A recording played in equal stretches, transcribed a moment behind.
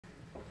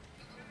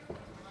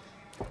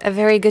A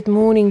very good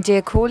morning,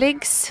 dear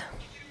colleagues.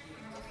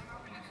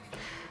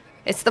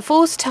 It's the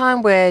fourth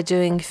time we're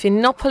doing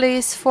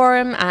Finnopolis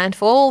Forum, and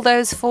for all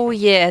those 4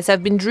 years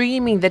I've been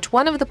dreaming that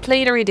one of the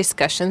plenary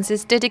discussions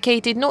is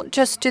dedicated not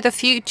just to the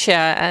future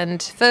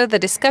and further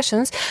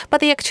discussions,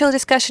 but the actual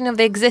discussion of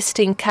the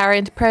existing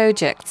current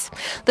projects.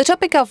 The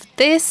topic of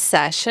this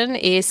session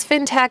is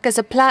FinTech as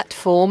a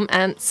platform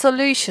and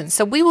solutions.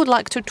 So we would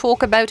like to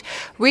talk about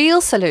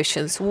real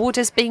solutions, what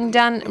is being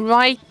done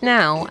right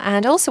now,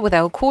 and also with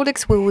our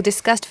colleagues we will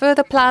discuss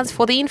further plans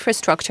for the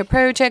infrastructure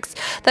projects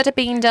that are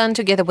being done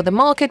together with the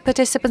market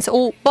participants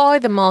or by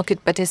the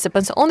market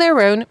participants on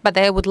their own, but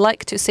they would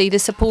like to see the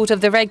support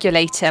of the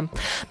regulator.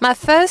 My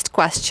first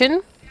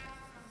question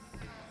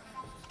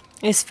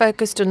is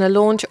focused on the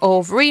launch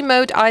of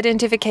remote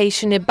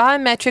identification, a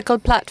biometrical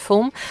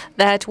platform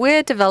that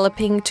we're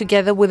developing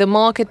together with the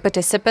market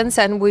participants,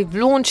 and we've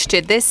launched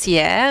it this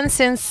year. And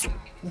since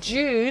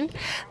June,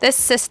 this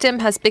system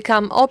has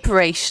become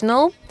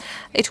operational.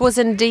 It was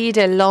indeed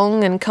a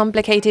long and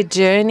complicated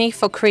journey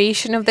for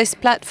creation of this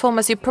platform.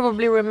 As you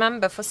probably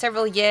remember, for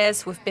several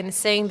years we've been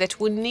saying that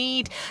we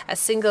need a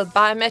single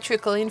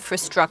biometrical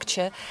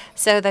infrastructure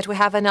so that we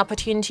have an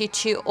opportunity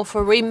to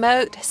offer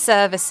remote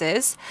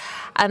services.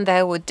 And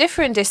there were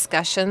different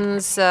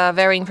discussions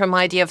varying from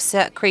idea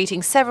of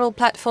creating several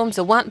platforms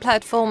or one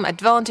platform,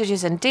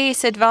 advantages and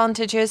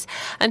disadvantages.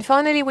 And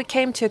finally we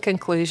came to a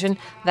conclusion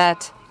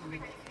that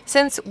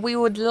since we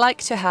would like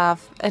to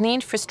have an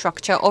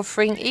infrastructure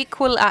offering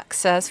equal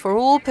access for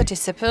all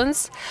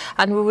participants,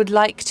 and we would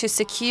like to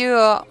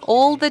secure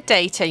all the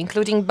data,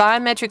 including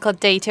biometrical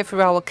data for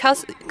our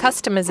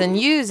customers and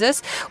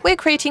users, we're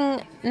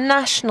creating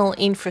national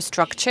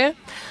infrastructure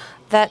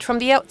that from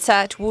the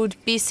outset would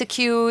be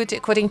secured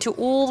according to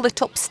all the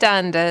top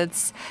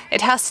standards.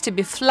 It has to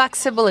be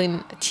flexible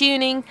in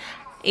tuning.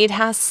 It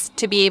has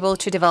to be able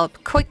to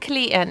develop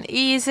quickly and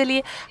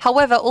easily.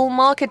 However, all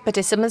market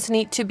participants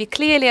need to be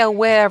clearly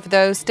aware of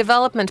those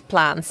development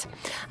plans.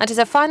 And as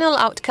a final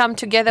outcome,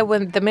 together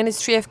with the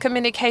Ministry of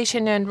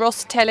Communication and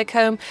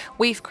Rostelecom,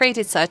 we've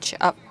created such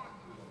a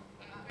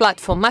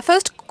platform. My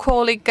first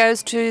colleague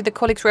goes to the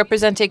colleagues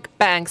representing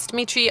banks,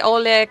 Dmitry,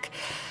 Oleg,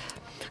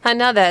 and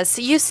others.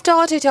 You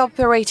started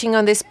operating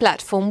on this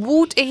platform.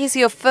 What is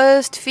your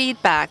first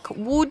feedback?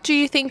 What do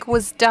you think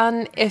was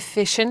done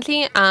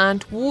efficiently,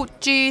 and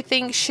what do you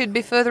think should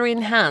be further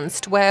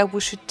enhanced, where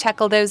we should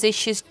tackle those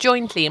issues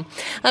jointly?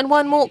 And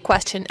one more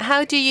question.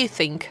 How do you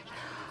think?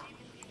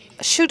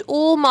 Should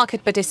all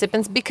market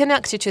participants be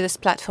connected to this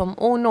platform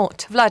or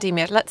not?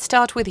 Vladimir, let's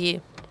start with you.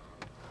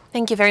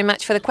 Thank you very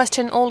much for the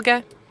question,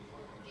 Olga.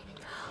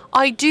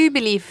 I do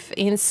believe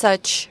in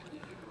such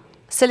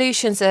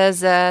solutions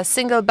as a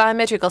single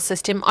biometrical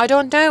system. I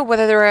don't know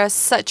whether there are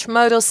such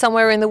models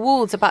somewhere in the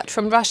world apart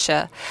from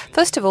Russia.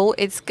 First of all,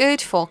 it's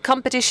good for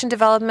competition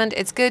development.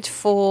 It's good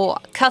for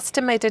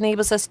customer. It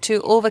enables us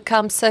to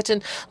overcome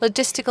certain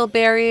logistical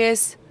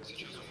barriers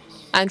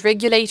and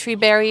regulatory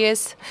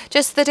barriers.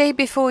 Just the day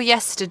before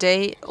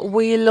yesterday,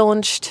 we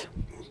launched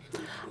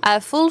a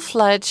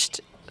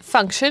full-fledged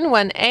function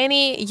when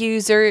any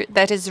user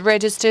that is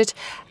registered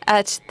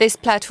at this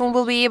platform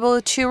will be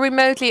able to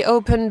remotely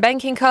open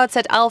banking cards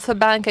at Alpha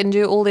Bank and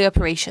do all the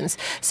operations.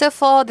 So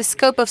far, the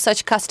scope of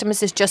such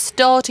customers is just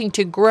starting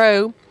to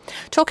grow.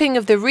 Talking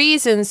of the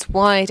reasons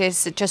why it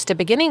is just a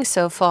beginning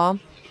so far,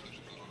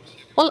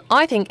 well,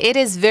 I think it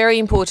is very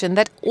important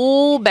that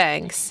all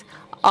banks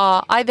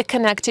are either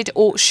connected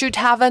or should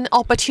have an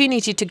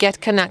opportunity to get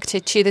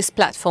connected to this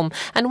platform.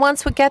 And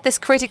once we get this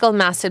critical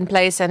mass in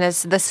place and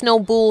as the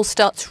snowball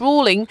starts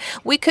rolling,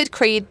 we could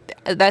create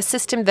a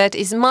system that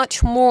is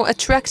much more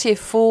attractive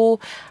for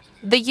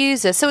the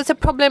user. So it's a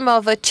problem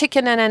of a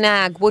chicken and an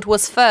egg. What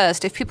was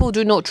first? If people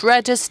do not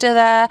register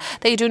there,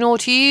 they do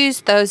not use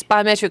those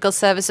biometrical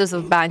services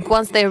of the bank.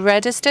 Once they're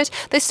registered,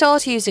 they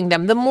start using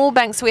them. The more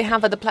banks we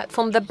have at the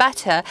platform, the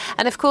better.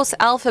 And of course,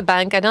 Alpha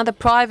Bank and other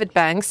private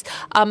banks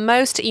are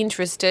most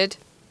interested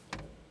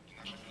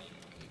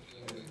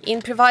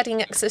in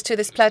providing access to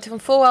this platform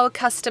for our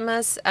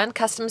customers and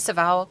customers of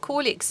our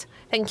colleagues.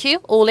 Thank you.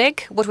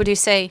 Oleg, what would you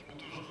say?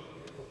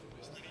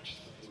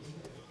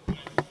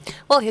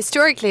 Well,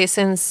 historically,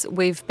 since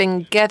we've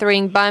been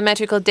gathering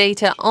biometrical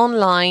data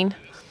online,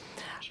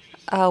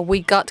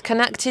 we got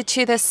connected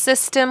to the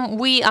system.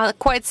 We are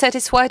quite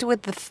satisfied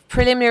with the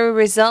preliminary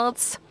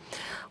results.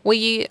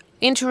 We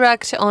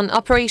interact on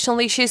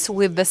operational issues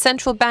with the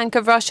Central Bank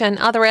of Russia and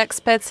other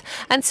experts,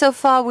 and so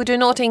far we do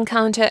not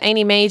encounter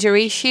any major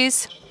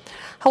issues.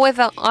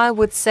 However, I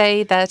would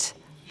say that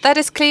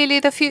is clearly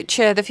the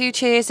future. The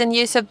future is in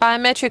use of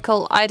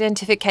biometrical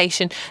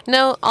identification.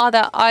 No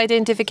other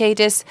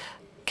identifiers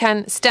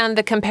can stand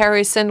the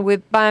comparison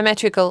with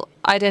biometrical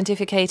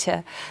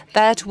identificator.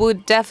 That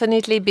would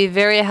definitely be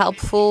very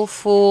helpful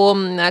for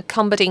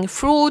combating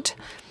fraud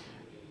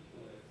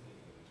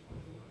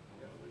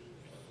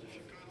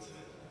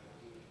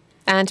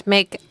and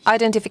make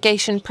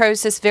identification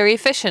process very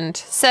efficient.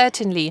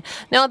 Certainly,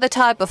 no other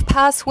type of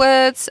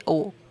passwords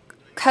or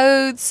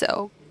codes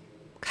or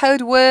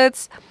code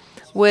words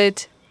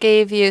would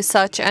gave you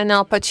such an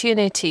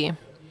opportunity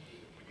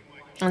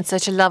and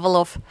such a level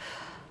of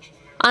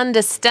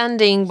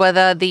understanding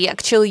whether the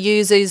actual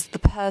user is the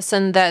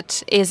person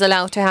that is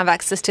allowed to have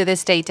access to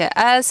this data.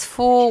 As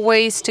for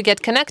ways to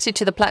get connected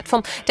to the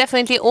platform,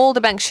 definitely all the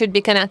banks should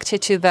be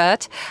connected to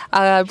that.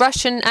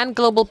 Russian and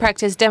global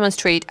practice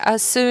demonstrate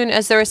as soon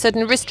as there are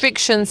certain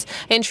restrictions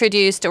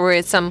introduced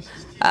or some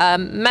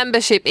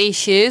membership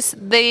issues,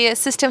 the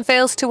system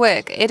fails to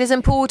work. It is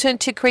important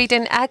to create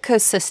an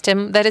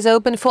ecosystem that is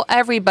open for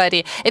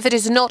everybody. If it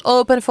is not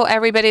open for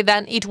everybody,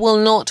 then it will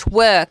not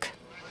work.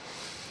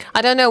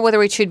 I don't know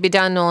whether it should be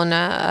done on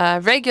a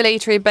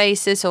regulatory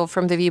basis or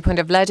from the viewpoint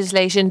of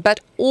legislation,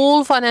 but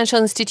all financial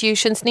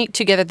institutions need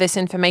to gather this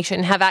information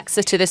and have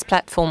access to this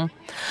platform.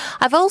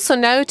 I've also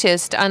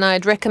noticed, and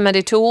I'd recommend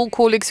it to all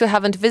colleagues who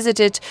haven't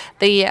visited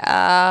the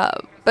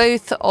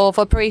both of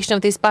operation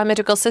of this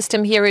biometrical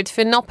system here at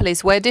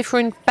Finopolis, where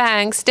different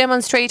banks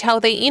demonstrate how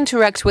they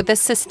interact with the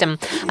system.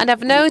 And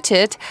I've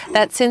noted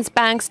that since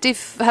banks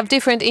have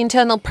different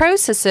internal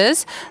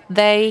processes,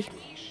 they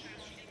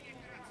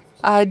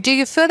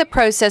do further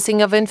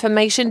processing of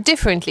information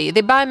differently.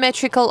 The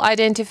biometrical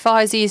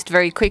identifier is used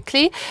very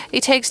quickly.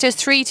 It takes just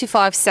 3 to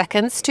 5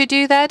 seconds to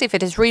do that if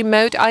it is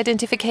remote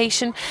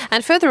identification.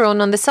 And further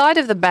on the side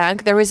of the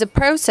bank, there is a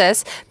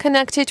process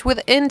connected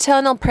with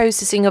internal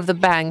processing of the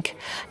bank.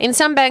 In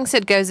some banks,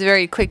 it goes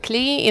very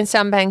quickly. In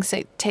some banks,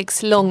 it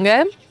takes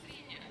longer.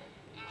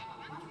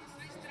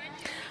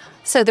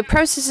 So the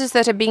processes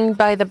that are being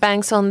by the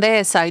banks on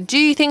their side, do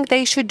you think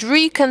they should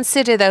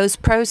reconsider those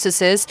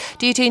processes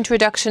due to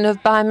introduction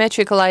of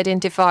biometrical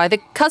identifier? The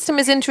customer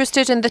is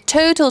interested in the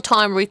total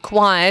time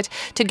required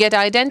to get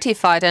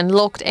identified and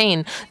logged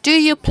in. Do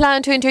you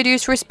plan to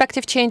introduce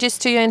respective changes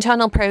to your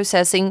internal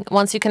processing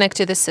once you connect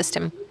to the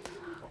system?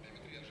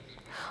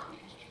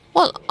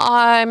 Well,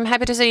 I'm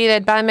happy to say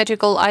that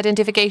biometrical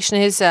identification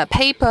is a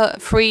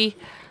paper-free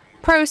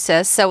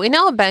process. So in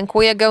our bank,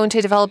 we are going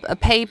to develop a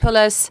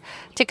paperless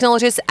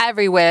technologies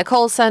everywhere.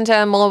 Call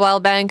center, mobile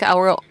bank,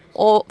 our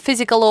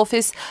physical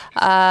office.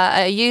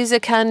 A user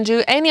can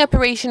do any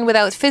operation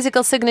without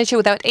physical signature,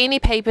 without any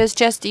papers,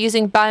 just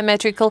using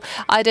biometrical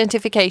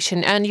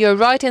identification. And you're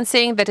right in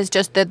saying that is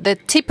just the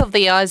tip of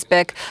the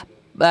iceberg.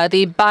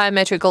 The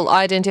biometrical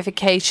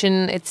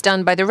identification, it's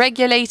done by the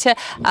regulator.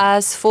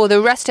 As for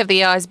the rest of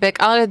the iceberg,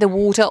 under the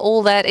water,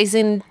 all that is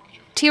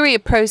interior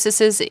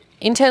processes,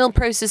 internal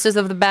processes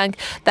of the bank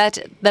that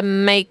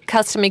make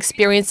customer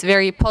experience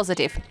very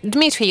positive.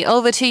 Dmitry,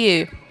 over to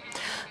you.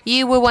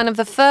 You were one of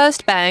the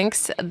first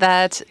banks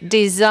that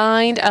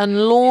designed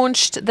and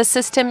launched the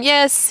system.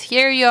 Yes,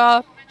 here you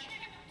are.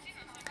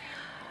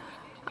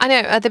 I know,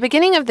 at the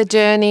beginning of the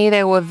journey,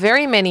 there were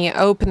very many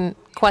open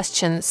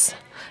questions,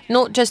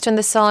 not just on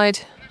the side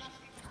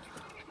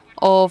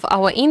of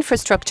our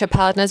infrastructure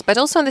partners, but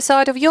also on the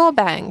side of your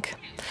bank.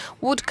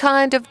 What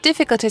kind of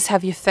difficulties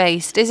have you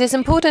faced? It is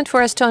important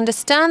for us to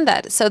understand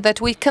that so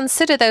that we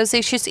consider those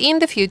issues in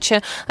the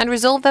future and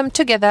resolve them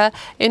together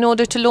in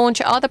order to launch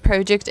other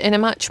projects in a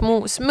much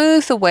more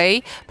smoother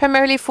way,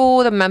 primarily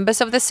for the members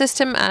of the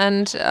system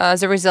and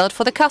as a result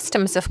for the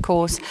customers, of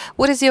course.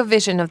 What is your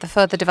vision of the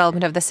further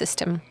development of the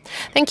system?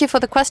 Thank you for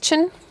the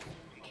question.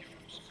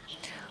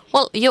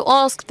 Well, you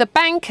asked the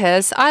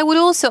bankers. I would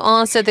also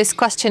answer this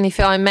question, if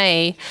I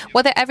may,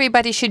 whether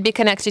everybody should be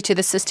connected to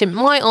the system.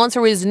 My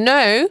answer is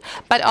no,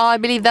 but I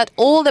believe that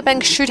all the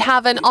banks should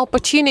have an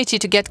opportunity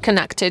to get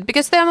connected,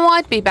 because there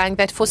might be banks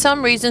that for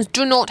some reasons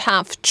do not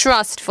have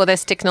trust for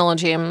this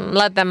technology, and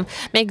let them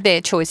make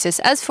their choices.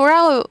 As for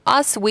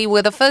us, we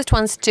were the first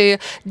ones to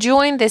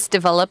join this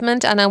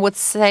development, and I would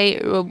say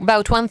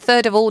about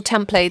 1/3 of all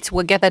templates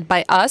were gathered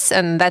by us,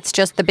 and that's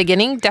just the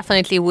beginning.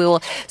 Definitely we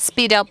will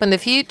speed up in the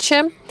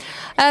future.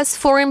 As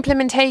for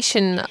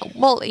implementation,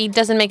 well, it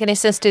doesn't make any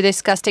sense to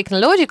discuss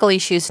technological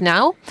issues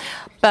now.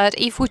 But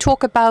if we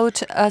talk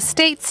about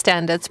state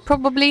standards,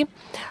 probably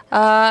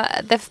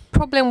the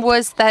problem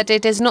was that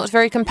it is not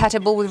very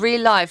compatible with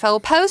real life. Our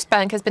post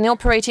bank has been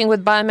operating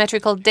with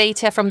biometrical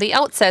data from the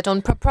outset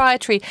on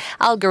proprietary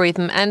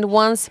algorithm. And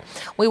once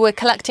we were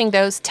collecting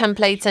those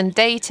templates and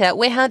data,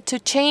 we had to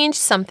change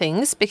some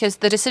things because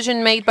the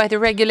decision made by the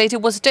regulator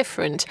was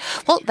different.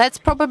 Well, that's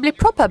probably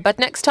proper. But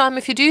next time,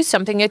 if you do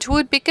something, it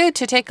would be good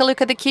to take a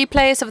look at the key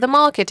players of the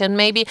market and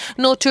maybe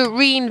not to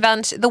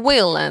reinvent the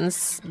wheel and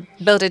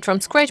build it from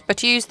scratch,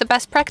 but use the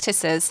best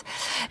practices.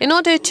 In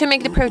order to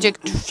make the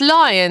project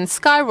fly and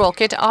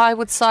skyrocket, I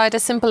would cite a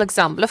simple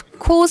example. Of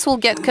course, we'll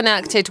get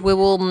connected. We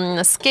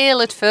will scale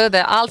it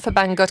further. Alpha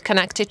Bank got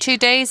connected 2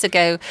 days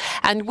ago,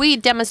 and we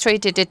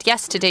demonstrated it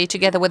yesterday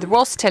together with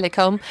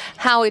Rostelecom,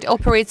 how it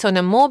operates on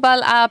a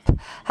mobile app,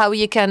 how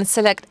you can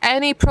select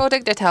any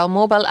product at our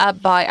mobile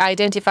app by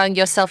identifying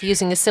yourself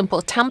using a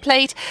simple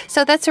template.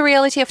 So that's a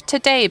reality of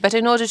today. But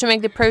in order to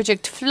make the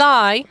project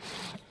fly,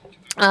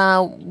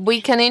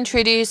 we can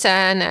introduce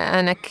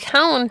an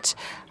account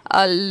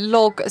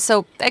log.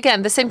 So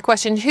again, the same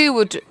question: who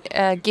would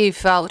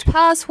give out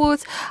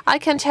passwords? I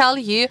can tell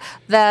you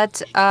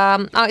that our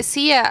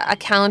ICEA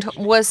account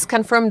was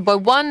confirmed by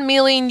 1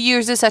 million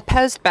users at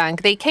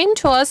Postbank. They came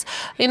to us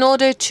in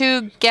order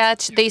to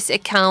get this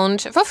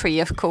account for free,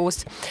 of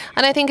course.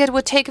 And I think it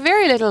would take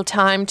very little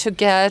time to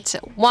get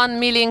 1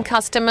 million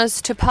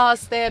customers to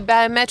pass their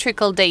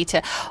biometrical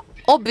data.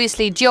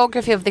 Obviously,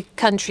 geography of the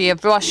country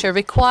of Russia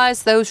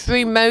requires those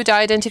remote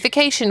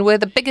identification. We're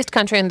the biggest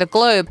country in the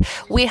globe.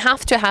 We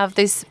have to have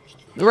this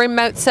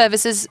remote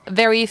services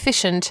very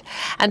efficient,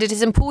 and it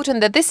is important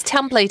that this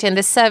template and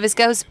this service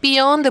goes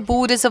beyond the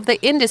borders of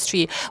the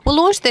industry. We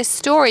launched this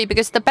story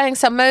because the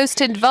banks are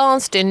most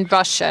advanced in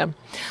Russia.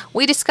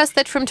 We discuss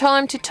that from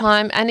time to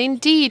time, and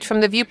indeed,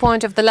 from the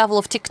viewpoint of the level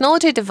of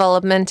technology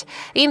development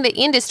in the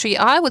industry,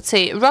 I would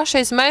say Russia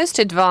is most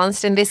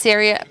advanced in this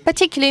area,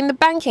 particularly in the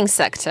banking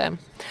sector.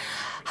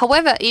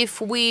 However,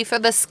 if we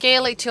further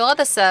scale it to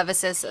other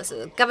services,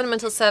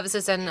 governmental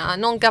services and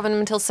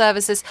non-governmental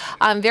services,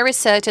 I'm very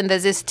certain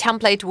that this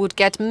template would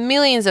get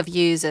millions of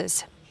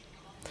users.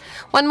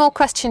 One more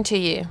question to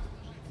you.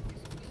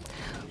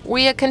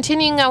 We are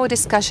continuing our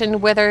discussion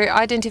whether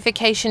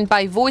identification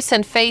by voice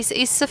and face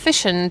is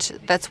sufficient.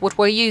 That's what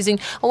we're using.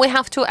 Or we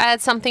have to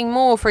add something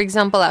more, for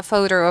example, a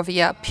photo of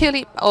your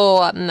pupil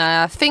or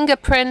a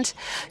fingerprint.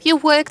 You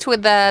worked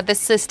with the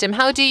system.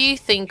 How do you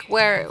think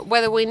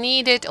whether we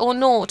need it or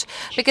not?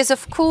 Because,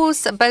 of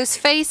course, both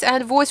face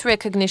and voice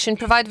recognition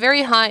provide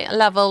very high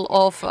level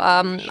of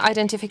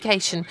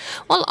identification.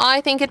 Well, I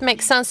think it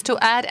makes sense to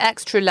add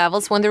extra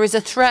levels when there is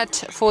a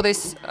threat for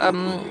this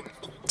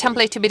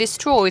template to be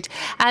destroyed,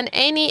 and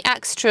any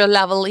extra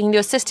level in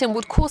your system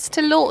would cost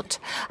a lot.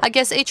 I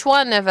guess each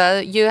one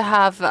of you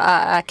have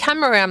a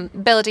camera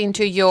built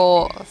into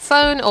your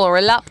phone or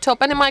a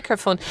laptop and a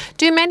microphone.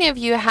 Do many of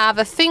you have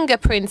a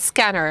fingerprint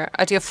scanner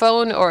at your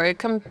phone or a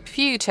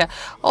computer?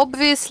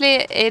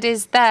 Obviously it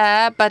is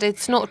there, but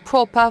it's not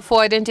proper for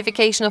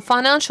identification of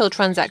financial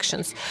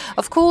transactions.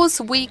 Of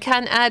course, we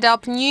can add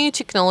up new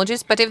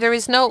technologies, but if there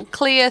is no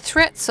clear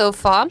threat so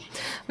far,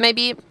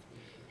 maybe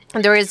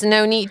there is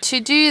no need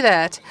to do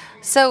that.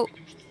 So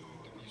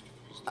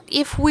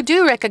if we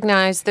do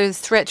recognize the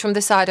threat from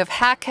the side of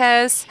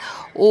hackers,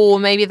 or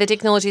maybe the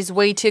technology is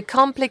way too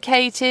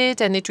complicated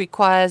and it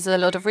requires a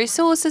lot of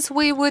resources,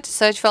 we would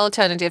search for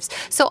alternatives.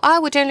 So I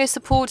would generally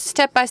support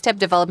step-by-step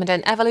development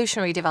and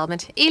evolutionary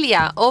development.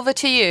 Ilya, over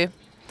to you.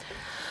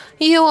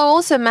 You are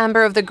also a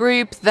member of the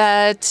group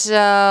that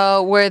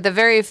were the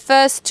very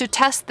first to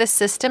test this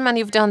system, and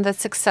you've done that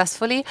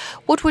successfully.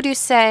 What would you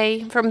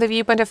say from the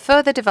viewpoint of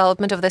further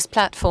development of this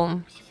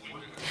platform?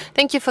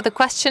 Thank you for the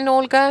question,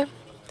 Olga.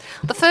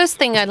 The first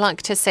thing I'd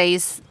like to say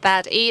is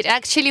that it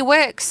actually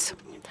works.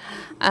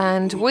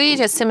 And we,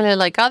 just similar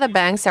like other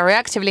banks, are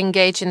actively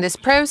engaged in this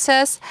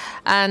process,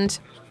 and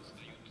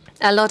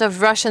a lot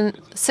of Russian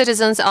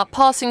citizens are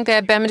passing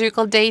their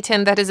biometrical data,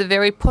 and that is a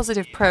very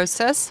positive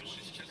process.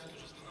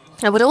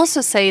 I would also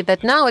say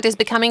that now it is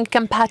becoming a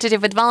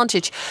competitive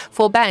advantage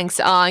for banks.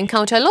 I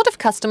encounter a lot of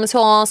customers who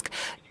ask,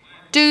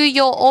 do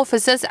your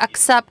officers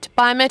accept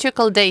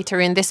biometrical data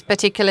in this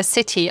particular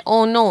city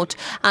or not?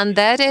 And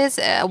that is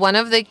one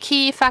of the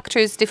key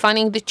factors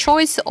defining the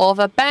choice of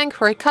a bank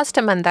for a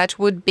customer, and that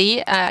would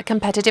be a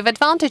competitive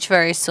advantage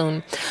very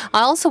soon.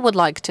 I also would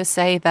like to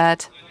say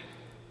that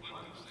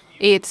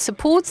it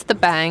supports the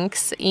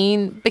banks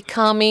in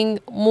becoming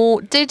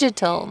more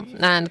digital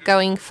and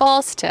going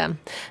faster.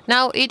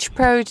 Now, each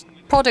product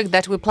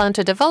that we plan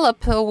to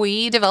develop,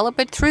 we develop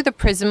it through the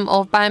prism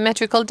of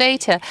biometrical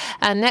data.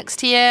 And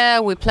next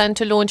year, we plan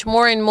to launch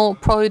more and more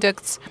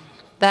products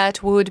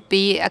that would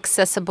be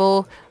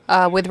accessible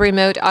with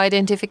remote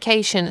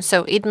identification.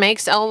 So it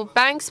makes our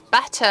banks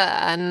better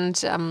and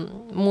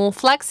more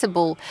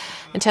flexible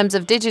in terms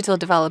of digital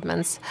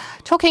developments.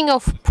 Talking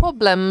of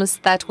problems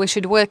that we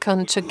should work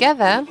on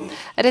together,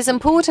 it is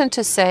important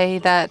to say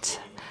that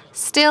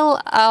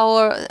still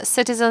our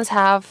citizens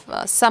have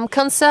some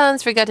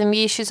concerns regarding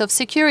the issues of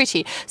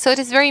security. So it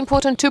is very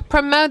important to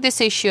promote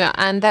this issue,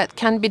 and that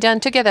can be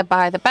done together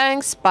by the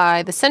banks,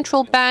 by the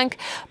central bank,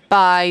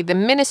 by the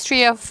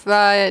Ministry of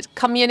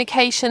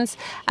Communications.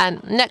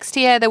 And next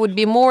year, there would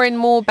be more and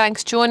more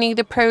banks joining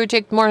the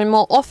project, more and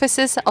more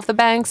offices of the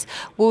banks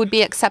would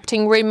be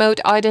accepting remote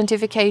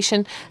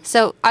identification.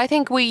 So I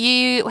think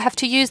we have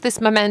to use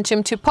this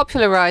momentum to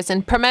popularize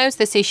and promote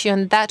this issue,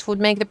 and that would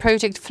make the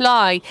project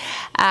fly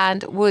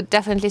and would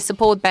definitely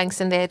support banks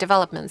in their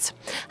developments.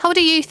 How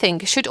do you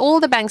think? Should all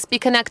the banks be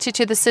connected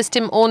to the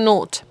system or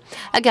not?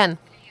 Again,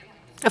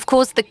 of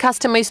course, the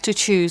customer is to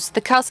choose. The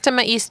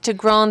customer is to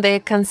grant their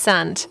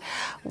consent,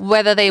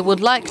 whether they would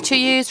like to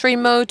use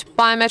remote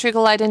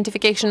biometrical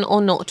identification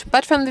or not.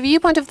 But from the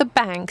viewpoint of the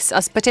banks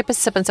as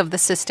participants of the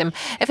system,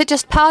 if it's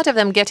just part of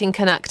them getting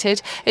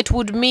connected, it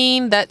would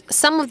mean that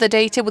some of the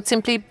data would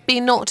simply be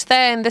not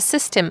there in the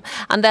system,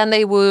 and then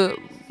they will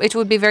it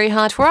would be very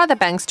hard for other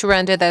banks to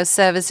render those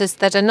services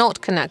that are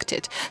not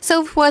connected.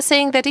 So if we're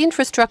saying that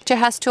infrastructure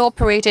has to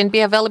operate and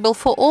be available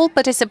for all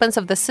participants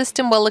of the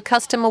system, well, the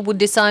customer would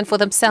decide for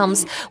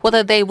themselves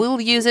whether they will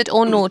use it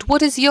or not.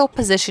 What is your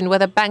position,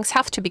 whether banks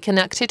have to be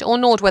connected or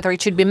not, whether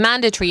it should be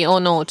mandatory or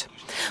not?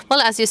 Well,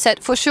 as you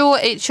said, for sure,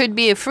 it should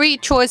be a free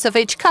choice of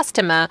each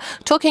customer.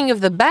 Talking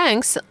of the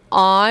banks,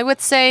 I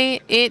would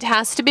say it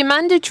has to be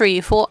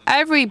mandatory for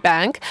every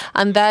bank,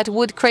 and that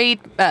would create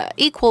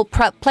equal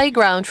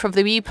playground from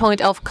the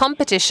viewpoint of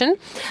competition,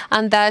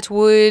 and that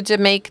would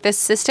make the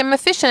system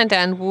efficient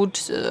and would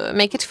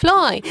make it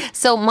fly.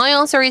 So my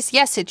answer is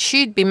yes, it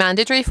should be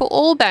mandatory for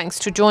all banks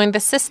to join the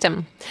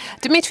system.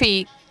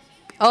 Dmitry,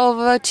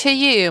 over to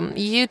you.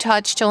 You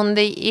touched on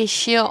the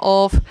issue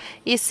of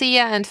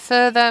ICIA and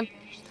further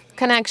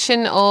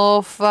connection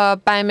of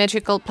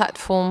biometrical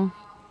platform.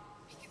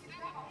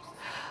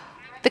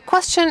 The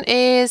question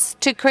is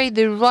to create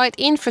the right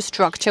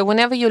infrastructure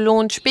whenever you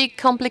launch big,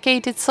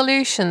 complicated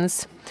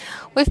solutions.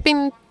 We've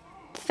been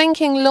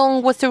thinking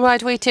long what's the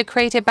right way to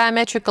create a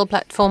biometrical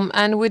platform,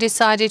 and we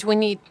decided we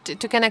need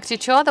to connect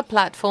it to other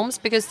platforms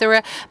because there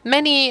are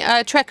many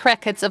track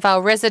records of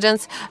our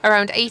residents,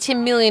 around 80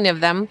 million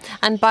of them,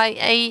 and by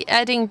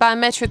adding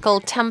biometrical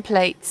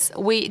templates,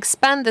 we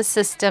expand the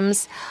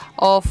systems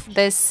of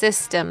these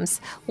systems.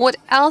 What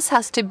else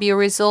has to be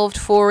resolved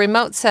for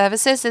remote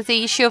services is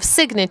the issue of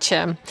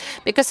signature,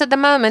 because at the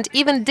moment,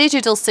 even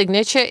digital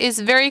signature is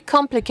very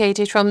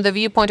complicated from the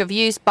viewpoint of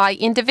use by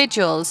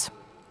individuals.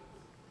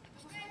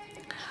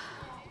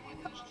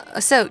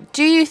 So,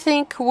 do you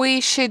think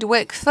we should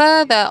work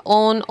further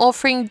on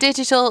offering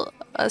digital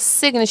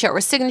signature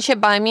or signature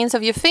by means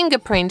of your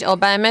fingerprint or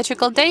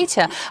biometrical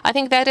data? I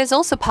think that is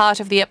also part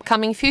of the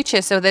upcoming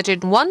future, so that in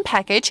one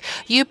package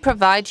you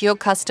provide your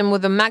customer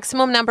with a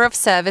maximum number of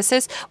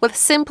services with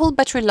simple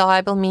but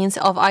reliable means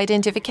of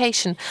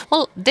identification.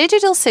 Well,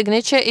 digital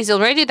signature is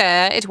already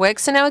there. It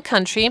works in our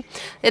country.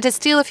 It is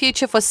still a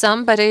future for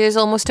some, but it is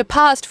almost a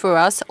past for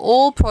us.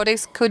 All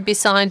products could be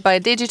signed by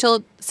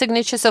digital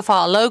signatures of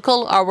our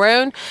local, our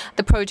own,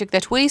 the project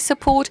that we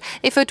support.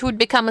 If it would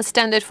become a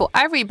standard for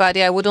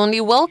everybody, I would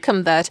only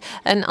welcome that.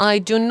 And I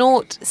do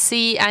not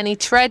see any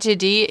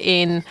tragedy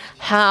in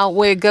how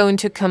we're going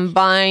to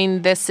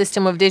combine the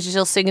system of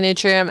digital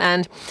signature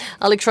and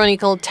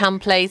electronic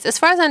templates. As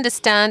far as I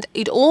understand,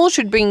 it all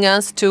should bring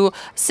us to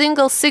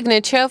single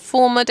signature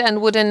format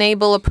and would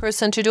enable a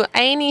person to do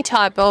any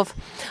type of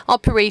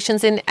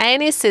operations in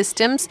any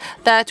systems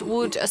that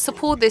would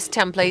support this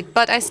template.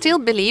 But I still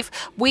believe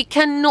we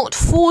cannot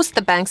force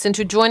the banks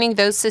into joining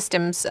those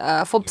systems.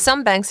 For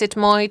some banks, it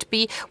might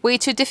be way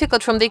too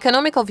difficult from the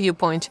economical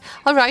viewpoint.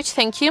 All right,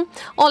 thank you.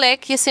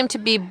 Oleg, you seem to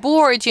be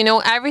bored. You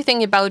know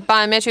everything about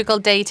biometrical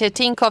data.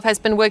 Tinkoff has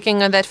been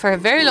working on that for a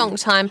very long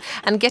time,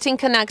 and getting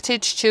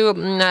connected to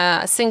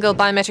a single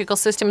biometrical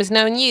system is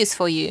no news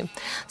for you.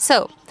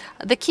 So,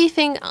 the key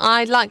thing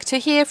I'd like to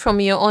hear from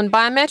you on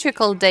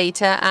biometrical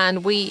data,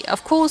 and we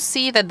of course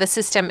see that the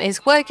system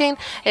is working.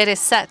 It is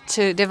set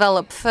to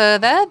develop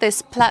further.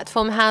 This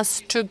platform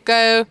has to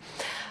go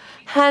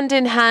hand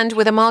in hand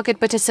with the market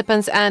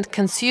participants and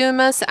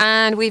consumers,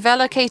 and we've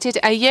allocated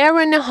a year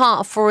and a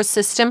half for a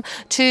system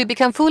to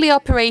become fully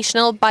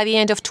operational by the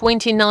end of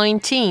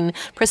 2019,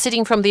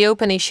 proceeding from the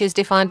open issues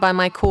defined by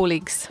my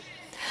colleagues.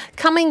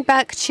 Coming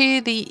back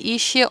to the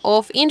issue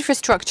of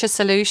infrastructure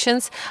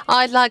solutions,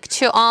 I'd like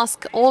to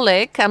ask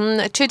Oleg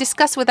to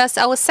discuss with us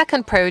our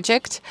second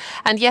project.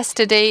 And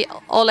yesterday,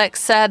 Oleg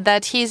said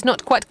that he's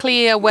not quite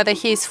clear whether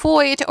he's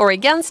for it or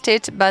against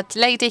it, but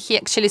later he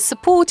actually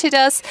supported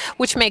us,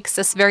 which makes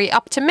us very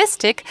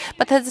optimistic,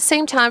 but at the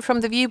same time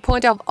from the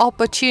viewpoint of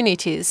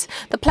opportunities.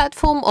 The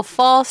platform of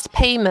fast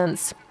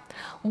payments.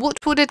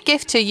 What would it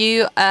give to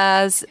you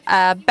as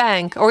a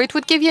bank? Or it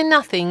would give you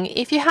nothing.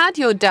 If you had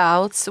your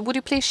doubts, would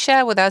you please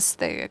share with us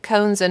the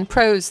cons and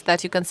pros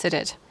that you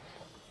considered?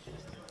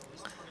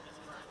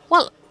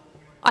 Well,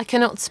 I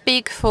cannot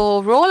speak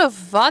for all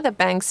of other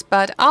banks,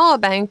 but our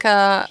bank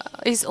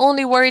is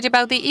only worried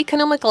about the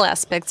economical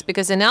aspects,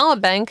 because in our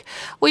bank,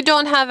 we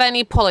don't have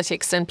any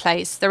politics in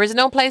place. There is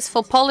no place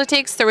for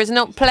politics. There is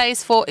no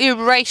place for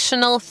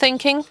irrational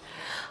thinking.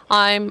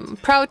 I'm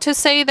proud to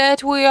say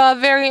that we are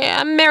very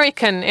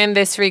American in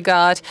this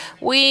regard.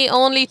 We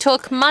only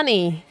talk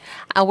money.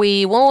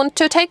 We want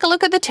to take a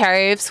look at the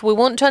tariffs. We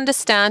want to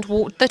understand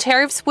what the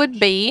tariffs would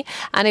be,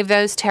 and if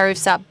those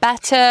tariffs are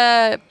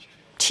better,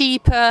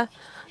 cheaper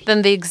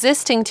than the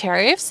existing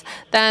tariffs,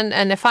 then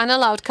in the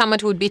final outcome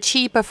it would be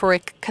cheaper for a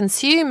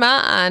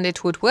consumer and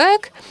it would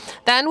work,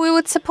 then we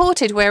would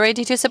support it. We're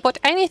ready to support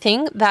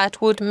anything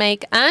that would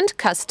make end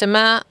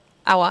customer,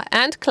 our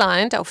end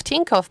client of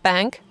Tinkoff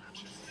Bank,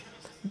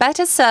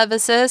 better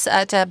services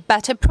at a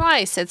better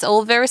price. It's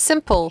all very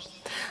simple.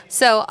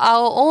 So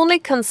our only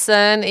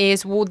concern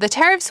is what the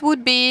tariffs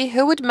would be,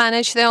 who would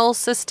manage the whole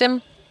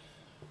system.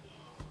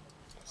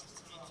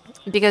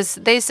 Because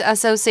this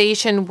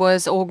association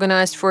was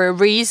organized for a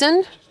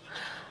reason,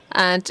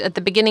 and at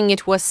the beginning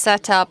it was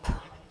set up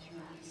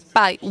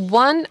by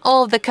one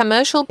of the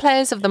commercial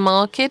players of the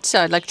market.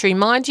 So I'd like to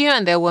remind you,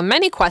 and there were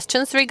many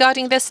questions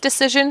regarding this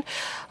decision.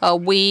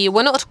 We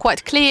were not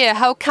quite clear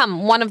how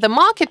come one of the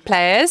market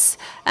players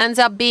ends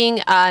up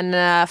being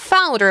a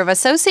founder of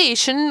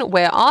association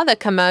where other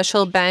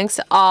commercial banks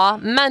are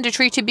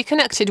mandatory to be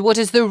connected. What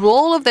is the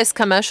role of this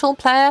commercial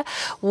player?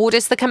 What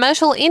is the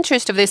commercial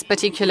interest of this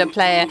particular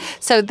player?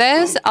 So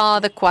those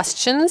are the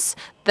questions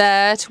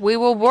that we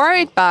were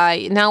worried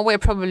by. Now we're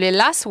probably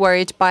less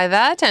worried by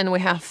that, and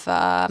we have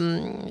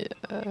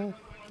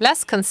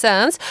less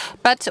concerns,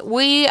 but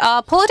we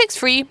are politics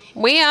free.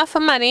 We are for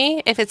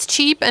money. If it's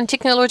cheap and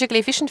technologically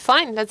efficient,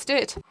 fine, let's do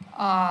it.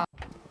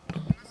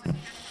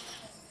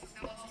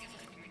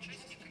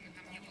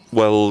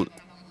 Well,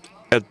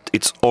 at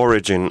its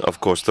origin, of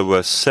course, there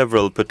were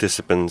several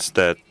participants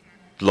that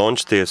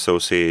launched the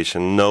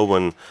association. No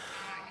one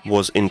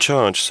was in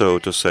charge, so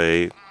to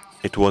say.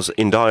 It was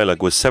in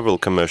dialogue with several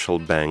commercial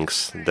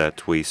banks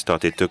that we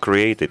started to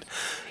create it.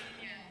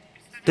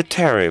 The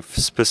tariff,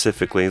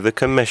 specifically, the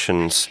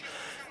commissions,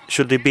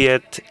 should they be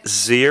at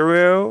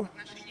zero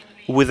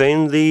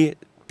within the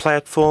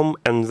platform,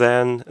 and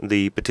then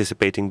the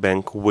participating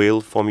bank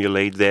will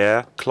formulate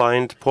their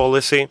client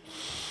policy?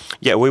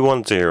 Yeah, we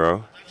want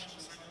zero.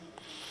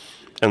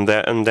 And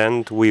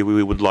then we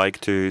would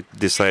like to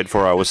decide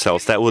for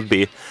ourselves. That would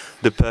be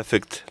the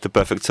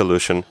perfect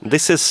solution.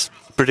 This is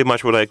pretty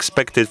much what I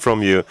expected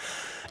from you.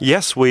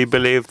 Yes, we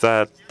believe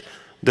that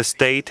the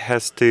state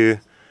has to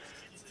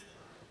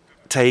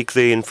take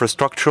the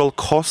infrastructural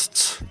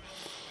costs.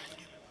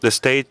 The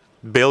state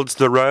builds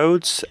the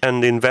roads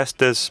and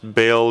investors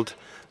build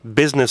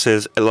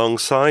businesses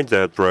alongside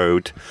that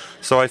road.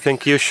 So I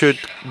think you should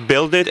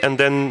build it and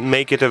then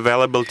make it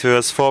available to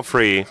us for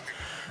free.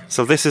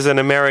 So this is an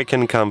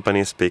American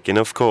company speaking,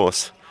 of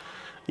course.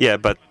 Yeah,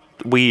 but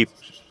we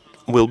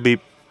will be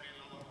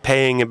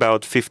paying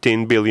about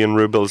 15 billion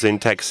rubles in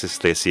taxes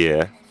this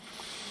year.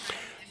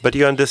 But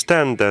you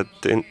understand that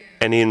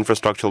any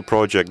infrastructural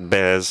project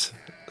bears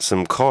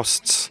some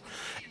costs,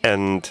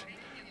 and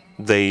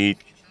they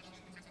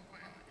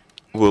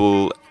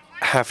will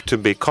have to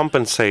be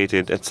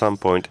compensated at some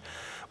point.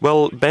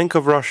 Well, Bank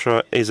of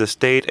Russia is a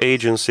state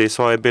agency,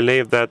 so I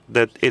believe that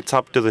it's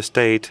up to the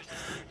state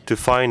to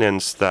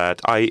finance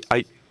that.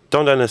 I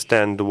don't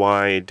understand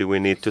why do we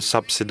need to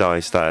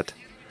subsidize that.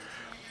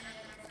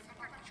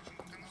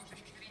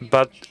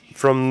 But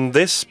from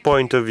this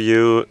point of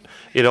view,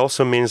 it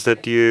also means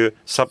that you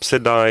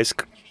subsidize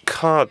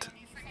card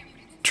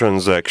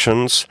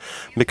transactions,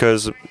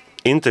 because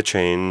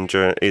interchange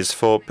is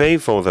pay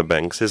for the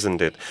banks, isn't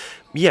it?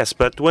 Yes,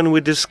 but when we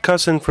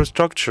discuss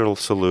infrastructural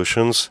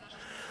solutions,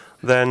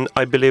 then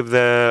I believe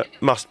there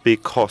must be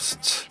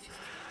costs.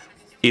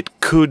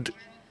 It could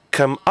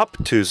come up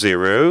to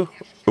zero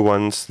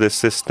once the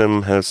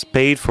system has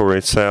paid for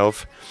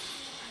itself,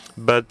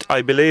 but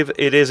I believe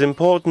it is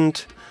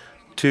important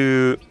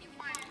to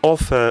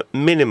offer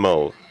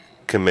minimal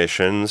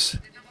commissions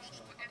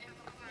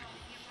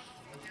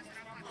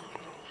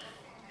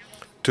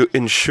to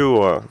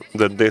ensure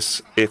that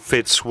it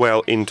fits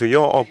well into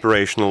your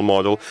operational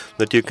model,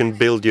 that you can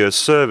build your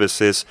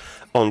services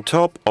on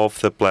top of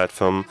the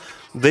platform.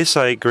 This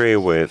I agree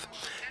with.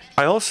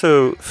 I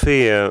also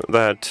fear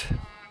that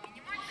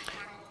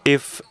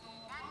if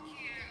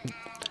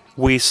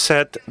we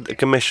set the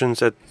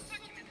commissions at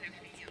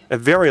a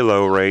very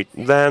low rate,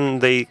 then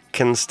they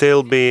can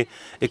still be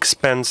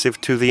expensive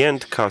to the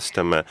end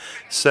customer.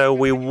 So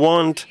we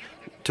want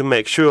to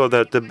make sure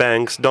that the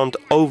banks don't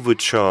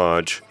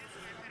overcharge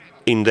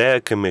in their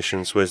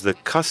commissions with the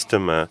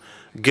customer,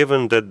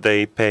 given that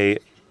they pay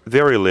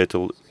very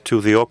little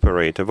to the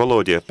operator.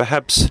 Volodya,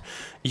 perhaps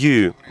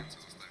you.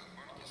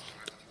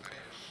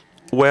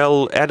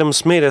 Well, Adam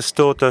Smith has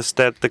taught us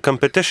that the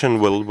competition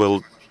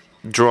will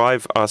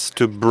drive us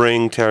to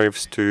bring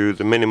tariffs to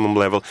the minimum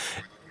level.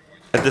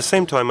 At the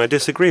same time, I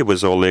disagree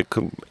with Oleg.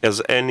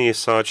 As any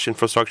such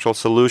infrastructural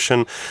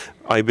solution,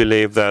 I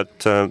believe that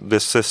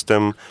this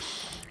system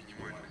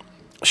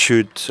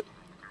should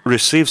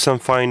receive some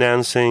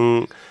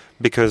financing,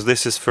 because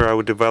this is for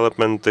our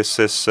development, this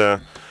is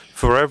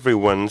for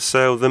everyone.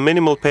 So the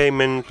minimal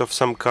payment of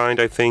some kind,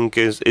 I think,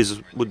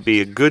 would be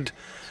a good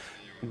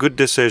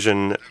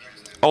decision.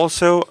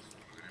 Also,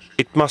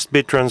 it must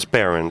be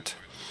transparent,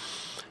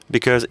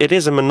 because it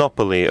is a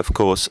monopoly, of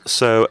course.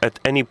 So at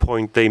any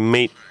point they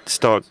may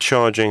start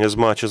charging as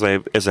much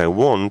as I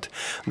want.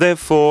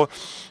 Therefore,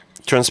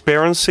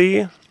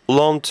 transparency,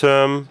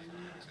 long-term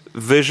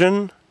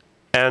vision,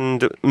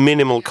 and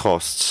minimal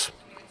costs.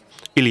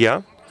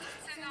 Ilya,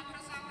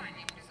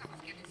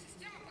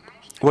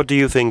 what do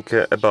you think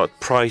about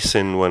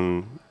pricing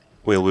when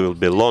we will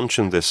be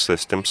launching this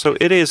system? So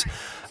it is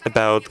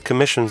about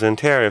commissions and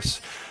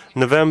tariffs.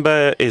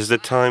 November is the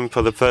time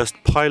for the first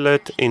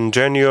pilot. In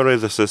January,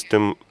 the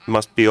system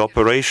must be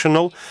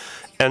operational.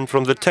 And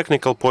from the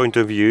technical point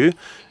of view,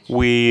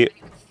 we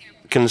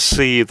can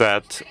see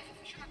that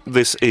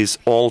this is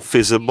all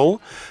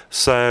feasible.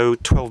 So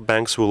 12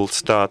 banks will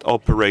start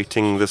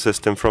operating the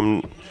system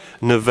from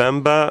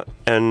November,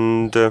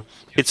 and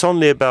it's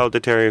only about the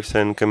tariffs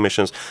and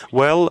commissions.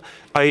 Well,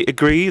 I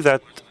agree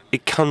that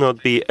it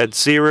cannot be at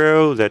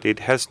zero, that it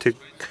has to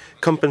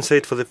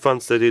compensate for the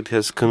funds that it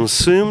has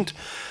consumed,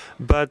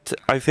 but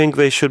I think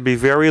they should be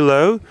very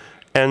low,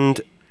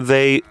 and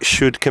they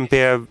should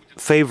compare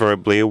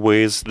favorably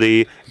with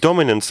the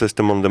dominant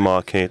system on the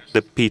market,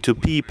 the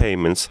P2P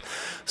payments.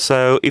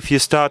 So if you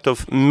start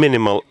off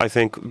minimal, I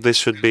think this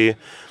should be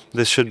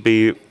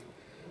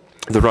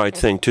the right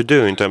thing to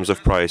do in terms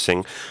of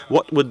pricing.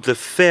 What would the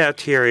fair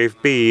tariff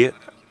be?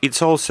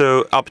 It's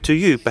also up to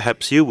you.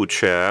 Perhaps you would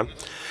share.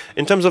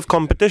 In terms of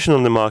competition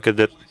on the market,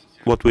 that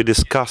what we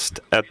discussed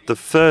at the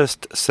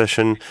first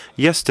session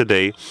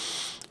yesterday,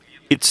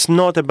 it's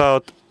not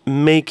about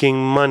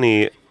making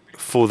money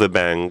for the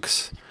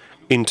banks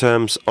in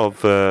terms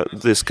of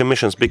these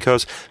commissions,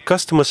 because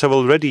customers are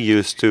already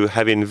used to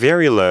having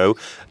very low,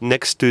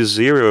 next to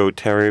zero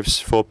tariffs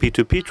for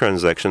P2P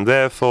transaction.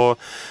 Therefore,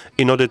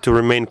 in order to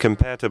remain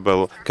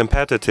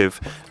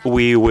competitive,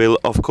 we will,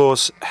 of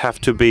course, have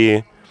to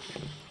be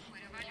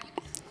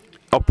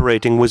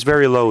operating with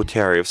very low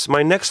tariffs.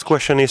 My next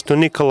question is to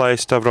Nikolai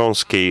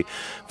Stavronsky,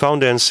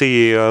 founder and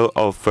CEO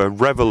of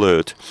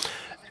Revolut.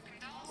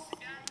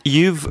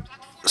 You've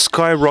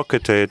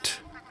skyrocketed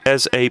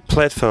as a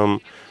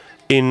platform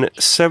in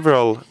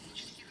several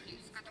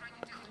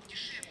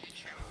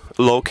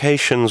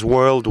locations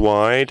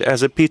worldwide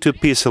as a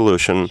P2P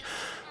solution,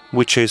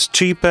 which is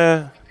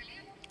cheaper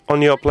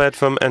on your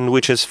platform and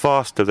which is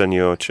faster than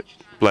your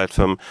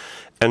platform.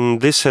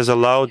 And this has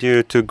allowed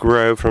you to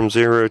grow from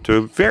zero to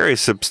a very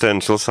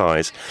substantial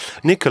size.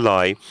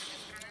 Nikolai,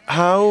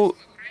 how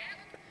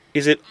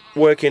is it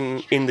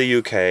working in the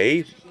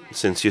UK?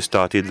 Since you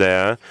started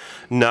there,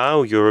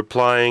 now you're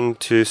applying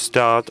to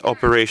start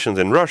operations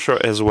in Russia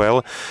as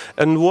well.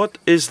 And what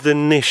is the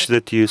niche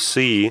that you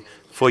see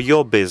for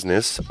your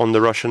business on the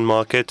Russian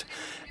market?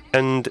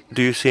 And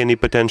do you see any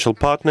potential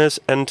partners?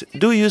 And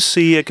do you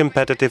see a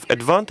competitive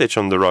advantage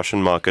on the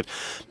Russian market?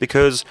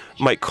 Because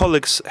my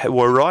colleagues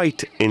were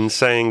right in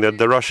saying that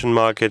the Russian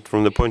market,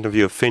 from the point of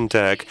view of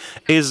FinTech,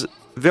 is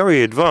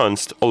very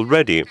advanced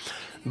already.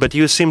 But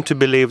you seem to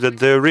believe that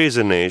there is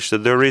a niche,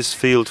 that there is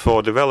field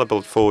for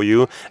development for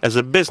you as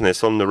a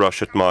business on the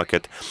Russian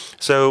market.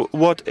 So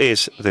what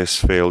is this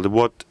field?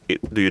 What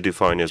do you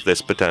define as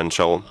this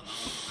potential?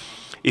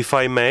 If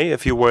I may, a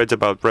few words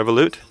about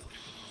Revolut.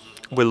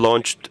 We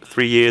launched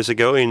 3 years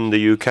ago in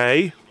the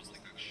UK.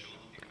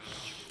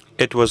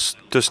 It was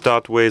to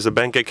start with a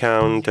bank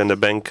account and a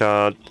bank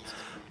card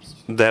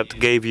that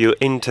gave you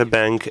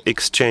interbank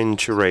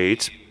exchange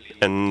rates,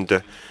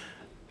 and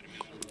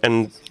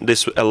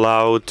this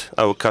allowed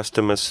our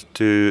customers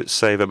to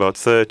save about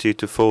 $30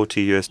 to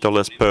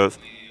 $40 per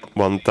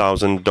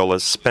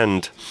 $1,000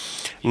 spent.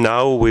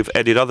 Now we've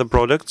added other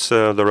products.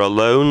 There are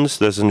loans,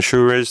 there's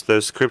insurance,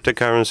 there's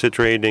cryptocurrency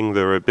trading,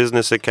 there are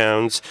business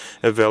accounts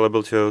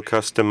available to our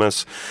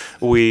customers.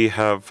 We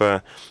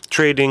have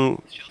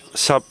trading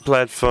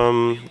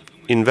sub-platform,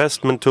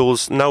 investment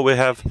tools. Now we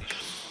have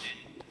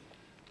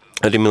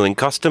 30 million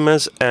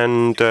customers,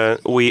 and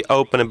we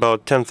open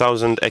about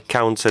 10,000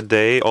 accounts a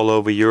day all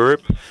over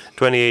Europe,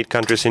 28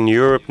 countries in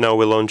Europe. Now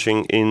we're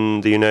launching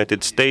in the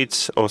United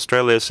States,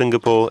 Australia,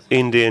 Singapore,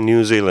 India,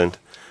 New Zealand.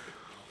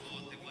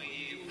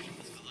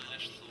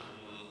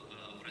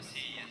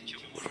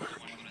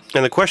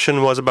 And the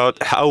question was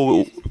about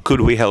how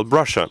could we help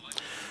Russia.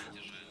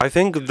 I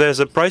think there's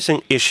a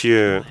pricing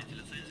issue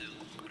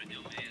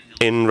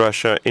in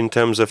Russia in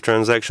terms of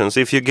transactions.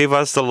 If you give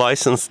us the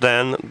license,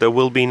 then there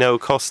will be no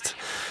cost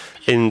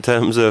in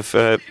terms of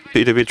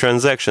P2P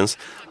transactions.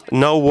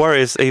 No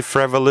worries if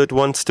Revolut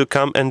wants to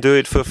come and do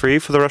it for free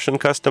for the Russian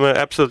customer.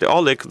 Absolutely.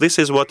 Oleg, this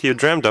is what you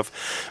dreamt of.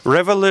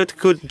 Revolut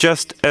could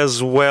just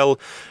as well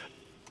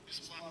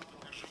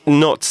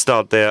not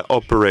start their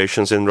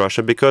operations in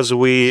Russia, because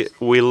we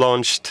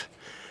launched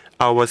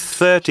our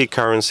 30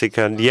 currency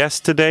card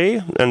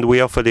yesterday and we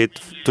offered it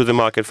to the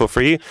market for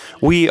free.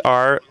 We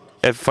are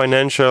a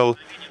financial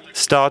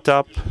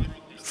startup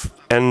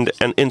and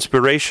an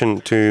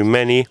inspiration to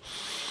many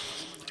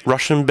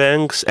Russian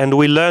banks, and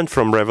we learned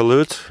from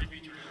Revolut.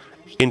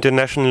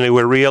 Internationally,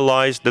 we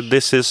realized that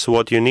this is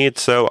what you need.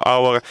 So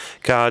our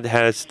card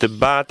has the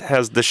baht,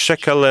 has the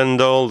shekel,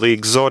 and all the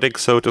exotic,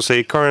 so to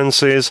say,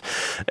 currencies.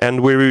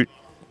 And we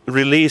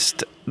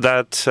released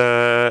that,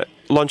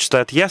 launched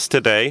that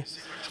yesterday.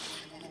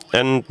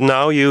 And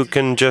now you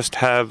can just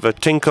have a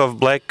Tinkoff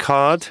Black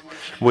card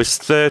with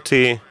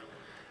 30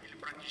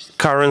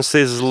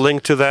 currencies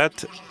linked to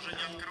that,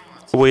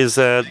 with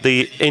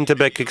the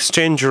interbank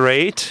exchange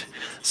rate.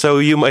 So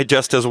you might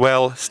just as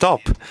well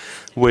stop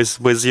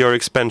with your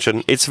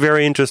expansion. It's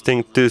very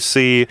interesting to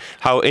see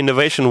how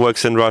innovation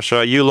works in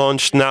Russia. You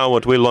launched now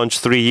what we launched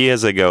 3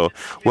 years ago.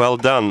 Well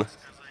done.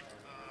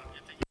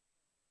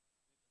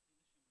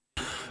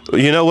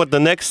 You know what the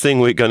next thing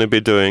we're going to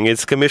be doing?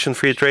 It's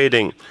commission-free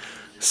trading.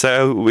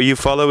 So will you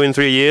follow in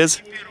 3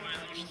 years?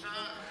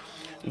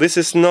 This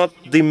is not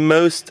the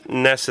most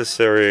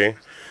necessary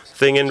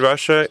thing in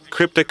Russia.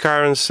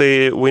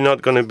 Cryptocurrency, we're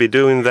not going to be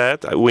doing that.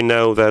 We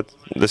know that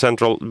the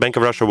Central Bank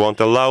of Russia won't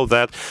allow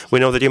that. We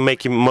know that you're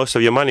making most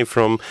of your money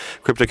from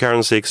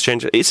cryptocurrency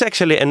exchange. It's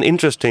actually an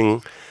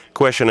interesting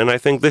question, and I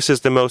think this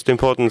is the most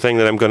important thing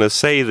that I'm going to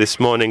say this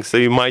morning, so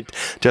you might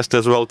just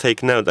as well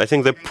take note. I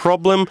think the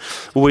problem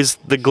with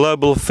the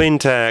global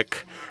FinTech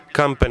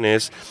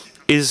companies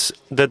is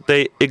that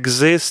they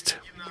exist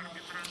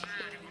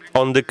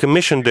on the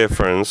commission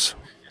difference,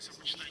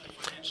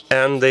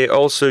 and they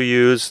also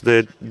use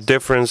the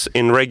difference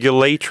in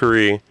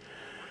regulatory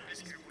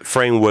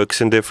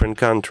frameworks in different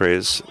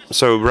countries.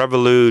 So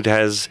Revolut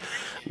has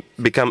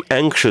become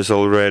anxious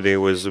already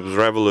with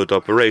Revolut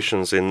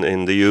operations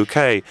in the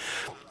UK.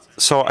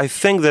 So I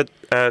think that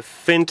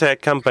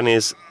FinTech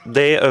companies,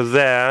 they are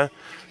there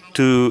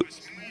to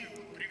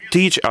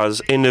teach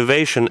us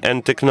innovation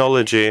and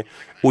technology.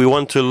 We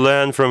want to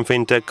learn from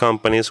FinTech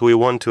companies. We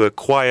want to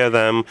acquire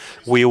them.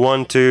 We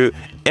want to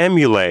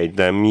emulate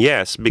them,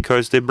 yes,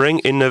 because they bring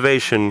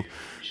innovation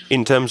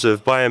in terms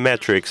of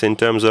biometrics, in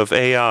terms of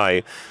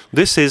AI.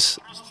 This is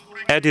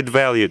added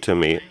value to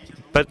me.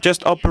 But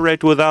just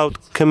operate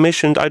without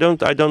commission, I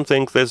don't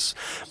think there's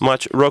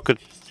much rocket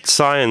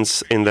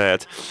science in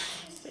that.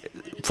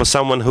 For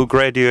someone who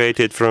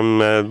graduated from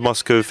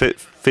Moscow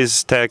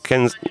FizTech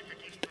and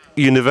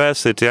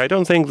University, I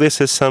don't think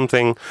this is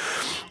something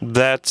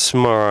that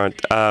smart.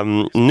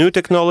 New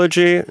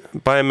technology,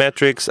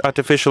 biometrics,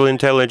 artificial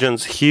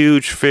intelligence,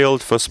 huge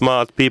field for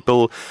smart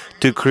people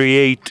to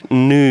create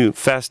new,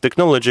 fast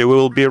technology we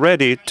will be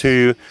ready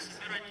to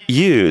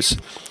use.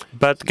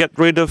 But get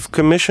rid of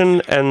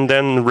commission and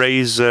then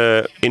raise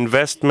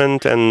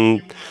investment,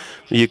 and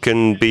you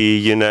can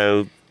be,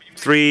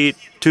 3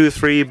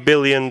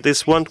 billion.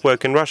 This won't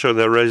work in Russia.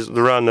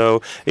 There are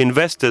no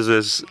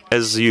investors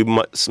as you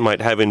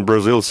might have in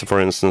Brazil, for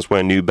instance,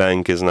 where New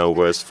Bank is now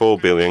worth 4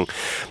 billion.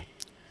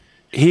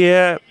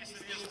 Here,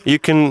 you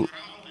cannot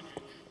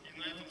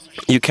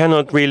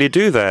really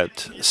do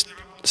that.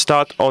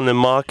 Start on the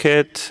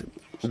market,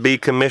 be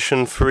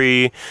commission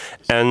free,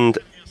 and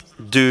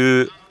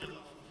do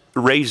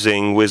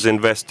raising with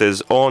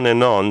investors on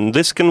and on.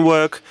 This can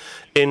work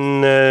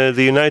in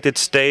the United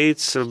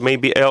States,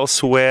 maybe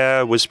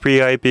elsewhere, with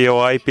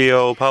pre-IPO,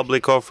 IPO,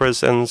 public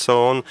offers, and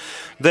so on.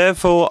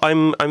 Therefore,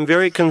 I'm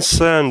very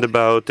concerned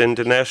about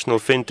international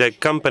fintech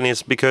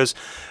companies because,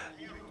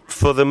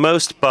 for the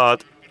most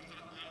part,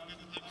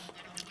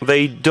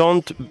 they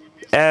don't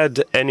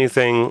add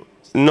anything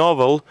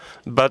novel,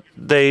 but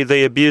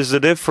they abuse the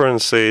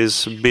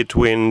differences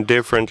between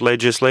different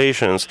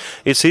legislations.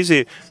 It's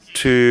easy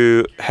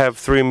to have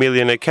 3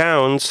 million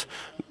accounts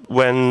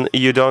when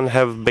you don't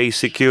have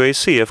basic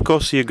QAC. Of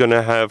course, you're going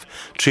to have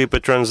cheaper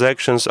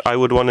transactions. I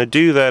would want to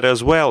do that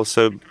as well.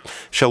 So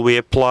shall we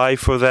apply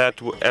for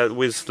that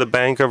with the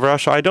Bank of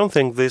Russia? I don't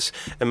think this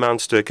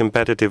amounts to a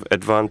competitive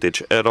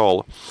advantage at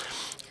all.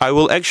 I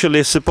will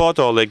actually support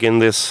Oleg in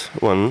this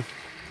one.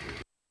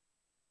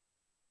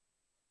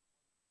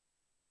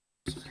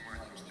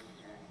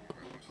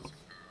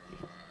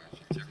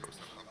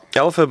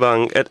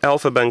 At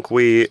Alpha Bank,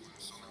 we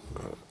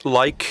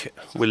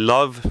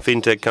love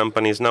fintech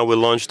companies. Now we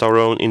launched our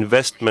own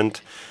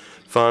investment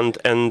fund,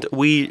 and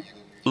we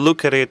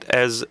look at it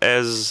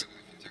as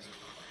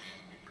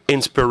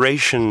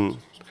inspiration.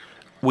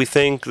 We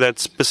think that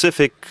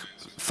specific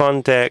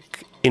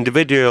fintech,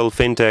 individual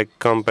fintech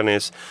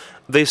companies,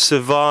 they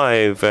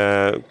survive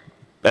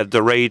at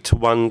the rate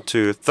 1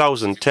 to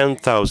 1,000,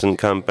 10,000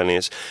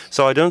 companies.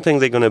 So I don't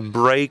think they're going to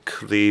break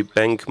the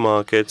bank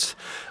markets.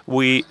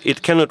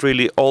 It cannot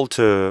really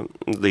alter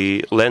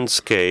the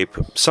landscape.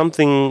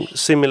 Something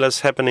similar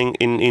is happening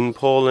in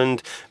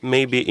Poland,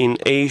 maybe in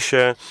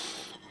Asia.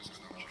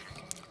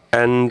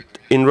 And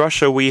in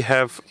Russia, we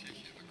have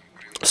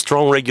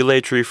strong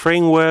regulatory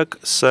framework,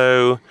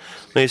 so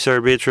these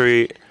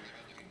arbitrary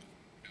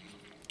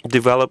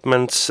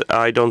developments,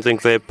 I don't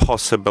think they're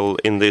possible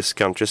in this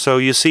country. So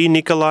you see,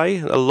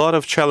 Nikolai, a lot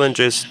of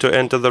challenges to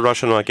enter the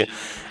Russian market.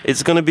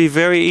 It's going to be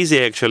very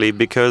easy, actually,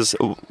 because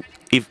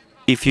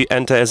if you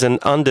enter as an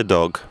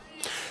underdog.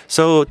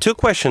 So 2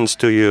 questions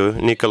to you,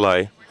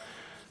 Nikolai.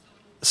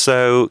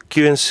 So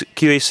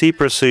QAC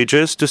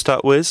procedures to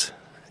start with.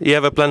 You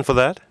have a plan for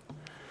that?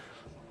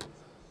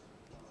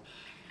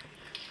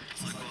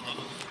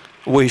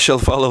 We shall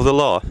follow the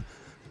law.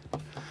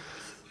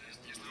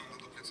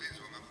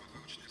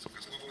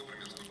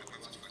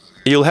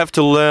 You'll have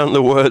to learn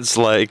the words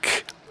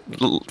like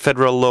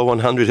Federal Law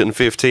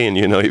 115,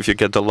 if you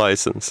get the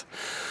license.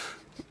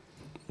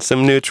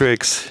 Some new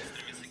tricks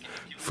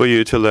for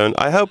you to learn.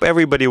 I hope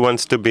everybody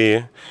wants to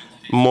be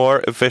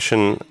more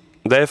efficient.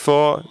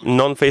 Therefore,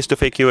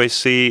 non-face-to-face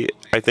QAC,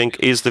 I think,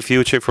 is the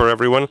future for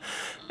everyone.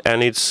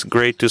 And it's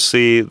great to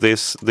see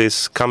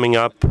this coming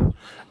up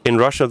in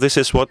Russia. This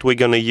is what we're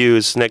going to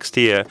use next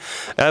year.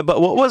 But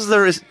what was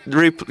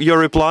your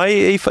reply,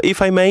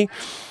 if I may?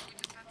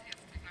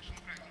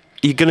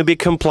 You're going to be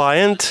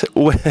compliant?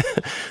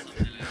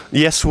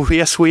 Yes,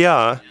 we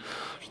are.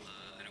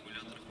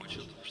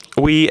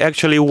 we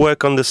actually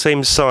work on the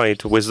same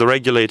side with the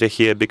regulator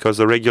here because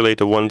the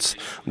regulator wants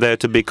there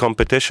to be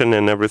competition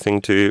and everything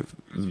to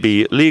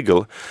be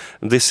legal.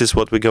 This is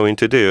what we're going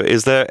to do.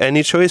 Is there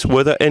any choice?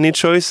 Were there any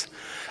choice?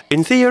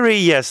 In theory,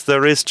 yes,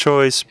 there is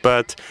choice,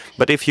 but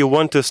if you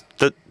want to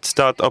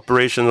start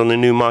operations on a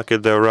new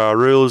market, there are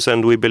rules,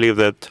 and we believe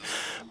that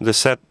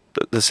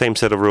the same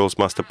set of rules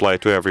must apply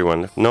to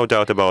everyone. No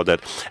doubt about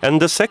that.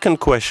 And the second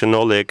question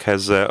Oleg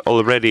has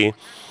already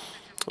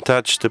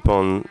touched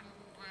upon.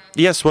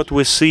 Yes, what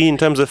we see in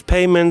terms of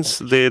payments,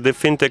 the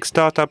FinTech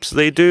startups,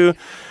 they do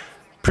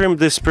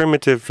this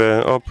primitive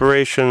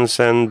operations,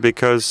 and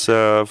because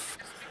of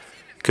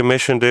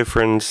commission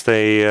difference,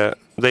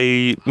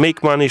 they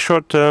make money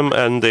short term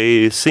and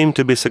they seem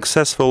to be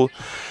successful.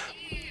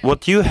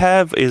 What you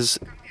have is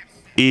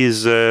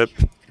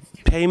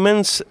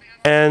payments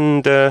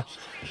and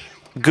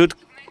good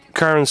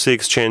currency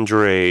exchange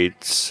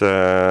rates.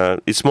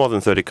 It's more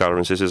than 30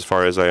 currencies as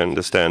far as I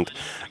understand.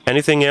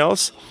 Anything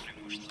else?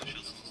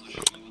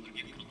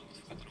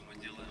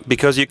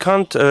 Because you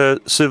can't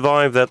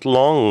survive that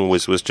long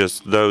with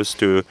just those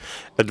two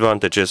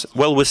advantages.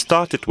 Well, we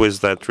started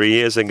with that 3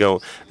 years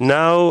ago.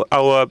 Now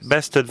our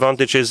best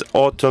advantage is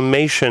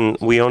automation.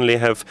 We only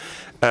have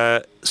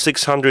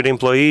 600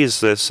 employees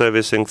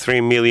servicing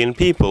 3 million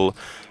people.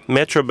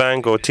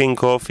 Metrobank or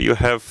Tinkoff, you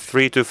have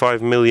 3 to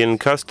 5 million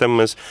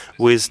customers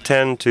with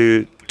 10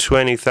 to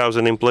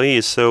 20,000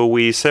 employees. So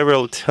we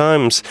several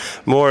times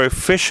more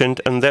efficient,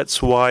 and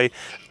that's why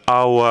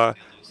our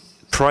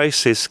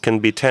prices can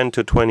be 10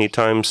 to 20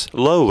 times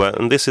lower.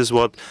 And this is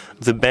what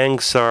the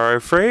banks are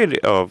afraid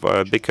of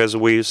because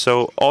we're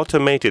so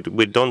automated.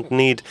 We don't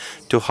need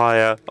to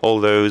hire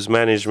all those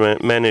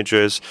management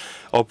managers,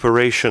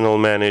 operational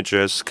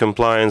managers,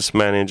 compliance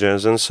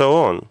managers, and so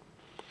on.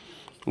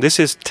 This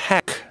is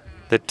tech,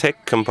 the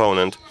tech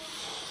component.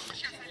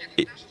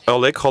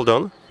 Oleg, hold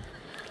on.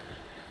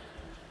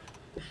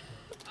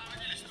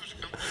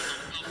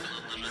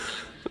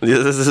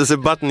 This is a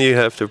button you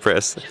have to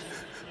press.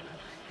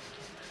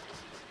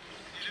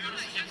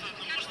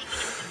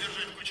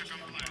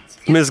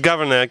 Ms.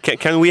 Governor,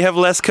 can we have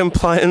less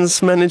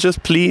compliance managers,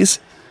 please?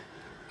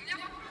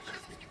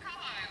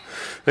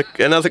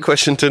 Another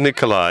question to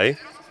Nikolai.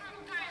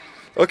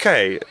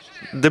 Okay,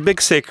 the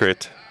big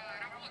secret,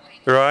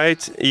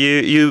 right?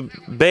 You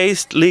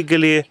based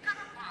legally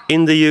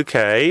in the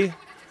UK,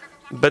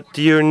 but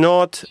you're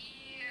not,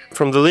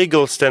 from the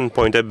legal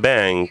standpoint, a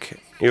bank.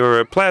 You're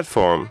a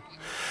platform.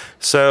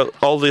 So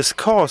all these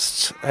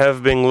costs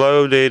have been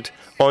loaded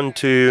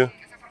onto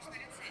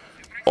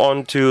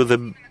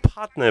the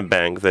partner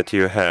bank that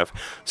you have.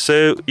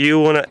 So you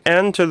want to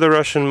enter the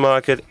Russian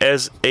market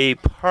as a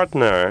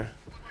partner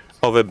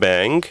of a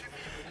bank,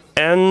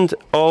 and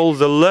all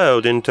the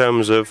load in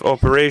terms of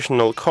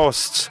operational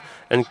costs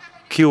and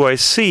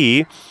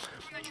QIC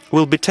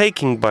will be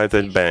taken by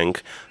that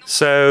bank.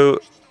 So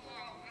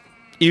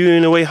you're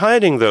in a way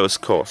hiding those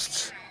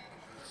costs.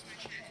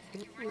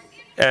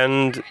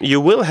 And you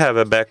will have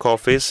a back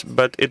office,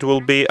 but it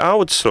will be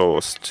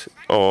outsourced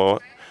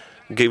or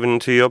given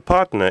to your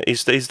partner.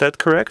 Is that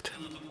correct?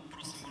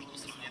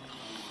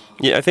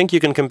 Yeah, I think you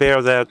can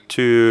compare that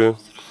to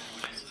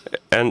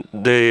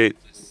the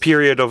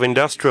period of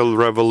Industrial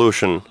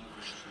Revolution.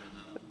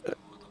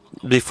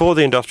 Before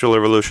the Industrial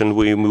Revolution,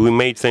 we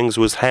made things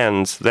with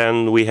hands.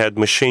 Then we had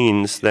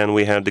machines. Then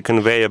we had the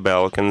conveyor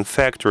belt and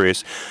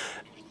factories.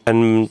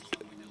 And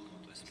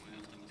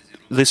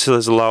this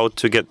is allowed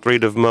to get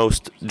rid of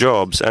most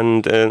jobs.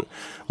 And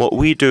what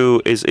we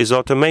do is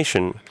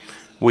automation.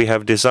 We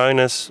have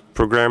designers,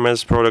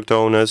 programmers, product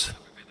owners,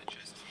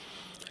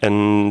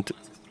 and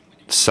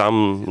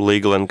some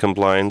legal and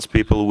compliance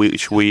people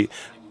which we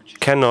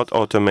cannot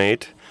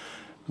automate,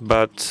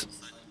 but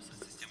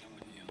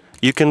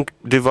you can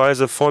devise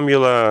a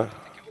formula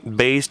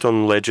based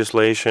on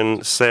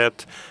legislation,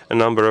 set a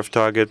number of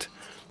target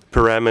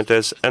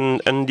parameters,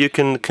 and you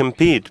can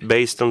compete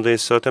based on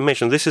this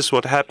automation. This is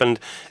what happened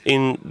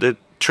in the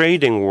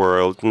trading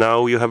world.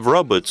 Now you have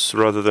robots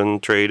rather than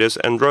traders,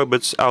 and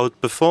robots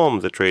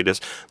outperform the traders.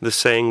 The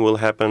same will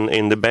happen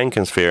in the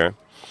banking sphere.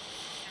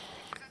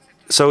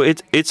 So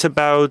it's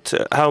about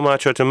how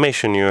much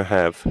automation you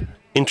have.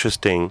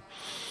 Interesting.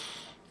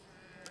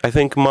 I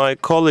think my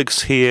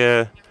colleagues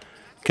here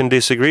can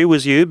disagree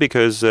with you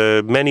because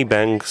many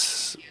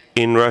banks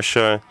in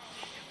Russia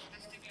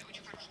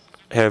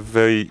have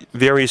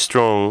very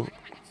strong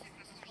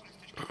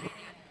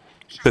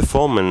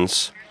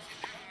performance.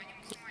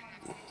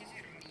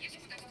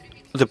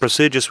 The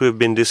procedures we've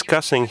been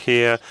discussing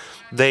here,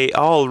 they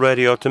are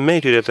already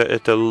automated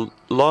at a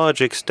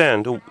large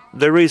extent.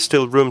 There is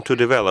still room to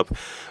develop.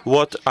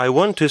 What I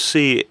want to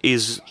see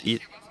is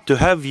to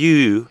have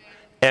you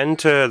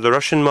enter the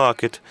Russian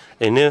market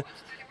in a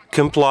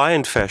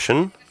compliant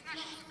fashion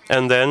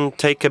and then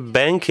take a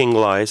banking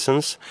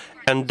license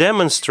and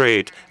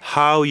demonstrate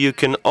how you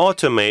can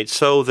automate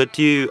so that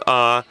you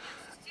are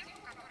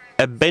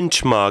a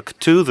benchmark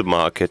to the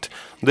market.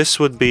 This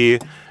would be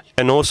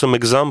an awesome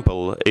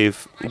example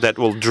if that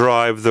will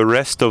drive the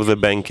rest of the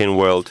banking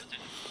world.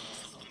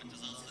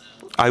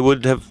 I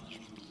would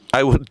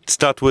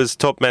start with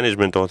top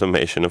management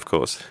automation, of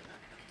course.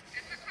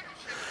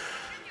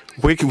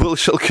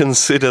 Shall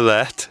consider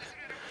that.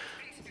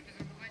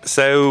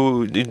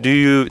 So, do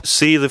you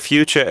see the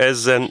future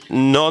as a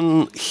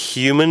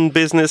non-human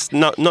business,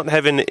 not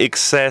having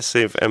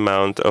excessive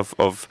amount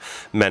of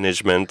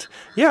management?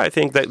 Yeah, I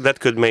think that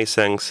could make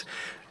sense.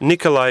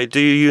 Nikolai, do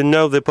you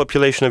know the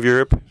population of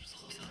Europe?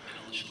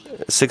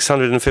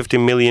 650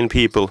 million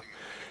people.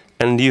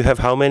 And you have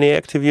how many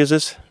active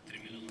users?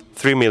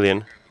 3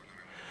 million.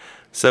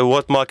 So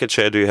what market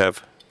share do you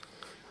have?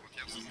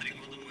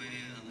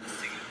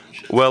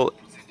 Well,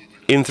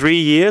 in 3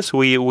 years,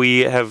 we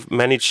have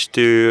managed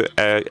to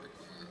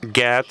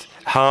get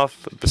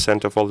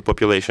 0.5% of all the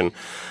population.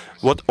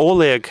 What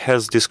Oleg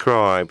has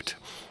described,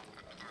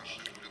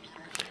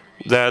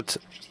 that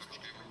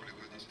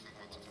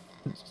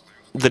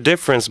the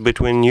difference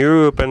between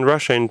Europe and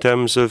Russia in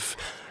terms of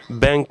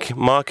bank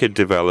market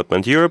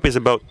development, Europe is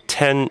about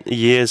 10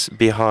 years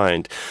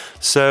behind.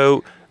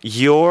 So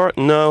your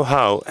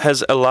know-how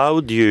has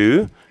allowed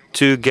you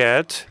to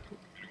get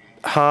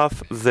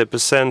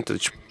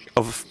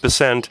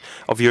 0.5%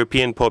 of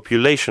European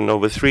population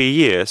over 3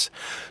 years.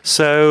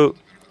 So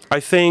I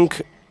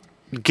think,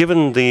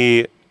 given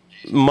the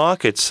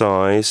market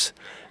size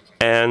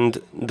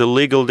and the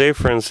legal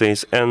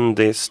differences and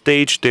the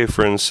stage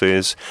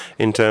differences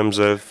in terms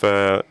of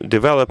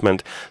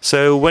development,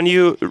 so when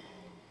you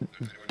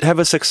have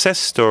a success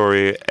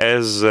story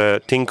as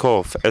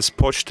Tinkoff, as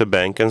Pochta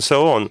Bank, and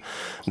so on,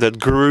 that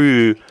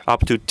grew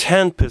up to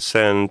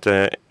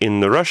 10% in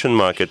the Russian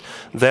market,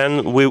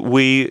 then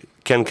we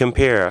can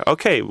compare.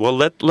 Okay, well,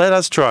 let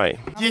us try.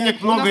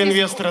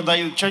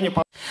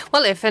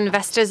 Well, if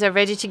investors are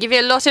ready to give you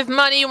a lot of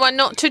money, why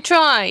not to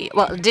try?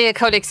 Well, dear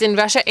colleagues, in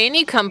Russia,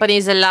 any company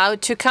is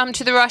allowed to come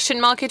to the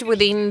Russian market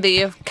within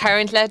the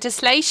current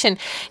legislation.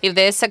 If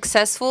they're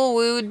successful,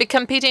 we would be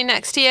competing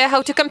next year.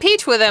 How to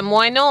compete with them?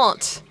 Why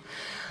not?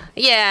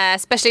 Yeah,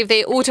 especially if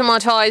they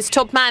automatize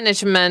top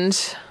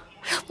management.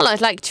 Well, I'd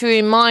like to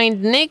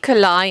remind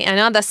Nikolai and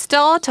other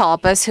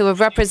startups who are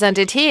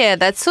represented here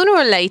that sooner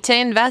or later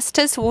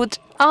investors would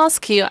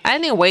ask you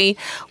anyway,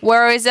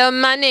 where is our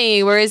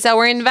money, where is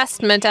our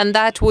investment? And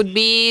that would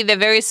be the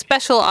very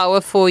special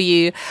hour for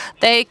you.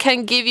 They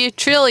can give you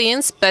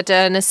trillions, but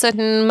in a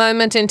certain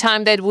moment in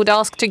time, they would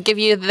ask to give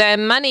you their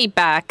money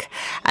back.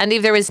 And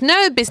if there is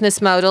no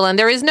business model, and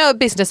there is no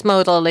business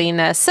model in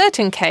a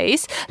certain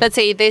case, let's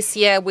say this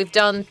year we've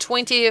done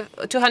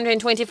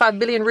 225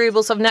 billion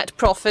rubles of net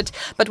profit,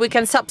 but we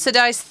can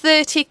subsidize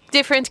 30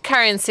 different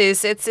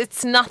currencies.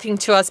 It's nothing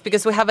to us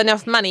because we have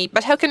enough money.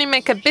 But how can you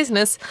make a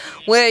business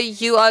where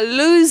you are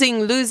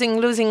losing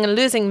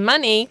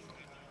money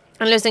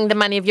and losing the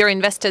money of your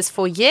investors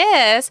for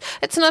years?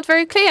 It's not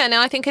very clear.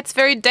 Now, I think it's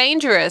very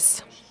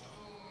dangerous.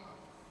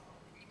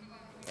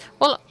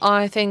 Well,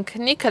 I think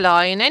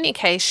Nikolai, in any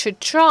case,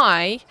 should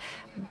try,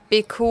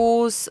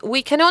 because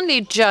we can only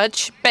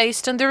judge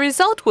based on the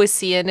result we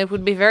see, and it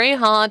would be very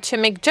hard to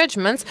make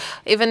judgments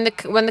even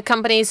when the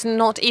company is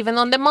not even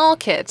on the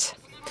market.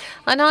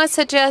 And I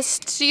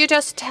suggest you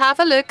just have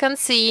a look and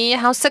see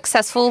how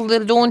successful the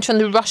launch on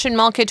the Russian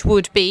market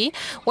would be.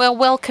 We're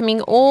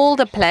welcoming all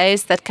the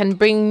players that can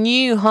bring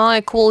new high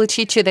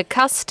quality to the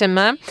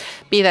customer,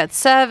 be that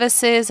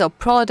services or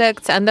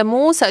products. And the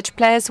more such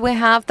players we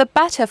have, the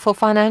better for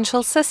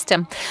financial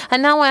system.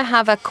 And now I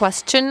have a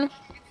question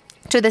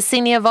to the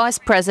Senior Vice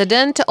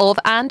President of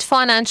Ant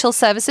Financial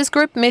Services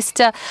Group,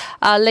 Mr.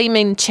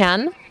 Leimin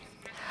Chan.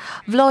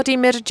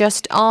 Vladimir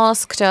just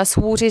asked us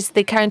what is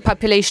the current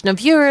population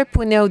of Europe.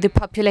 We know the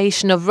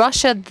population of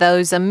Russia.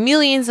 Those are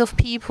millions of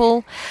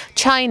people.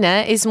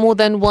 China is more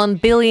than 1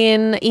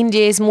 billion.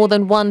 India is more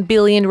than 1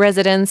 billion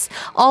residents.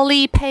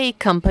 Alipay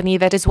company,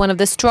 that is one of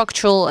the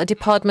structural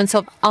departments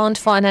of Ant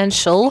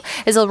Financial,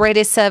 is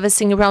already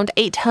servicing around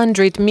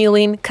 800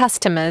 million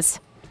customers.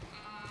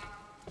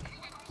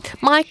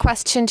 My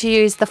question to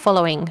you is the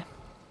following.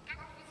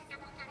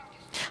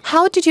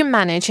 How did you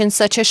manage in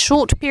such a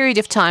short period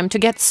of time to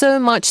get so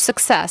much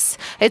success?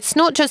 It's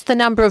not just the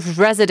number of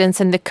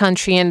residents in the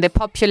country and the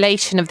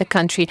population of the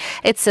country.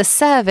 It's a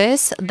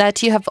service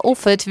that you have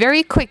offered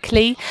very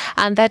quickly,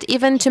 and that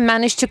even to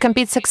manage to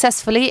compete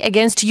successfully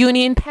against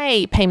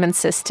UnionPay payment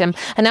system.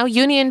 And now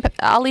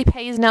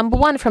Alipay is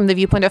 #1 from the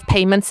viewpoint of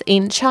payments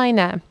in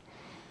China.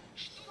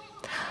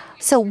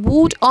 So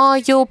what are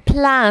your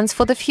plans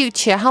for the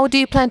future? How do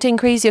you plan to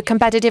increase your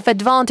competitive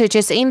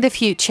advantages in the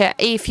future?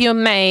 If you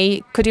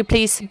may, could you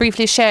please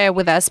briefly share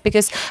with us?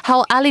 Because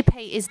how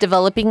Alipay is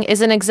developing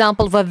is an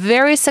example of a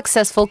very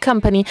successful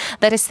company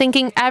that is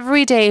thinking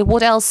every day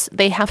what else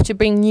they have to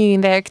bring new in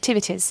their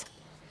activities.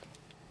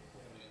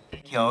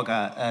 Thank you,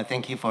 Olga.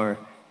 Thank you for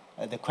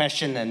the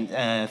question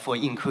and for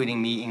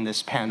including me in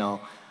this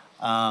panel.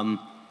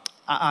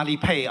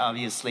 Alipay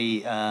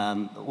obviously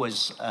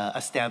was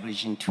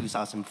established in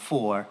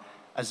 2004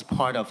 as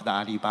part of the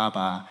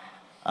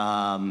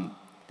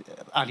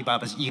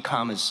Alibaba's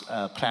e-commerce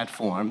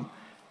platform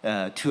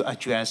to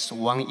address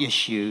one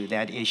issue.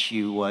 That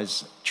issue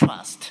was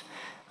trust.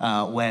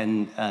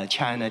 when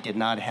China did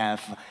not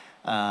have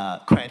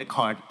credit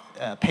card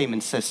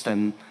payment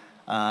system,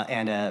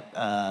 and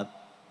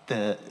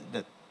the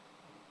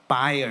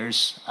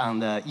buyers on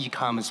the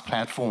e-commerce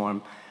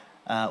platform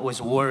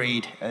was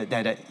worried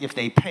that if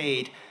they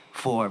paid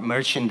for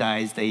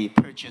merchandise they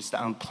purchased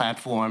on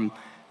platform,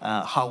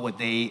 how would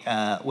they,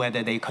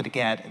 whether they could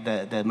get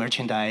the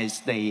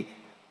merchandise they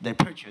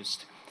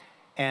purchased.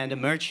 And the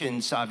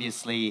merchants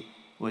obviously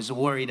was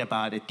worried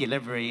about the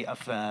delivery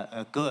of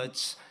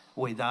goods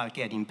without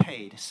getting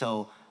paid.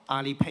 So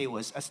Alipay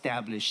was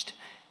established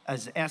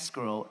as an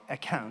escrow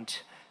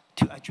account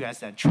to address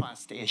that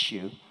trust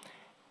issue.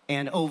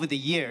 And over the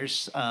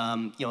years,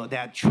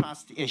 that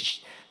trust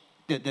issue,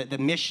 the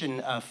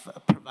mission of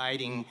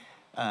providing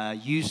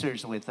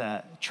users with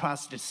a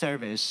trusted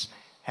service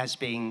has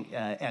been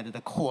at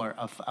the core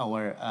of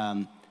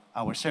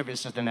our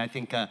services. And I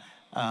think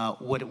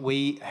what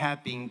we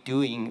have been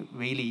doing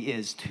really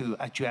is to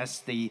address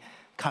the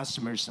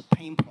customers'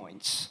 pain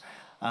points.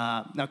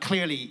 Now,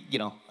 clearly,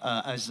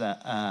 as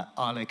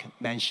Oleg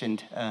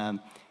mentioned,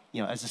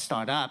 as a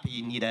startup,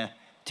 you need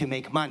to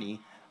make money.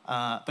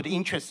 But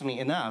interestingly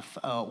enough,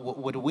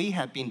 what we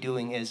have been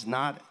doing is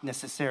not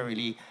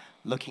necessarily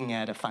looking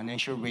at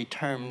financial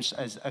returns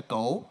as a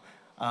goal,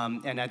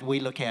 and that we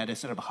look at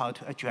sort of how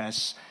to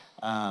address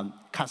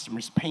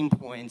customers' pain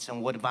points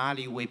and what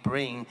value we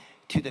bring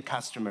to the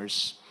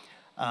customers.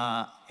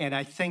 And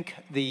I think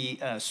the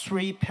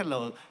three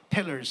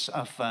pillars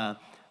of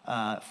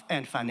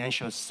and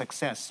financial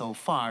success so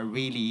far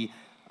really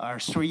are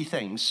three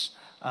things.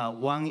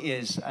 One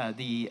is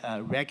the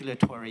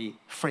regulatory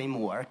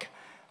framework.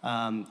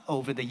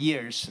 Over the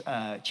years,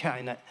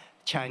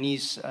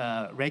 Chinese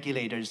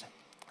regulators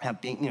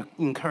have been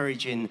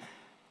encouraging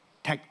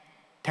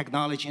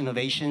technology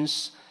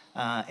innovations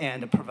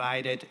and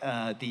provided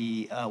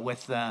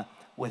with the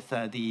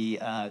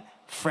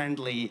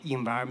friendly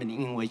environment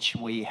in which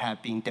we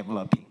have been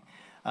developing.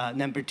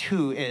 Number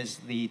two is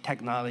the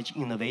technology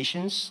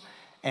innovations,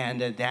 and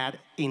that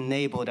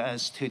enabled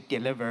us to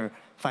deliver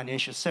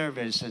financial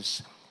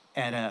services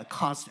at a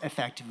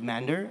cost-effective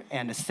manner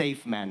and a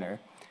safe manner.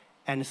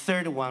 And the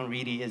third one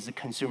really is the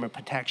consumer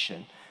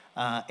protection.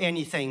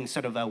 Anything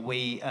sort of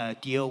we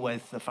deal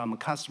with from a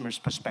customer's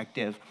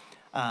perspective,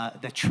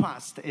 the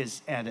trust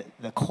is at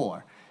the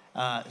core.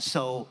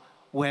 So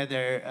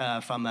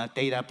whether from a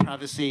data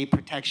privacy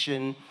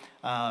protection,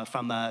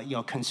 from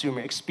a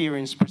consumer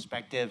experience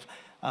perspective,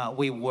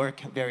 we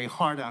work very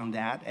hard on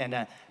that.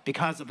 And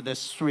because of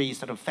these three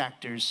sort of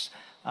factors,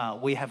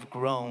 we have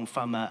grown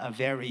from a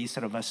very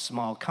sort of a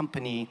small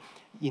company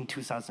in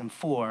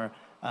 2004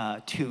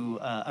 to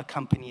a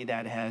company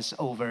that has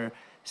over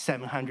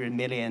 700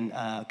 million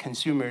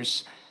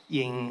consumers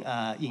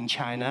in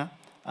China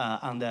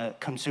on the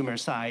consumer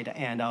side,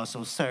 and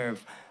also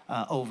serve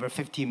over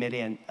 50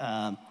 million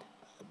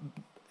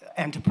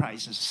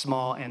enterprises,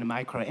 small and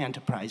micro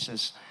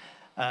enterprises.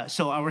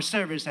 So our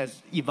service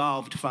has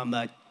evolved from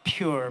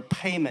pure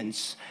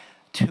payments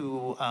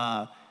to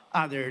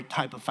other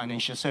type of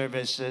financial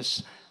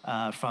services,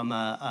 from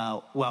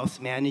wealth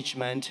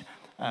management,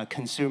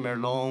 consumer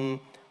loan,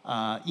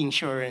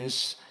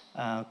 insurance,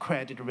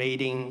 credit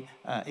rating,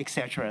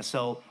 etc.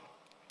 So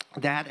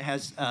that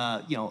has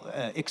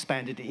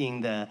expanded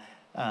in the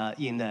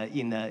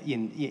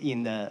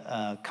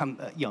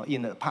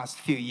past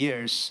few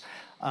years.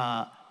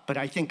 But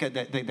I think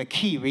the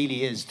key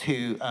really is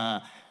to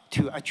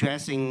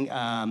addressing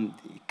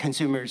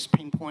consumers'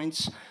 pain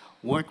points,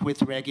 work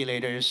with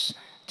regulators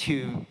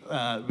to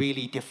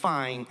really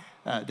define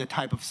the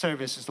type of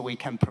services that we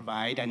can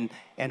provide,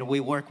 and we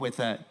work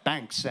with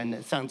banks, and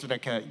it sounds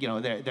like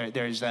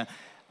there's a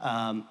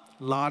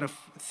lot of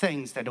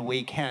things that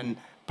we can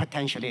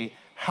potentially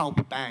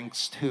help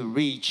banks to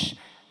reach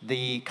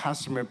the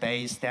customer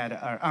base that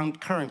are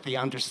currently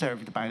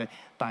underserved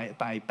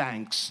by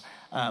banks.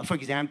 For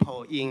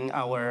example, in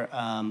our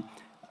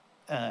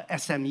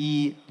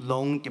SME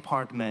loan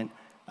department,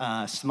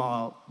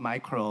 small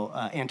micro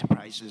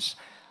enterprises,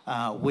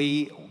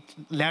 we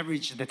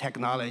leverage the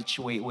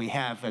technology we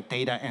have,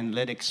 data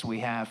analytics we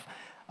have.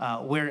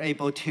 We're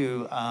able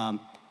to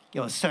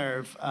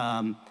serve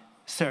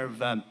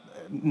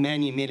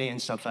many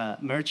millions of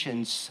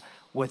merchants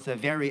with a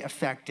very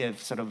effective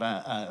sort of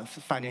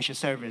financial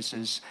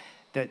services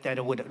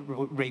that would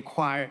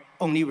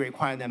only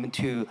require them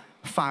to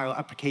file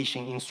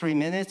application in 3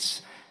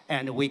 minutes,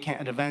 and we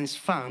can advance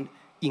fund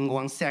in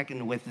 1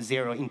 second with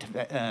zero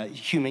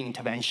human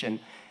intervention.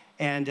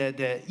 And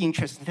the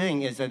interesting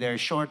thing is that they're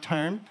short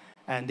term,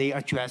 and they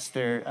address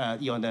their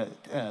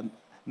the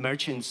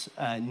merchants'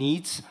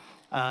 needs,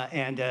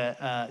 and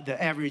the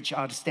average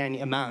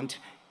outstanding amount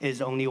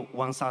is only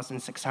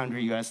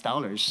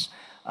 $1,600.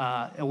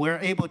 We're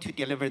able to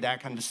deliver that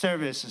kind of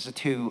services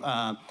to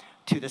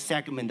the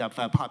segment of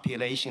a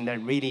population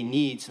that really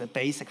needs the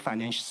basic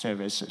financial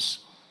services.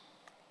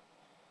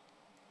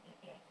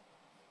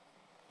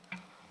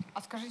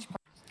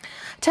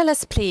 Tell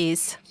us,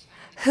 please,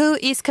 Who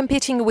is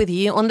competing with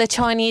you on the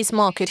Chinese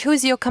market? Who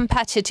is your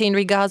competitor in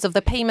regards of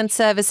the payment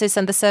services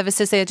and the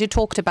services that you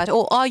talked about?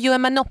 Or are you a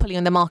monopoly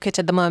on the market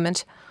at the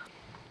moment?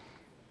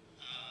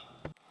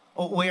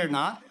 We are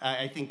not.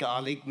 I think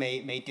Oleg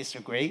may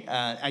disagree.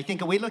 I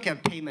think we look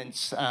at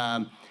payments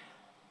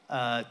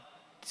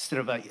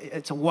sort of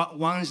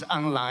one's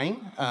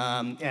online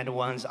and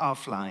one's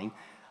offline.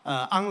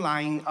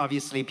 Online,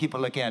 obviously,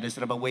 people look at it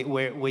sort of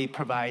we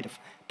provide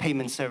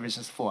payment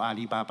services for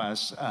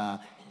Alibaba's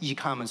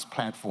e-commerce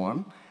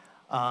platform,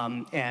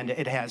 and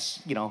it has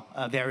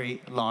a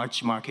very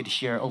large market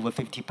share, over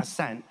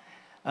 50%.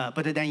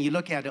 But then you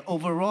look at the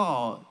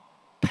overall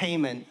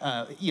payment,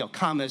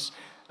 commerce,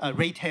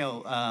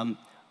 retail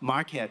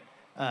market.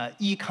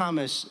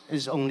 E-commerce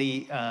is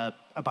only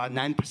about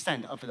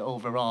 9% of the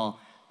overall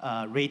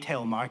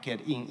retail market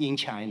in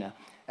China,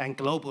 and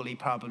globally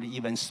probably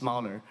even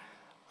smaller.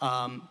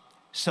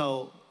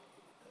 So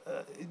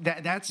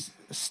that's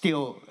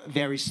still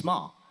very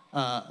small.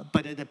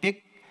 But the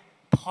big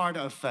part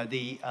of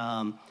the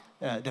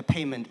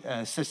payment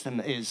system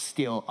is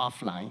still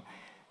offline.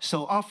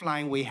 So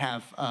offline we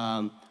have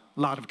a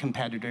lot of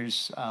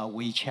competitors: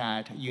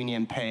 WeChat,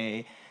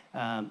 UnionPay,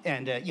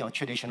 and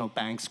traditional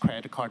banks,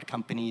 credit card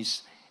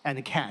companies,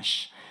 and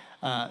cash.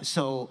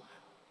 So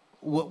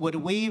what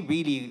we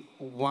really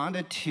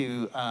wanted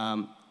to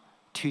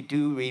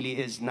do really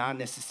is not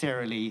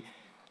necessarily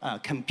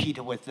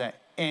compete with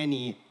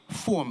any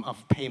form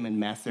of payment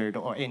method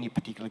or any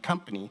particular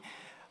company.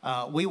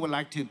 We would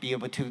like to be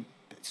able to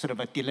sort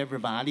of deliver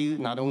value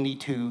not only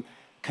to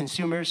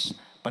consumers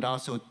but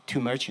also to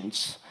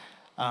merchants.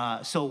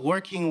 So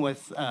working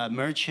with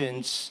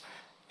merchants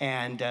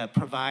and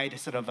provide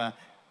sort of a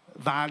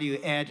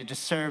value-added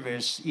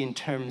service in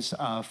terms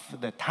of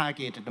the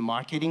targeted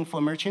marketing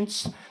for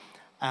merchants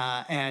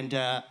and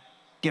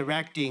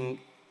directing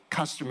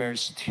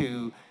customers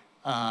to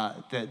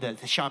the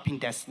shopping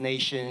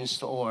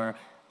destinations or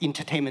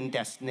entertainment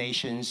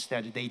destinations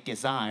that they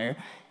desire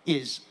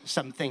is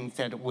something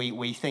that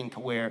we think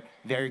we're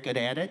very good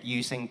at it,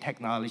 using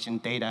technology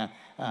and data,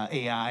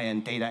 AI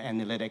and data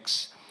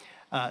analytics.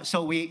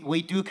 So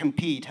we do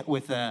compete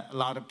with a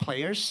lot of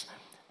players,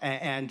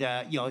 and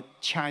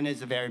China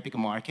is a very big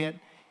market,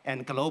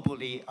 and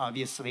globally,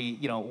 obviously,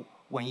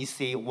 when you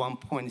see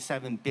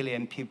 1.7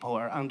 billion people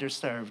are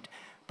underserved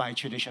by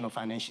traditional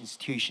financial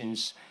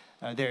institutions,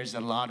 there's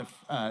a lot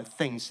of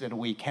things that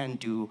we can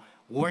do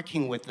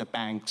working with the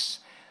banks.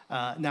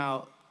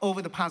 Now,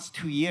 over the past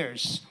 2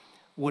 years,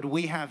 what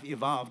we have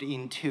evolved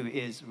into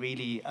is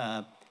really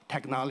a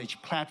technology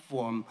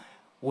platform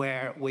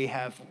where we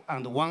have,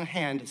 on the one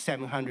hand,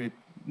 700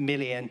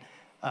 million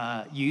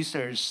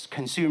users,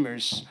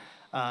 consumers,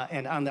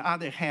 and on the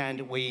other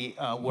hand, we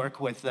work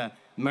with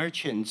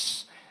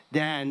merchants.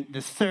 Then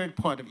the third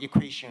part of the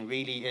equation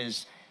really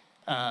is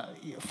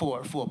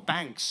for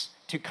banks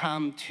to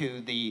come to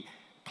the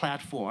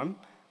platform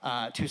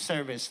to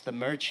service the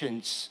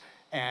merchants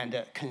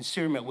and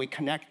consumer. We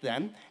connect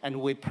them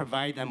and we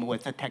provide them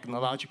with the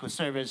technological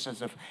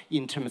services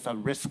in terms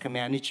of risk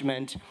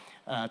management,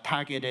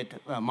 targeted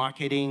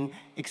marketing,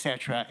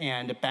 etc.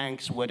 And the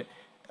banks would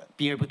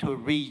be able to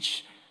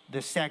reach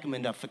the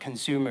segment of the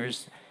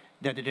consumers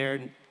that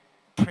they're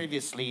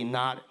previously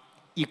not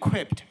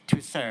equipped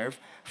to serve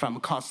from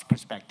a cost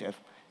perspective.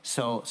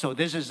 So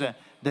this is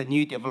the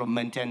new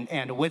development,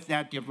 and with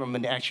that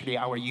development, actually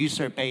our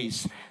user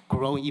base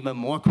grew even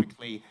more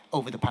quickly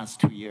over the past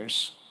 2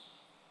 years.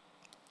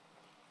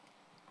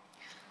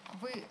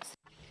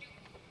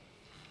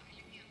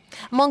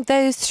 Among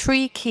those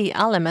 3 key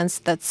elements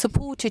that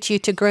supported you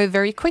to grow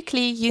very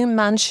quickly, you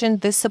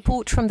mentioned the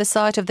support from the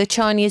side of the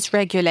Chinese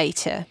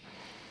regulator.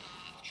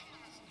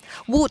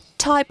 What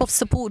type of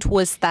support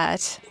was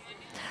that?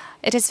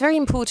 It is very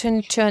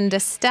important to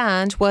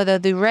understand whether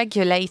the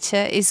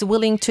regulator is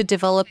willing to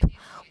develop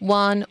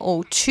 1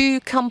 or 2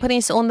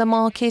 companies on the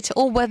market,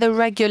 or whether the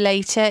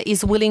regulator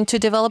is willing to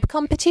develop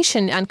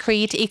competition and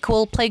create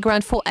equal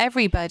playground for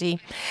everybody.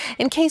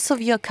 In case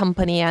of your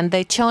company and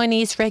the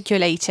Chinese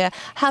regulator,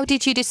 how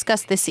did you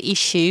discuss this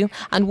issue,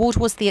 and what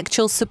was the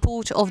actual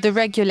support of the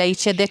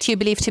regulator that you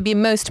believe to be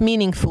most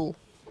meaningful?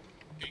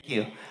 Thank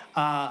you.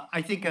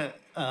 I think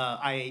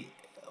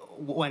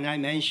when I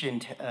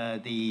mentioned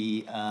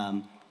the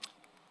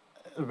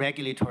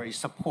regulatory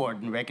support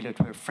and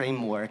regulatory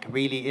framework,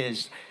 really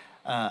is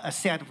a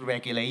set of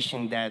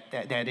regulation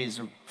that is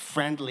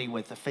friendly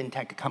with the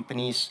FinTech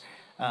companies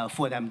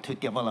for them to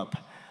develop.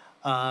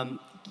 From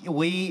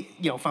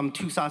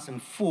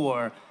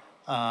 2004,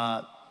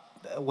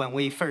 when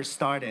we first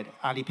started,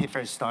 Alipay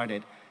first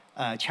started,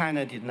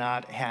 China did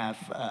not have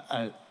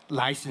a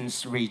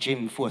license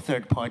regime for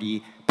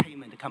third-party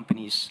payment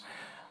companies.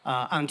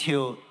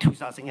 Until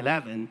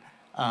 2011,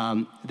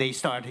 they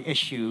started to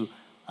issue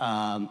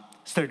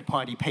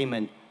third-party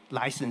payment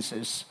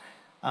licenses.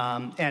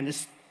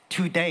 And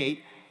to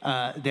date,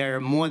 there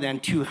are more than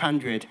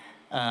 200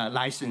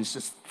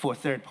 licenses for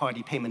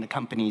third-party payment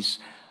companies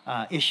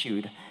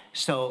issued.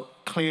 So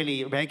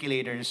clearly,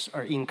 regulators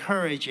are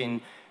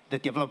encouraging the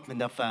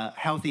development of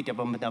healthy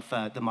development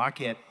of the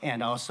market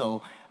and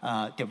also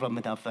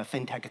development of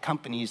fintech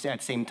companies at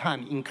the same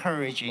time,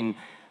 encouraging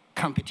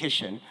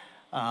competition.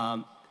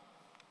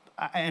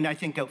 And I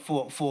think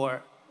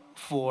for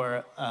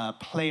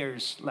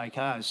players like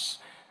us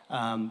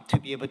to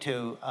be able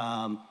to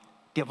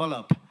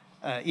develop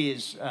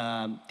is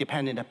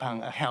dependent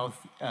upon a health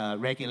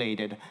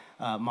regulated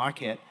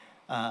market.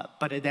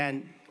 But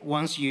then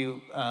once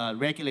you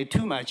regulate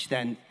too much,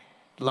 then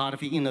a lot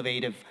of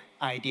innovative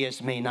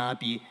ideas may not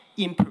be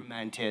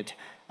implemented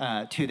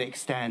to the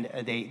extent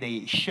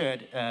they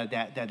should,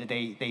 that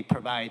they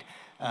provide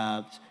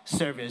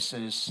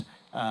services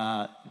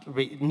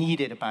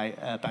needed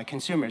by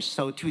consumers.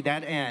 So to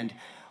that end,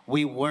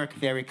 we work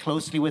very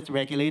closely with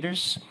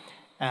regulators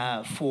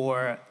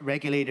for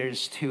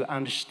regulators to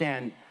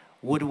understand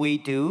what we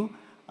do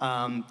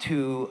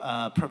to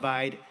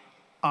provide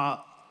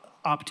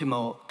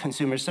optimal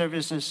consumer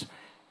services.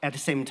 At the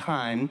same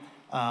time,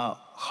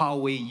 how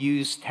we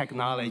use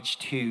technology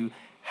to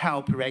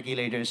help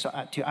regulators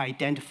to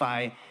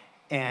identify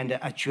and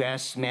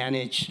address,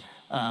 manage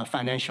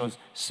financial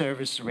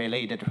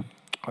service-related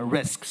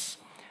risks.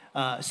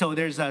 So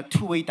there's a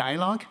two-way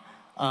dialogue.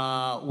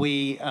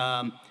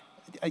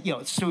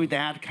 Through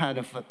that kind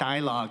of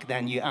dialogue,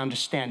 then you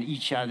understand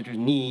each other's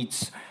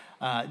needs.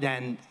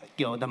 Then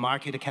the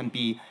market can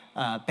be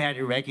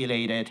better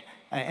regulated,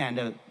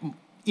 and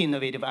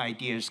innovative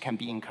ideas can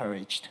be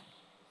encouraged.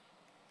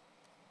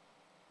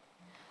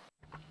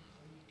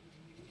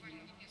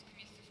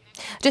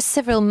 Just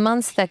several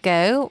months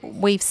ago,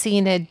 we've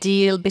seen a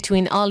deal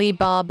between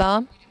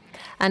Alibaba,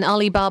 and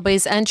Alibaba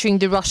is entering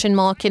the Russian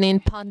market in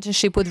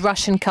partnership with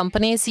Russian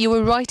companies. You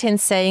were right in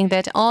saying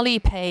that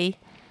Alipay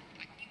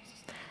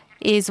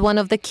is one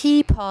of the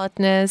key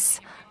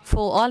partners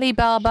for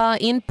Alibaba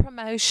in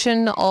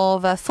promotion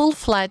of a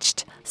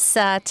full-fledged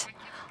set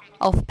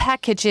of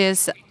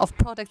packages of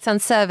products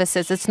and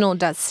services. It's not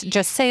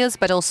just sales,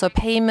 but also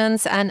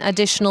payments and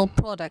additional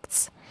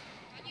products.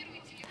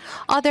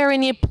 Are there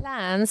any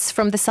plans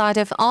from the side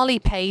of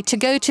Alipay to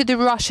go to the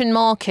Russian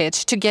market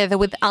together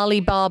with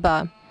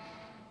Alibaba?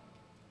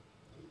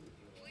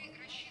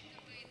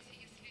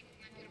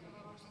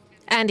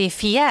 And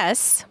if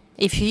yes,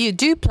 if you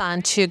do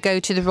plan to go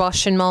to the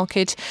Russian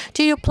market,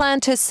 do you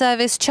plan to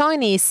service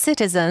Chinese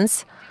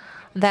citizens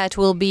that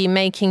will be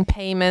making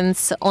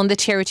payments on the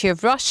territory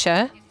of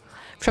Russia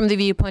from the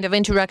viewpoint of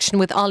interaction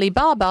with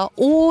Alibaba,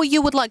 or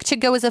you would like to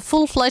go as a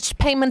full-fledged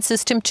payment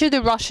system to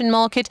the Russian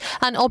market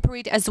and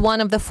operate as one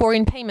of the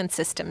foreign payment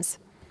systems?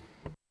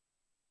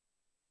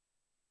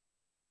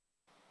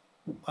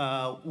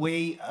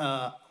 Alipay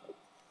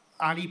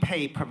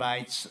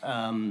provides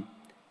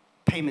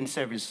payment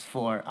service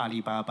for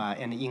Alibaba,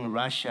 and in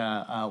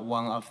Russia,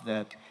 one of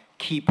the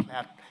key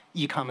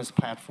e-commerce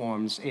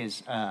platforms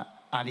is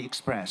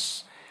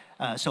AliExpress.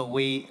 So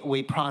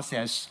we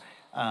process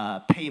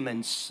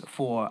payments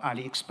for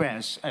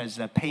AliExpress as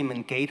a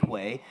payment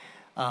gateway,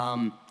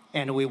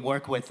 and we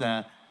work with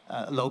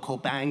local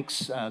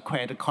banks,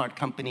 credit card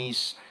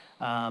companies,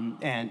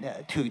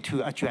 and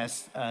to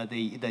address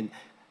the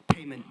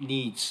payment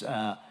needs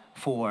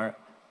for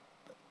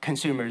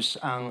consumers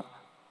on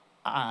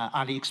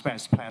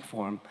AliExpress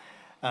platform.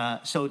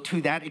 So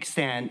to that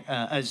extent,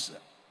 as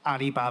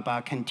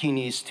Alibaba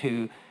continues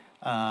to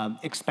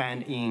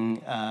expand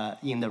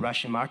in the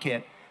Russian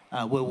market,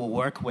 we will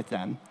work with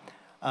them.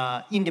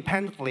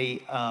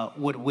 Independently,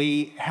 what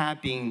we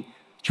have been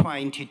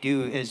trying to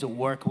do is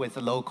work with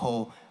the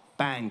local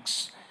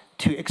banks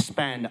to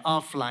expand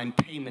offline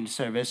payment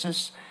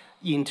services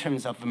in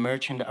terms of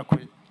merchant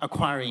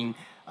acquiring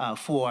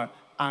for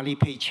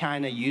Alipay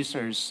China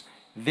users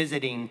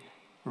visiting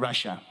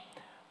Russia.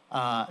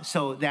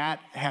 So that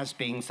has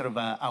been sort of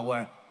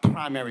our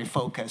primary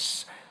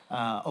focus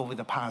over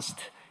the past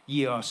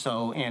year or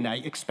so, and I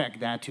expect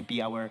that to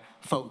be our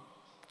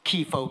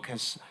key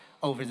focus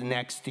over the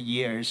next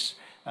years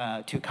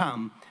to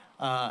come.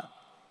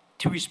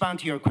 To respond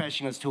to your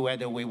question as to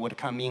whether we would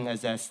come in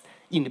as an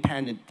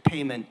independent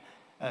payment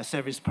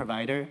service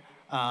provider,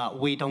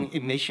 we don't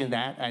envision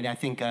that, and I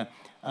think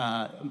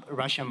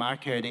Russian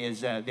market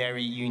is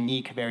very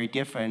unique, very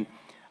different.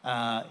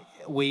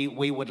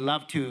 We would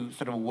love to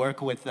sort of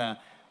work with a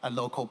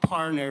local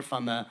partner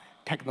from a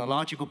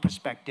technological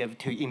perspective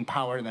to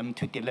empower them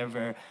to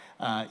deliver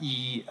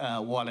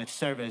e-wallet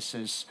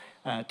services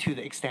to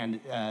the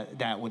extent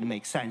that would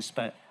make sense.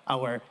 But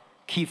our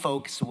key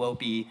focus will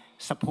be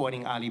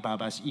supporting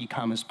Alibaba's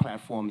e-commerce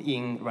platform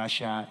in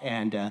Russia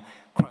and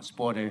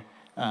cross-border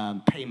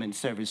payment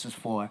services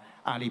for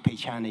Alipay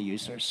China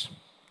users.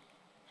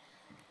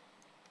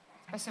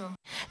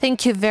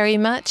 Thank you very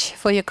much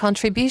for your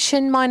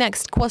contribution. My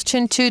next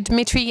question to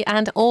Dmitry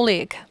and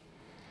Oleg.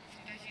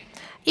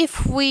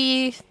 If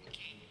we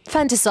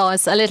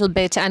fantasize a little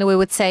bit and we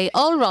would say,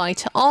 all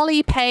right,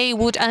 Alipay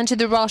would enter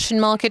the Russian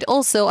market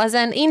also as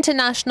an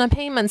international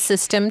payment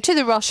system to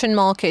the Russian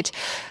market.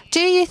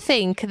 Do you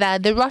think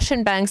that the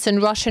Russian banks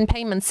and Russian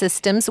payment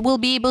systems will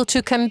be able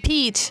to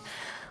compete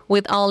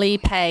with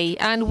Alipay,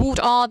 and what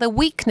are the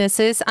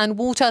weaknesses and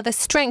what are the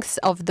strengths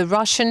of the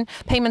Russian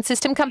payment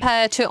system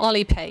compared to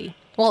Alipay?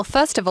 Well,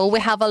 first of all, we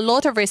have a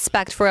lot of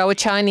respect for our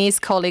Chinese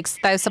colleagues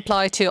that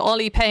supply to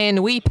Alipay and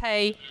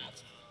WePay.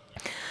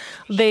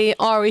 They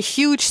are a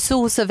huge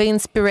source of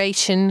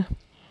inspiration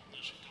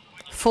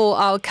for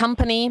our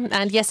company.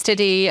 And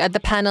yesterday at the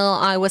panel,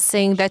 I was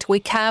saying that we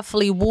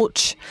carefully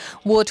watch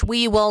what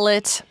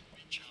WeWallet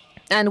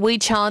and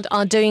WeChat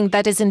are doing.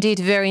 That is indeed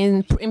very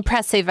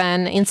impressive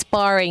and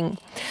inspiring.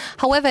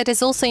 However, it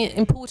is also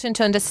important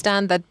to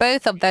understand that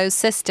both of those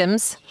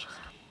systems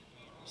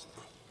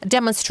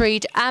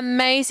demonstrate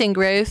amazing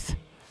growth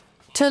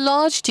to a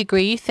large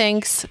degree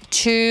thanks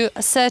to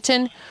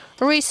certain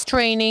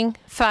restraining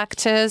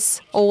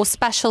factors or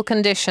special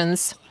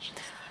conditions.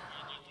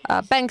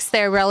 Banks,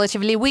 they're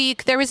relatively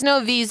weak. There is no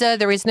Visa,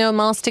 there is no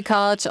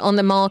MasterCard on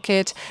the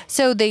market.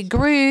 So they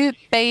grew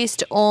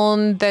based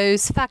on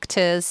those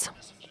factors.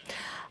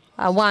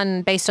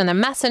 One based on a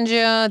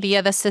messenger, the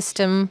other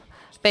system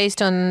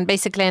based on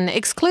basically an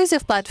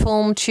exclusive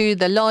platform to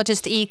the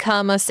largest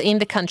e-commerce in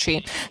the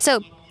country. So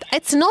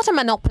it's not a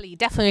monopoly,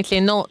 definitely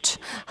not.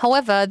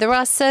 However, there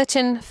are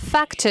certain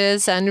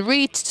factors and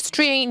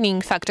restraining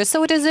factors.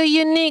 So it is a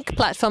unique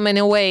platform in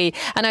a way.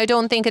 And I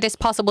don't think it is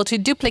possible to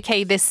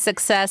duplicate this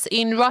success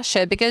in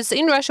Russia, because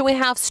in Russia we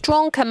have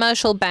strong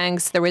commercial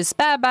banks. There is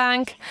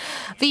Sberbank,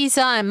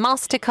 Visa and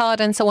MasterCard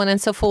and so on and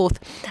so forth.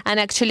 And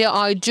actually,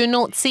 I do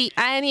not see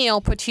any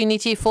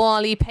opportunity for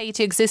Alipay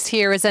to exist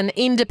here as an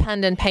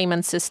independent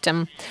payment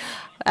system.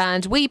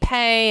 And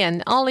WePay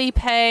and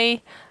Alipay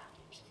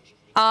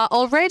are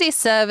already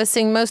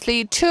servicing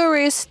mostly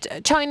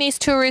Chinese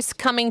tourists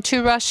coming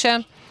to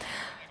Russia.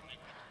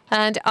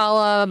 And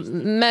our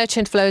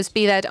merchant flows,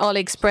 be that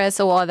AliExpress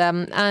or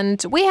other.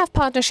 And we have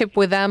partnership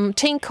with them.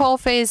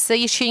 Tinkoff is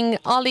issuing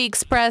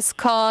AliExpress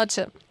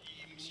card.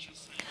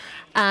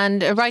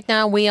 And right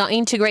now we are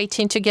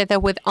integrating together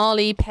with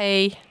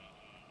Alipay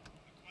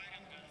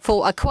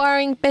for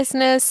acquiring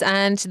business,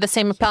 and the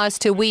same applies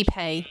to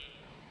WePay.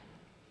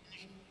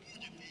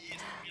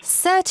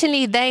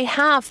 Certainly, they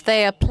have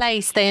their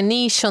place, their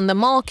niche on the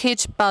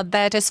market, but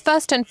that is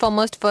first and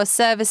foremost for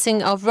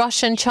servicing of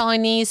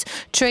Russian-Chinese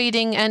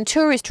trading and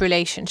tourist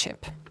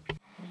relationship.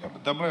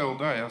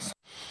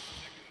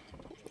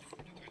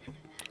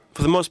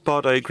 For the most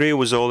part, I agree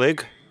with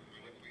Oleg.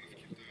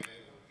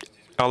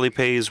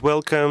 Alipay is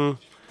welcome.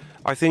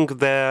 I think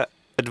their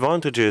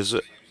advantages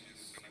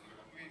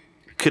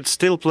could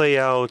still play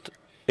out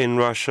in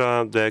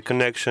Russia, their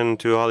connection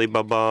to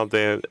Alibaba,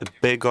 they're a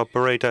big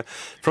operator.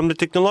 From the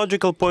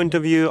technological point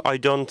of view, I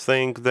don't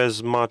think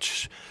there's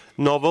much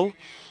novel.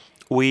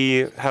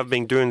 We have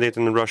been doing that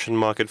in the Russian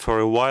market for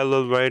a while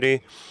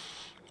already.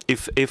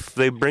 If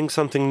they bring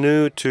something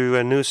new to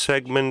a new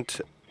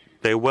segment,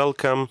 they're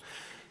welcome.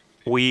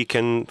 We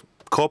can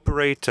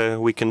cooperate,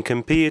 we can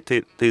compete.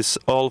 It is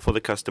all for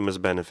the customer's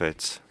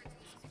benefit.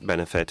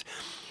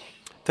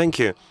 Thank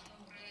you.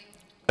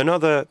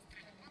 Another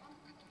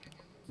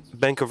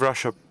Bank of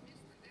Russia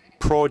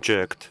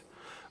project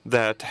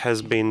that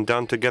has been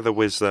done together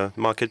with the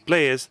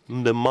marketplace,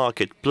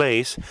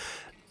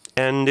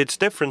 and it's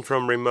different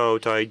from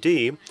Remote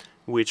ID,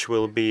 which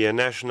will be a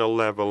national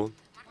level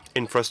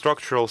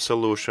infrastructural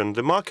solution.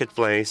 The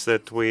marketplace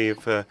that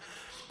we've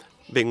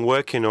been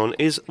working on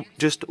is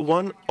just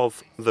one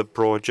of the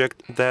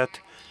projects that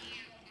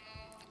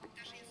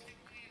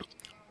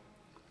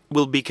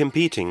will be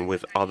competing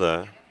with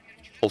other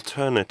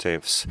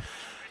alternatives.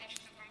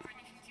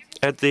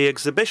 At the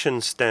exhibition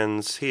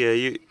stands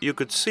here, you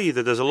could see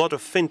that there's a lot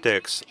of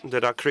FinTechs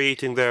that are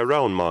creating their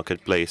own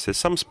marketplaces.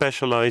 Some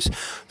specialize,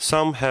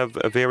 some have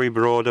a very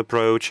broad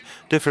approach,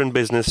 different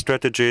business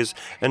strategies.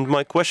 And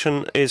my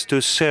question is to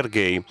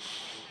Sergey.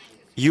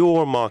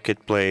 Your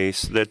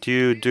marketplace that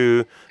you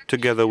do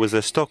together with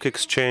the stock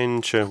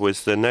exchange,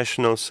 with the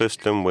national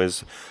system,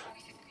 with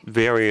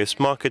various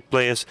market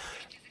players,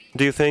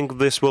 do you think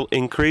this will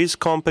increase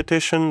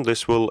competition?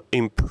 This will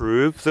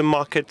improve the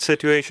market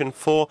situation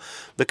for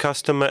the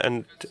customer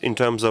and in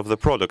terms of the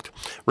product?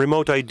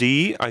 Remote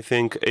ID, I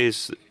think,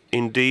 is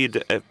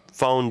indeed a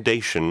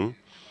foundation,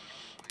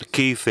 a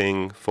key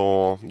thing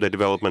for the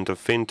development of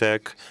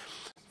FinTech,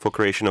 for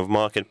creation of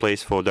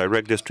marketplace, for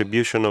direct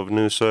distribution of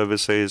new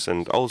services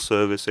and old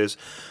services.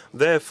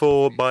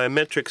 Therefore,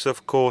 biometrics,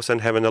 of course, and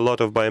having a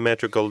lot of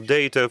biometrical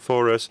data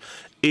for us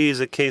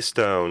is a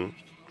keystone.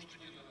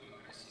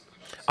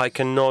 I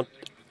cannot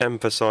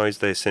emphasize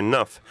this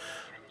enough.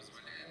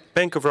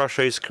 Bank of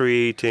Russia is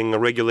creating a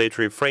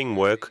regulatory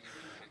framework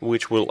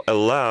which will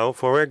allow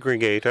for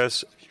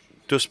aggregators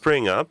to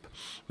spring up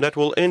that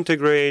will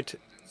integrate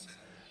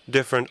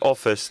different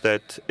offers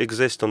that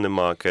exist on the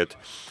market.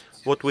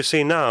 What we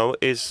see now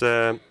is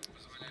a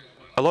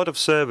lot of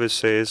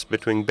services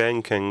between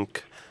bank and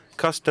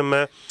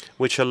customer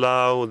which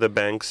allow the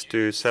banks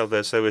to sell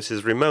their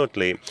services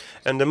remotely.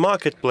 And the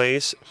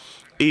marketplace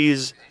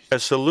is a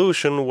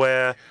solution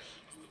where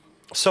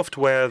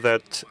software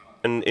that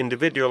an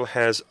individual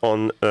has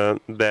on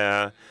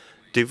their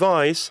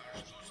device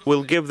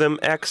will give them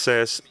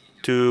access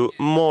to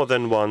more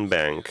than one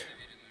bank.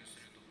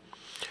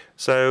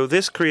 So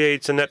this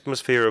creates an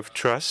atmosphere of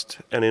trust,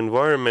 an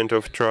environment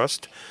of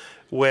trust,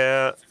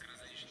 where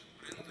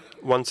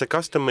once a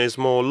customer is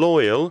more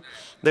loyal,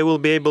 they will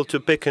be able to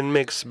pick and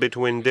mix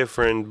between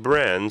different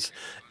brands,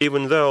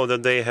 even though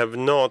that they have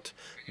not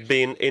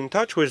been in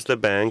touch with the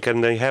bank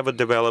and they haven't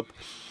developed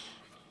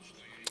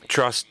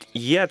trust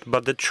yet,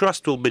 but the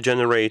trust will be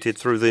generated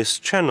through this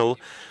channel,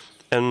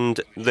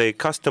 and the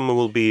customer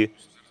will be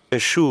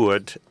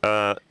assured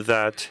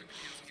that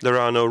there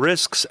are no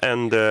risks,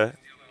 and the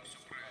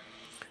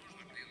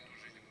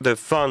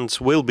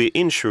funds will be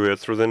insured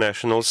through the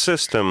national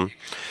system.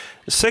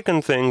 The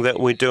second thing that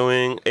we're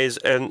doing is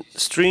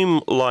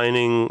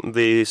streamlining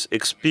this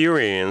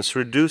experience,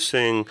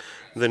 reducing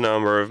the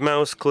number of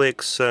mouse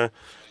clicks,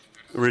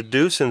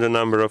 reducing the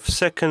number of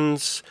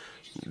seconds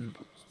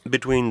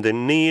between the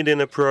need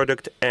in a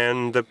product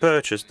and the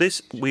purchase.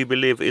 This, we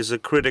believe, is a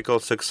critical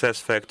success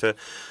factor.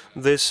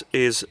 This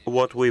is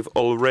what we've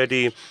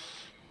already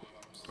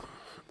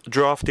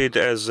drafted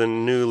as a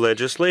new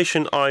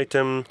legislation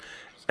item,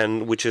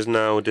 and which is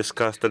now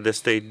discussed at the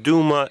State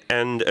Duma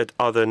and at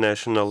other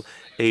national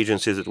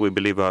agencies that we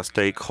believe are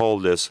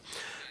stakeholders.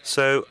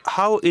 So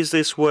how is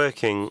this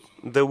working?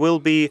 There will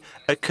be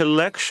a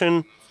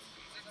collection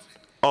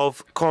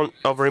of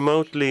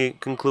remotely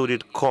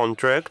concluded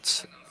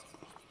contracts,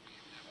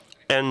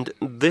 and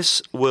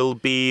this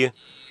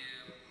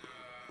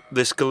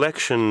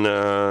collection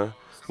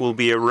will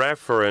be a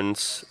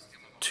reference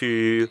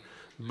to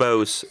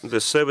both the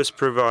service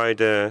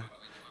provider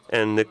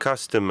and the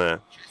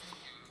customer.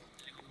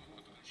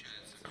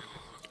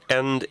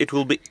 And it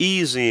will be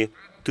easy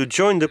to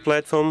join the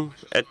platform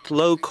at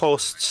low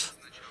costs.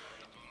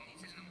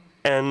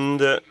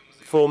 And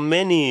for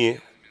many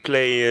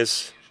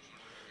players,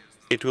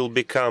 it will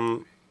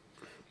become,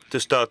 to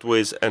start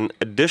with, an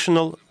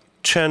additional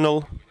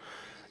channel,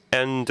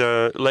 and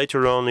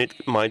later on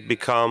it might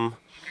become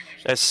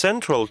a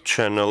central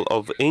channel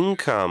of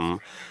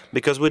income,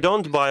 because we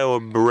don't buy our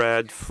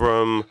bread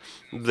from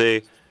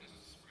the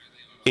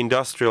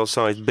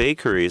industrial-sized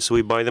bakeries,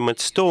 we buy them at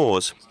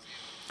stores.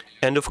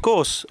 And of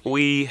course,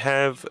 we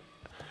have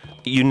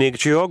unique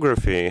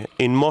geography.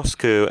 In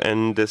Moscow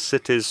and the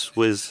cities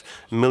with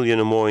a million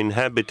or more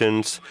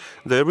inhabitants,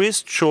 there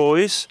is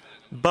choice,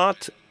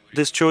 but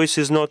this choice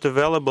is not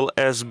available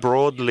as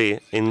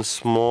broadly in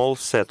small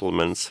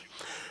settlements.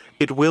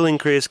 It will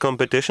increase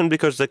competition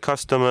because the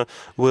customer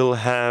will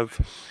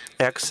have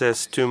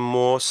access to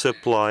more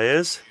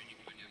suppliers,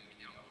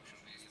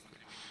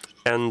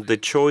 and the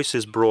choice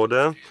is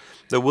broader.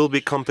 There will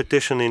be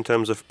competition in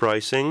terms of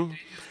pricing,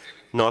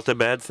 not a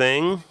bad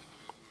thing.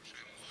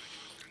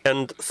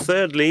 And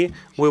thirdly,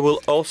 we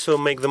will also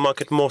make the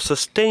market more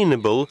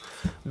sustainable,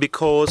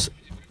 because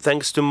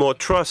thanks to more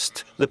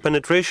trust, the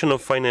penetration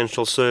of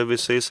financial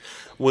services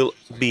will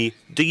be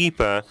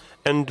deeper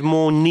and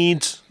more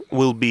needs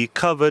will be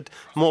covered,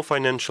 more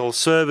financial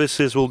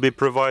services will be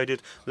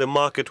provided, the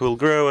market will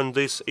grow, and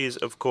this is,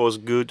 of course,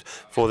 good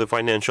for the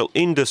financial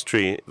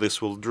industry.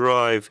 This will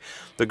drive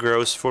the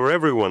growth for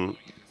everyone.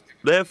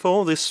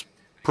 Therefore, this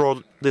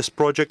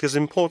project is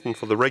important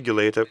for the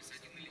regulator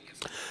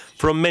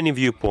from many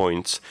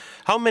viewpoints.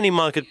 How many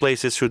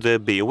marketplaces should there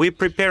be? We're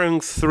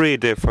preparing 3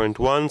 different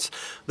ones.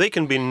 They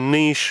can be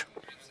niche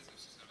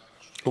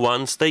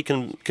ones. They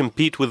can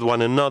compete with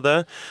one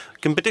another.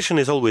 Competition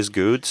is always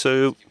good,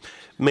 so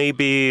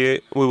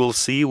maybe we will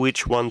see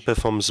which one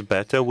performs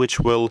better, which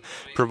will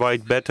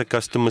provide better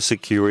customer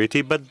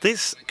security. But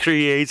this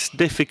creates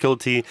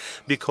difficulty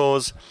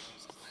because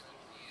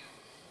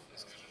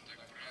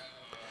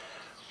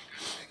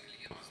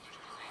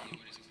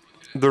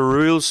the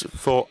rules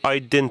for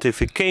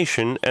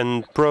identification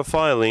and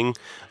profiling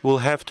will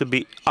have to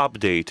be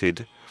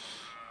updated.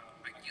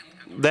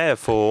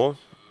 Therefore,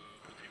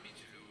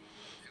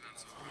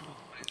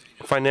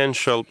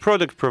 financial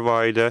product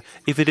provider,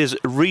 if it is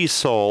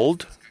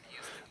resold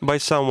by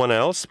someone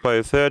else, by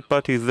a third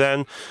party,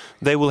 then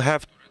they will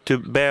have to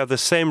bear the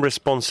same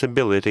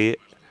responsibility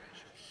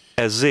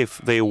as if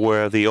they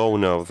were the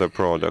owner of the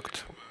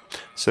product.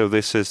 So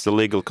this is the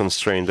legal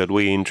constraint that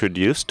we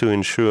introduced to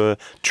ensure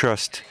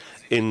trust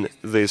in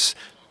this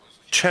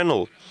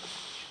channel.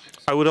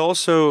 I would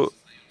also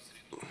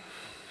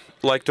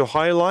like to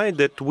highlight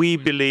that we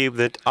believe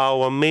that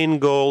our main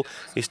goal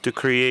is to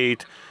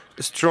create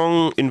a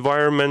strong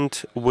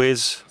environment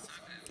with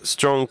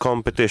strong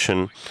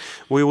competition.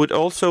 We would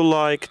also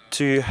like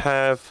to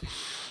have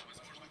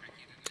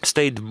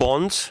state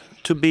bonds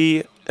to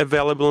be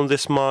available in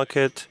this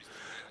market.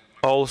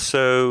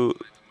 Also,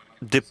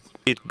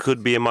 it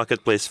could be a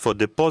marketplace for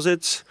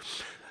deposits.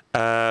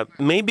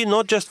 Maybe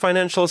not just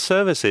financial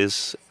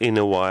services in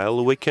a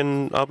while. We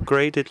can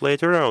upgrade it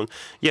later on.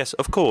 Yes,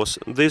 of course,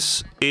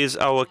 this is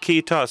our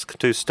key task,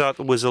 to start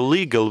with a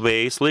legal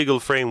base, legal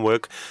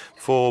framework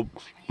for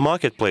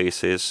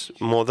marketplaces,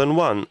 more than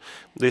one.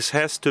 This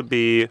has to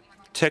be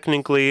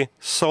technically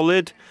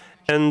solid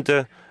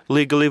and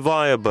legally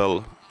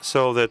viable,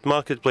 so that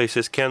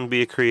marketplaces can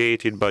be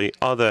created by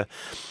other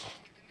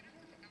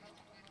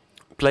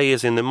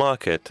players in the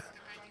market.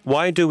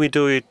 Why do we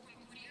do it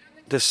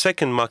the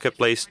second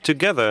marketplace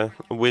together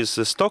with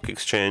the stock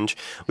exchange?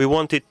 We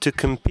wanted to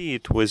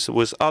compete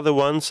with other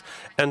ones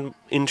and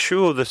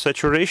ensure the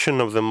saturation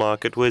of the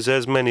market with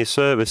as many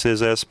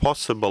services as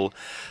possible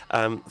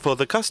for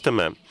the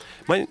customer.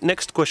 My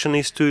next question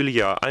is to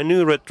Ilya. I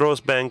knew that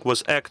Rosbank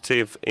was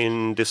active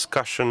in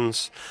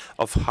discussions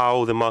of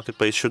how the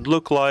marketplace should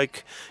look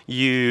like.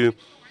 You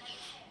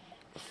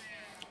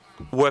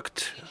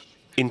worked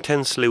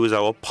intensely with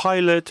our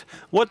pilot.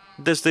 What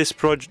does this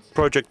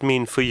project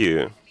mean for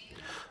you?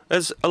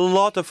 There's a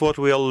lot of what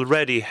we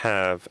already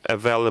have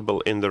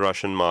available in the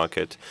Russian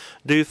market.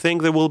 Do you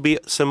think there will be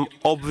some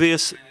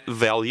obvious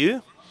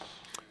value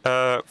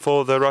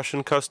for the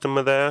Russian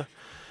customer there?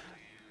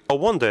 Or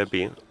won't there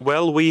be?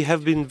 Well, we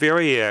have been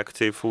very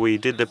active. We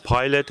did the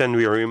pilot and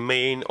we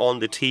remain on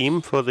the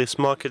team for this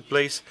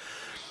marketplace.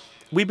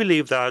 We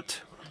believe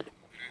that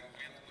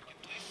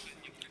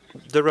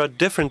there are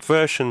different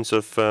versions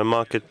of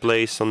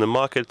marketplace on the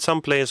market.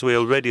 Some players we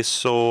already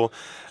saw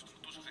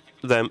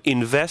them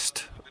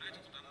invest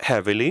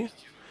heavily,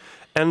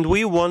 and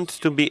we want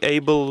to be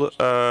able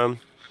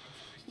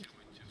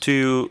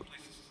to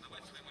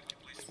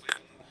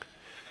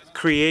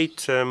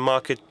create a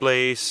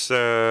marketplace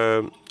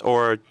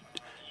or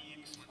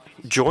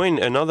join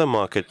another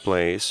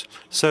marketplace.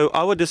 So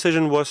our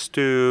decision was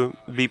to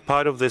be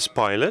part of this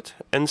pilot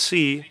and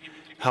see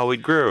how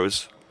it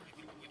grows.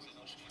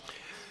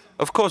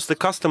 Of course, the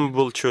customer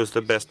will choose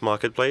the best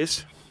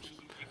marketplace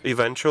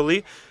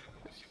eventually.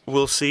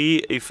 We'll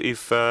see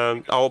if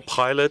our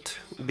pilot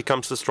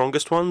becomes the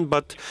strongest one,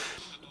 but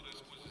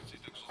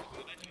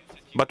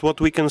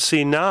what we can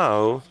see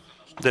now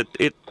that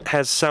it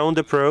has sound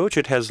approach,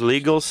 it has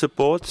legal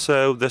support,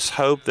 so there's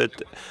hope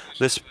that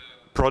this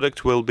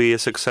product will be a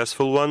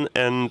successful one.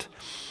 And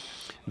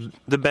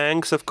the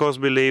banks, of course,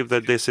 believe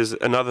that this is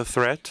another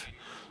threat,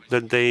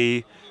 that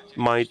they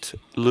might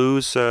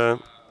lose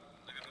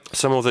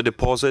some of the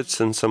deposits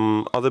and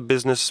some other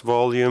business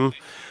volume.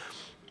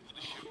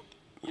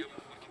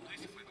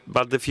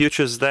 But the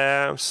future's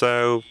there,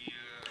 so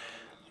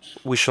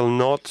we shall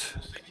not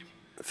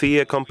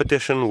fear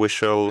competition. We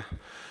shall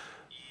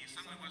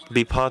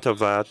be part of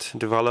that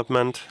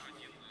development.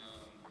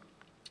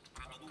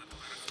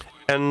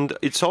 And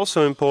it's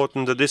also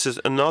important that this is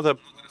another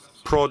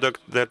product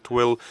that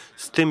will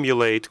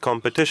stimulate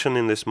competition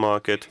in this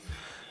market.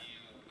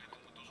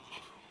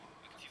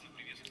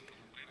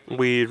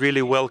 We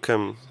really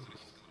welcome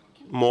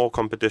more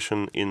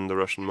competition in the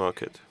Russian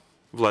market.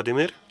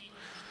 Vladimir?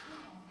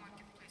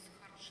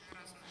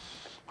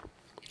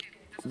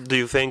 Do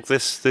you think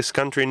this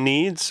country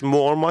needs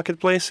more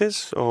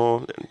marketplaces,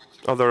 or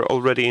are there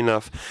already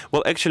enough?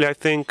 Well, actually, I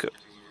think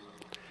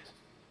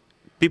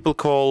people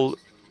call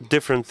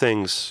different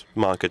things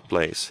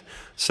marketplace.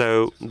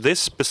 So this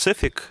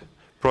specific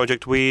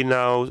project, we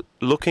now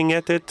looking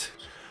at it.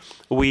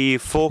 We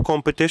for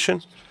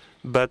competition,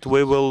 but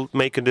we will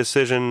make a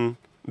decision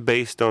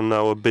based on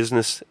our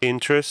business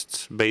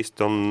interests, based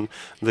on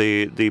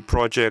the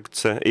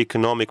project's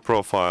economic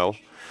profile.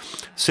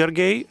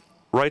 Sergey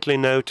rightly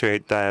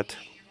noted that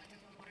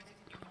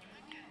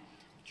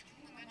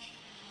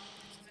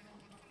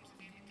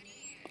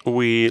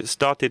we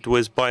started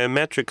with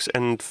biometrics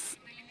and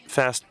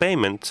fast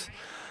payments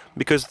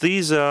because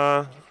these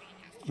are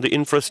the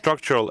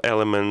infrastructural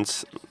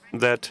elements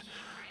that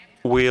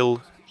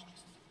will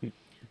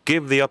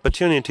give the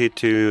opportunity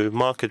to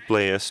market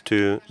players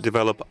to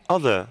develop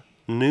other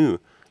new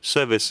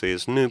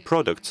services, new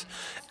products.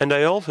 And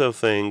I also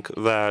think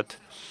that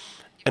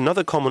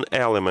another common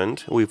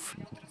element we've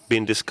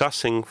been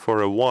discussing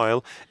for a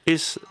while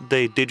is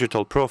the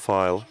digital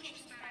profile.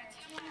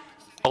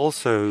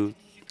 Also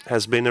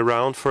has been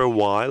around for a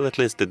while, at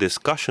least the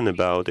discussion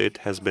about it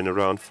has been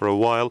around for a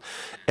while,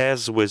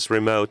 as with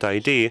remote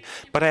ID,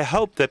 but I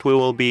hope that we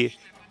will be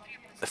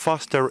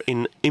faster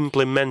in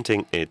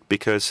implementing it,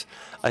 because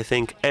I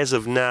think as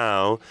of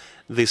now,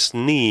 the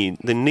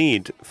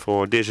need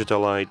for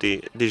digital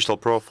ID, digital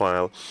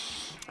profile,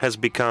 has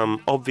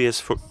become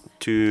obvious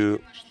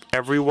to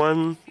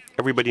everyone.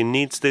 Everybody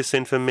needs this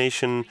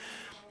information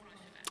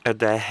at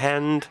their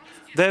hand.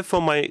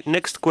 Therefore, my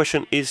next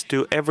question is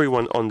to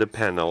everyone on the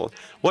panel.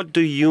 What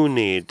do you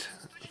need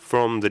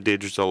from the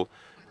digital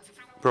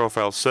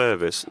profile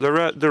service? There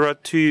are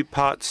two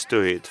parts to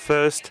it.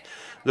 First,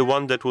 the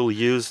one that will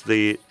use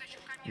the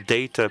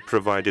data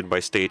provided by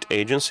state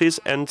agencies,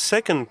 and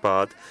second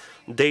part,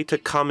 data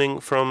coming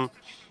from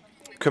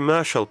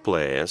commercial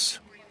players.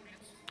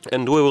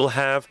 And we will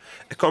have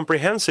a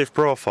comprehensive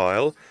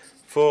profile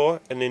for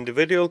an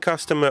individual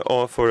customer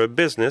or for a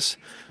business,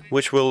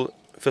 which will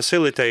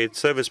facilitate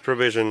service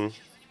provision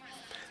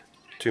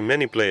to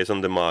many players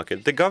on the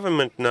market. The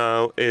government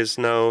is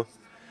now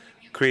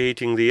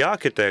creating the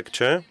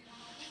architecture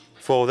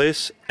for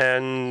this,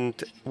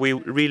 and we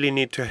really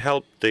need to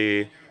help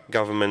the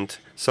government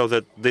so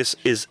that this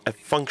is a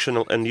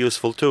functional and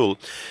useful tool.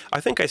 I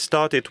think I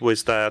started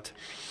with that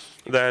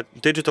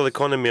digital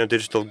economy and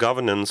digital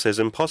governance is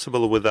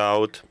impossible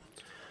without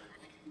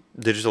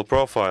digital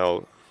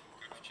profile.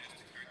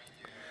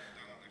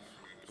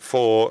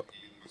 for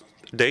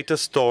data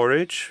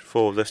storage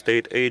for the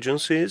state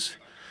agencies,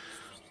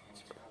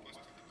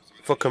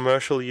 for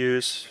commercial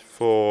use,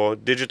 for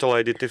digital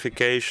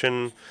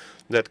identification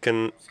that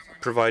can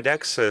provide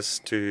access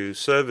to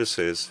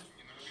services.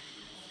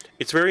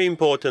 It's very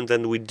important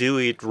that we do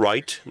it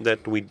right,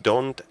 that we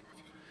don't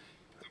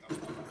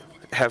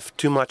have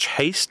too much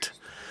haste,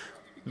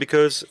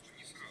 because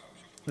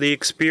the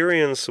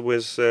experience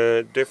with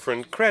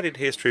different credit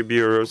history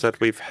bureaus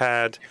that we've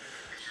had,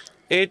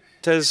 it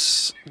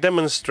has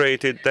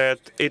demonstrated that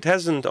it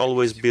hasn't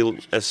always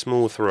been a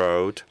smooth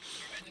road.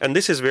 And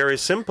this is very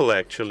simple,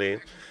 actually.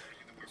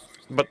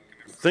 But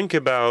think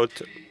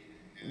about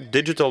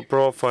digital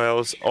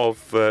profiles of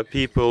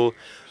people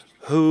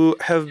who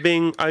have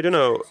been, I don't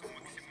know,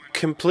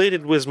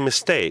 completed with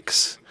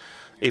mistakes.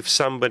 If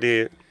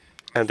somebody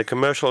at the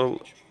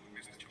commercial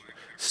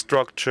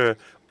structure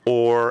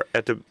or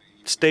at a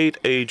state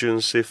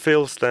agency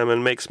fills them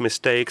and makes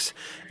mistakes,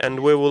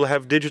 and we will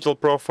have digital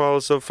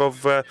profiles of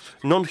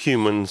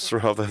non-humans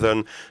rather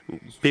than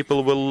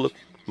people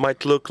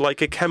might look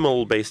like a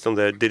camel based on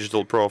their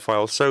digital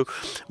profile. So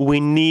we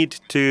need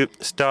to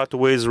start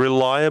with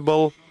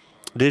reliable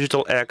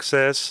digital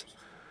access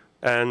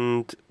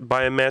and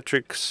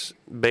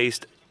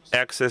biometrics-based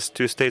access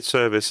to state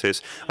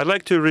services. I'd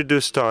like to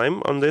reduce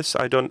time on this.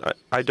 I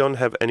don't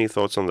have any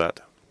thoughts on that.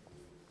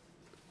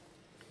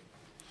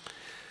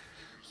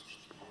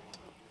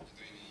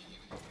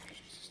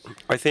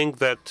 I think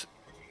that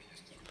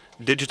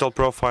digital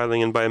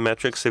profiling and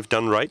biometrics, if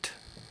done right,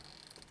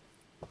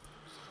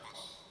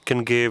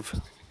 can give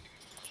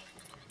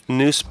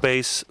new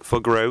space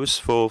for growth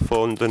for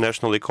the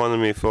national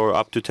economy for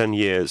up to 10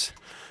 years.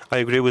 I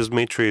agree with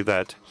Dmitry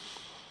that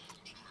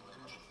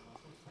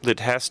that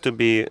has to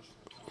be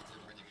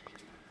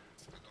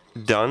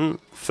done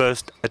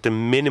first at a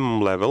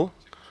minimum level.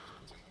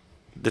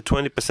 The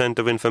 20%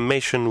 of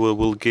information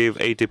will give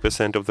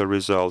 80% of the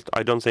result.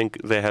 I don't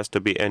think there has to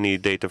be any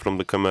data from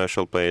the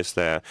commercial players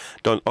there.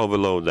 Don't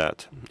overload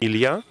that.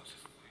 Ilya?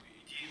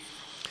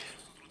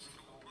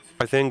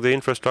 I think the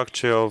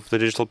infrastructure of the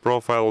digital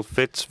profile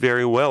fits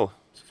very well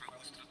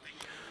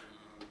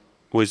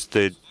with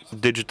the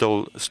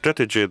digital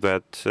strategy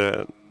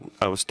that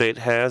our state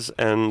has,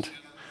 and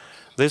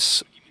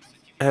this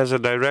has a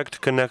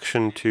direct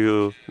connection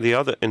to the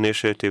other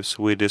initiatives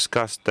we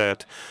discussed,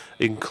 that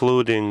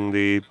including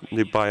the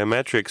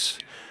biometrics.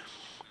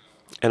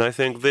 And I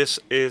think this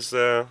is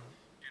the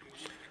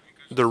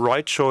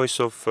right choice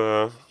of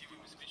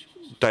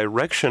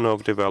direction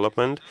of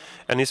development,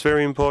 and it's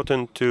very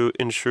important to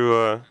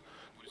ensure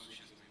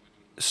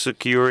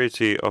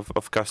security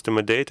of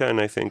customer data, and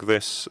I think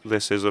this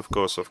is, of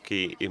course, of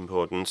key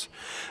importance.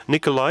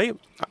 Nikolai,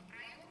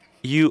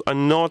 you are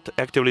not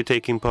actively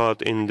taking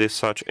part in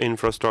such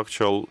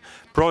infrastructural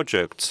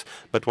projects,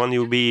 but when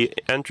you be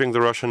entering the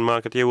Russian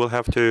market, you will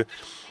have to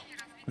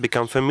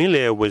become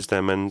familiar with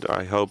them, and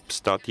I hope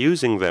start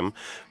using them.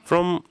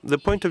 From the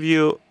point of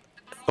view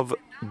of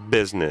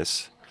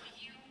business,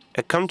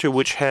 a country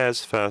which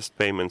has fast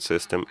payment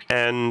system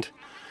and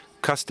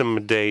customer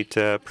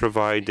data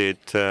provided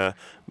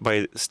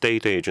by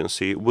state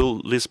agency,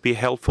 will this be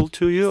helpful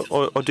to you,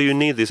 or do you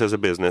need this as a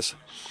business?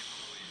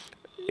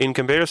 In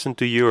comparison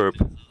to Europe,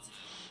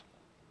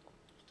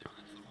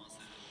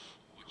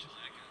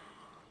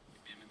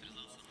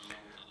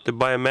 the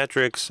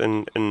biometrics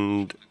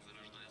and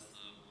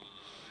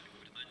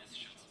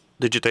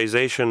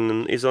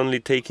digitization is only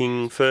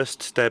taking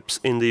first steps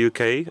in the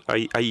UK.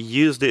 I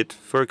used it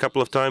for a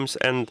couple of times,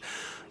 and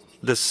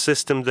the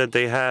system that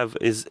they have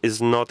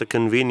is not a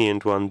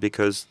convenient one,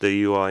 because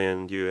the UI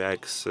and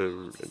UX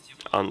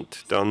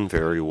aren't done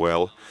very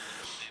well.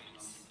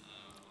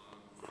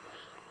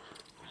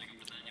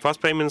 Fast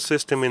payment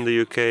system in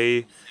the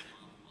UK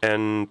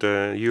and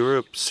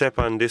Europe,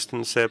 SEPA and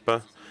distant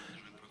SEPA,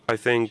 I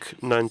think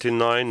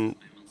 99%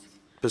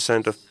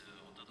 of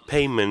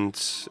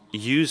payments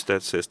use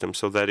that system,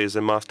 so that is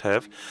a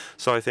must-have.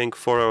 So I think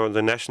for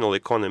the national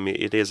economy,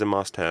 it is a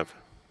must-have.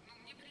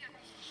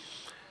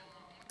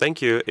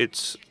 Thank you.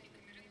 It's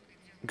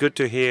good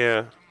to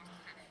hear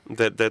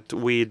that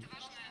we're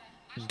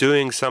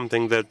doing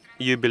something that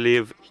you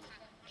believe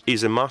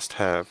is a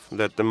must-have,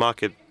 that the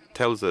market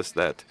tells us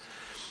that.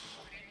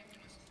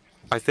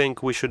 I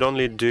think we should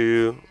only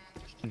do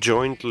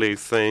jointly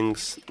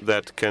things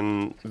that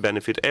can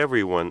benefit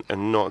everyone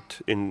and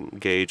not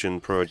engage in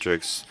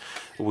projects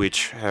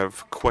which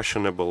have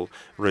questionable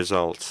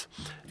results.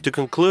 To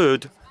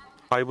conclude,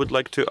 I would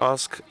like to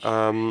ask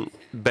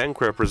bank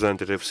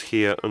representatives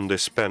here on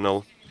this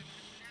panel,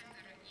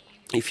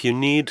 if you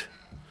need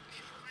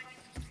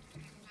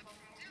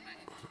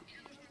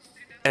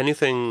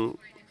anything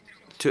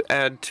to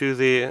add to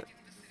the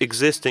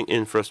existing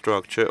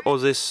infrastructure, or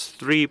these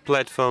three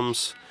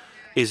platforms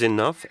is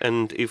enough,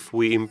 and if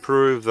we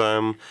improve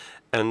them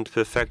and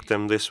perfect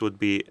them, this would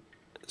be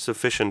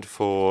sufficient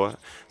for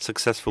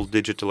successful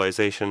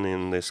digitalization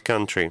in this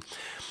country.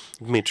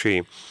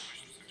 Dmitry,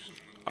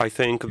 I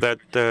think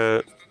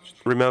that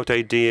remote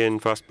ID and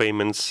fast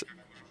payments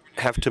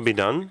have to be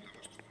done.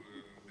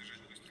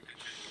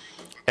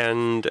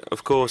 And of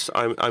course,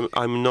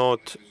 I'm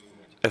not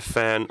a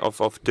fan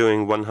of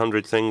doing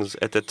 100 things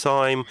at a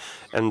time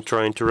and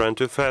trying to run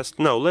too fast.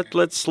 No,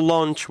 let's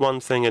launch one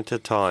thing at a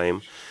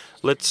time.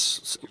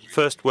 Let's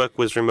first work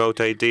with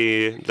remote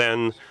ID,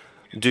 then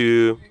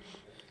do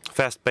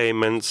fast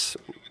payments.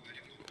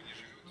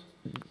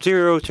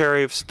 Zero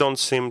tariffs don't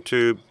seem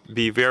to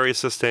be very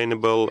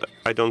sustainable.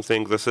 I don't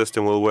think the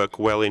system will work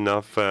well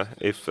enough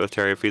if a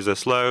tariff is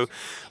slow.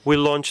 We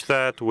launch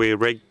that, we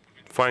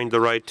find the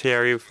right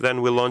tariff,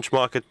 then we launch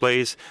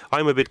marketplace.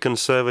 I'm a bit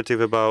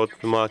conservative about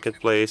the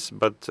marketplace,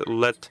 but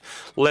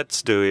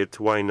let's do it.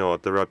 Why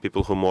not? There are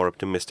people who are more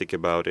optimistic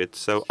about it.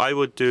 So I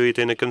would do it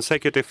in a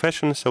consecutive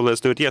fashion. So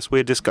let's do it. Yes,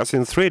 we're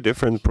discussing 3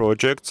 different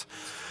projects,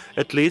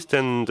 at least,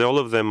 and all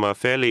of them are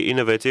fairly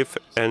innovative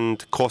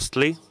and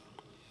costly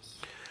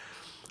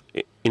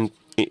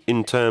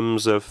in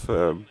terms of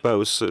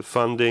both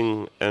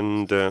funding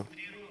and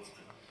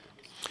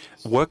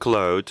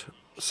workload.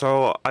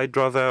 So I'd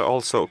rather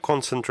also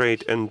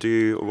concentrate and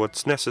do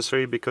what's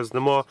necessary, because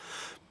the more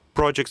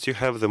projects you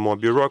have, the more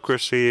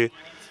bureaucracy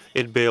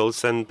it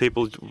builds, and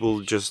people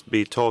will just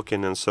be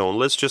talking and so on.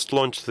 Let's just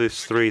launch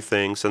these 3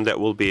 things, and that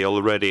will be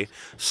already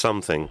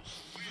something.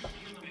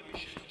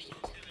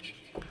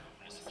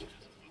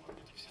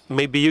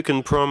 Maybe you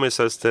can promise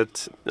us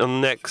that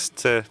on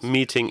next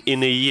meeting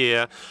in a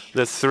year,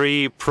 the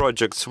 3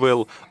 projects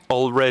will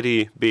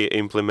already be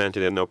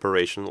implemented and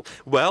operational.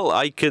 Well,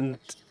 I can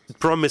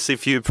promise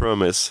if you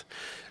promise.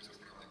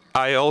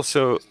 I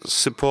also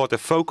support a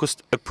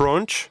focused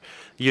approach.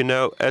 You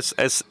know, as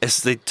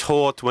they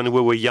taught when we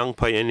were young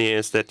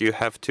pioneers, that you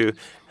have to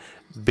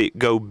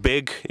go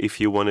big if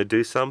you want to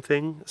do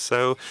something.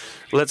 So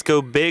let's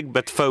go big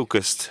but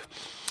focused.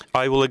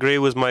 I will agree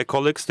with my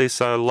colleagues.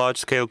 These are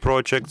large-scale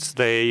projects.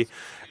 They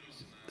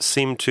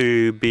seem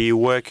to be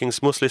working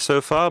smoothly so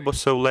far, but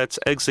so let's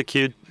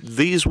execute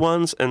these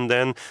ones and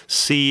then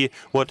see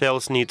what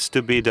else needs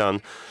to be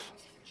done.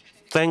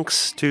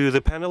 Thanks to the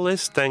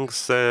panelists,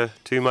 thanks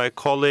to my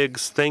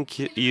colleagues, thank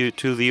you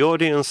to the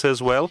audience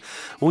as well.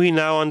 We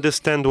now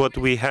understand what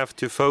we have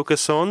to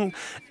focus on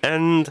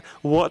and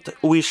what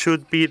we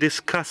should be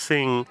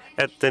discussing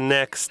at the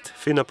next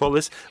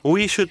Finapolis.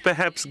 We should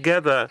perhaps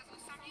gather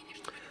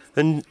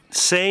the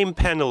same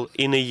panel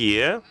in a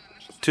year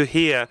to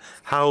hear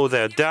how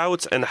their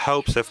doubts and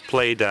hopes have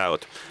played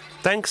out.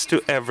 Thanks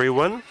to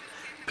everyone.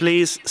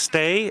 Please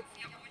stay,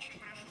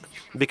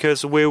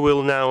 because we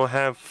will now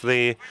have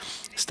the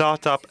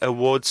Startup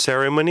Award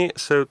ceremony.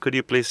 So could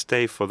you please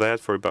stay for that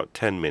for about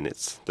 10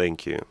 minutes?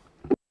 Thank you.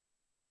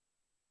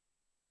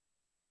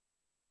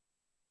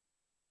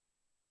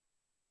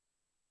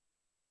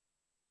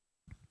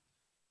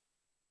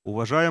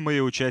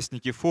 Уважаемые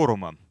участники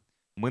форума,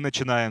 мы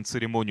начинаем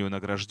церемонию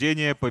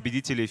награждения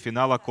победителей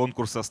финала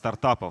конкурса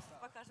стартапов.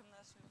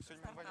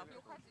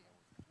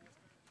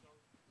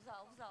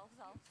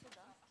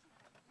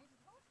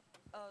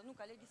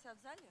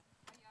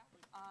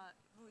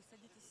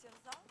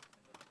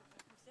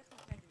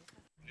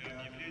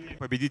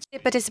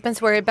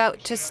 Participants were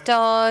about to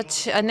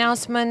start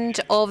announcement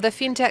of the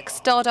FinTech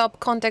startup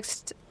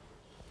context.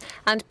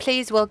 And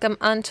please welcome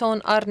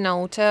Anton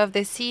Arnautov,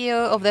 the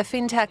CEO of the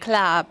FinTech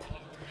Lab.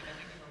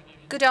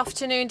 Good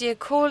afternoon, dear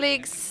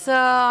colleagues.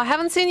 I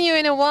haven't seen you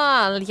in a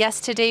while.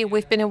 Yesterday,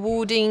 we've been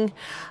awarding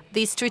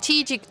the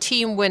strategic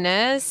team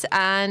winners.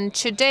 And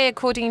today,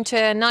 according to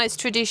a nice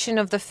tradition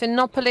of the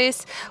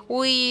Finapolis,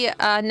 we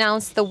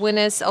announced the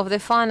winners of the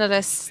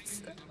finalists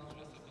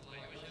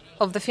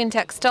of the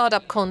FinTech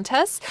Startup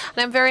Contest.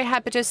 And I'm very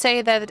happy to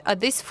say that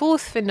at this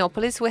 4th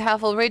Finapolis, we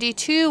have already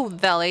 2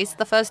 valleys.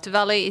 The first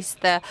valley is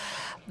the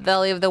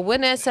valley of the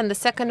winners, and the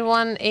second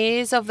one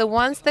is of the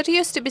ones that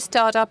used to be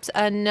startups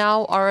and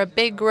now are a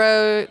big,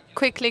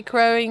 quickly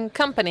growing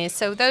companies.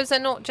 So those are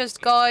not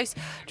just guys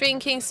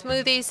drinking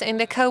smoothies in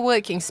the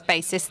co-working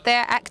spaces.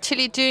 They're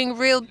actually doing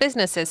real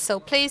businesses. So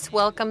please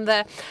welcome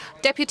the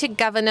Deputy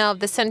Governor of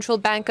the Central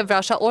Bank of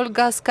Russia,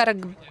 Olga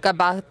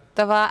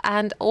Skorogatova,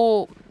 and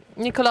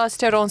Nicolas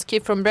Teronsky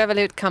from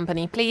Revolut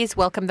Company. Please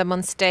welcome them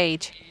on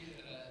stage.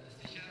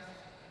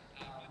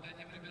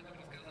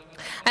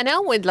 And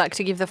now we'd like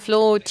to give the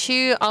floor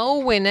to our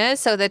winners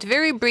so that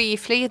very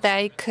briefly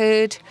they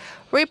could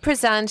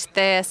represent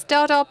their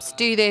startups,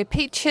 do their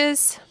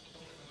pitches.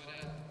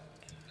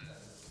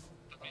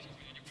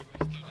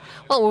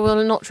 Well, we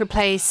will not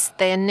replace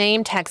their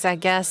name tags, I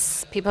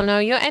guess. People know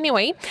you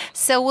anyway.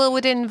 So we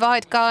would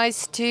invite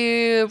guys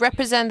to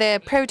represent their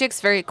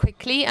projects very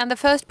quickly. And the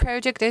first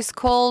project is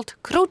called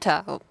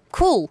Kruta.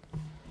 Cool.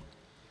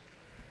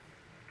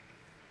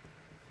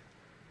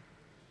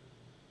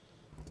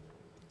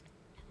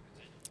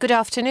 Good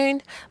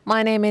afternoon.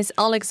 My name is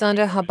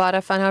Alexander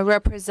Habarov, and I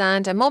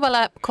represent a mobile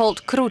app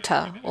called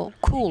Kruta, or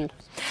Cool.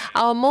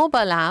 Our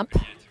mobile app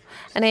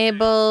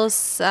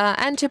enables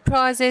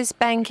enterprises,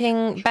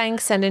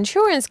 banks, and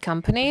insurance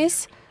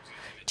companies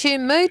to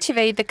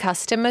motivate the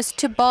customers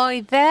to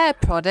buy their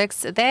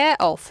products, their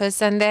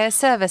offers, and their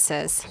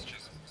services.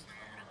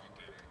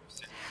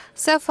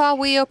 So far,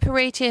 we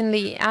operate in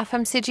the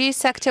FMCG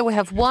sector. We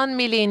have 1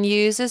 million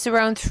users.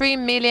 Around 3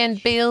 million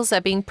bills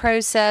are being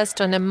processed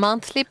on a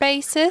monthly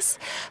basis.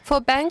 For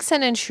banks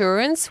and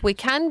insurance, we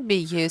can be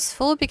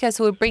useful because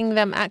we bring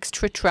them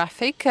extra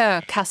traffic,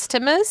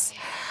 customers,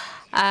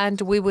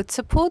 and we would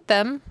support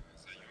them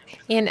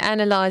in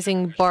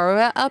analyzing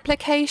borrower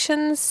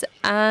applications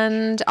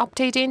and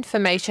update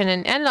information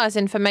and analyze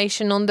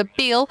information on the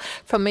bill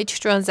from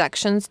each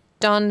transaction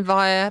done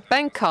via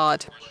bank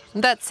card.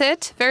 That's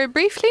it, very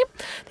briefly.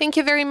 Thank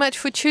you very much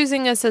for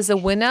choosing us as a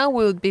winner.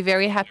 We would be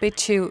very happy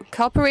to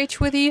cooperate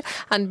with you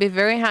and be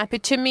very happy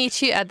to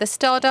meet you at the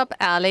Startup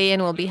Alley,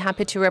 and we'll be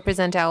happy to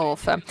represent our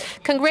offer.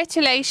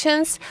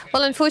 Congratulations.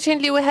 Well,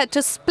 unfortunately, we had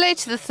to split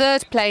the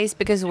third place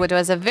because it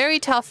was a very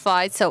tough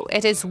fight, so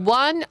it is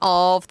one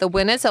of the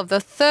winners of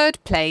the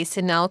third place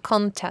in our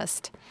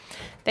contest.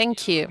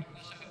 Thank you.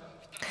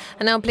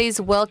 And now please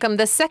welcome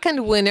the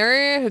second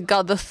winner who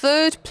got the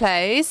third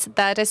place.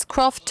 That is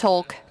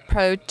Crosstalk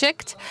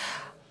project.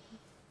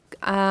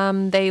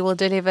 They will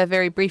deliver a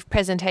very brief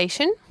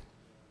presentation.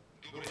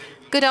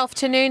 Good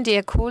afternoon,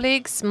 dear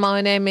colleagues.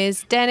 My name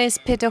is Denis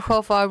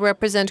Petochov. I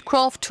represent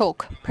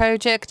Crosstalk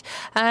project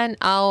and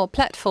our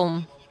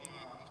platform.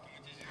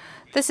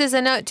 This is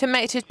an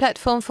automated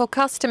platform for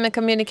customer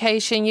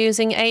communication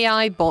using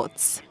AI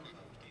bots.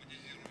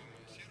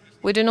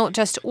 We do not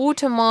just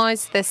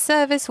automate the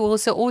service, we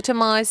also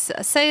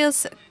automate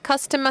sales,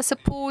 customer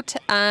support,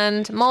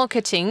 and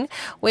marketing.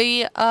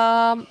 We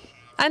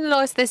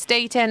analyze this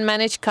data and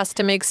manage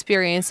customer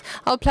experience.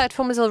 Our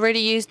platform is already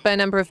used by a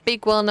number of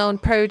big, well-known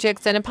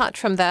projects, and apart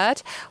from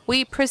that,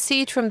 we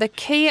proceed from the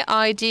key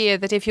idea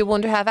that if you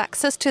want to have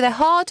access to the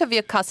heart of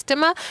your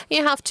customer,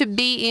 you have to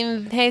be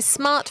in his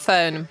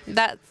smartphone.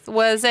 That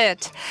was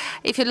it.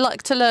 If you'd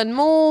like to learn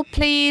more,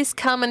 please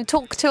come and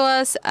talk to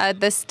us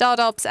at the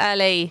Startups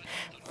Alley.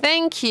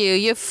 Thank you.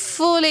 You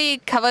fully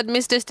covered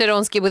Mr.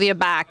 Steronsky with your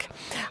back.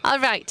 All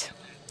right.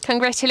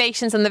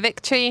 Congratulations on the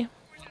victory.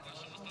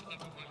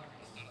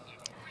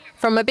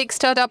 From a big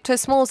startup to a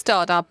small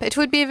startup, it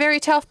would be a very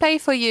tough pay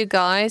for you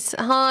guys.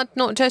 Hard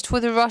not just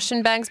with the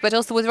Russian banks, but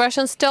also with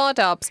Russian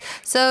startups.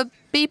 So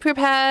be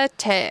prepared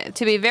to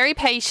be very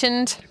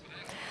patient.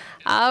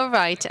 All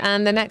right,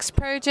 and the next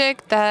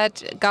project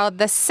that got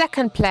the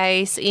second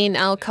place in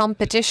our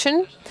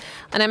competition,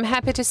 and I'm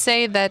happy to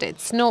say that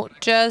it's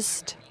not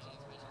just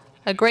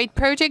a great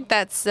project,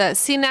 that's a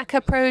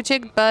Sinaka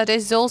project, but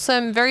it's also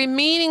a very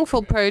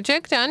meaningful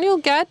project, and you'll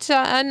get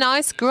a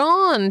nice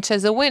grant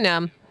as a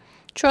winner.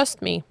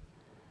 Trust me.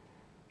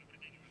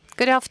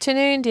 Good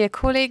afternoon, dear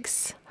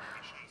colleagues.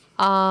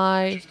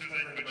 I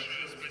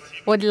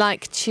would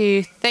like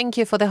to thank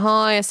you for the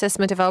high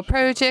assessment of our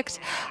project.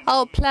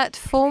 Our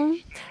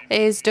platform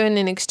is doing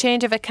an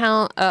exchange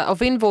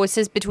of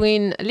invoices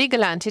between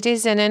legal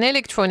entities in an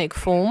electronic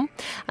form,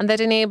 and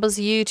that enables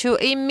you to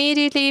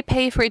immediately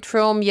pay for it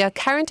from your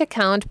current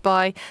account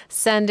by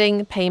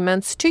sending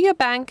payments to your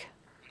bank.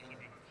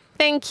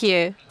 Thank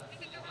you.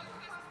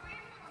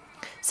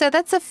 So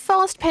that's a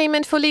fast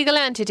payment for legal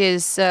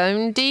entities.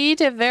 Indeed,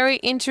 a very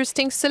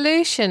interesting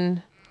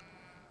solution.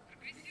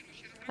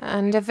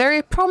 And a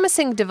very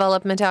promising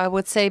development, I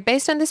would say.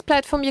 Based on this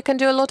platform, you can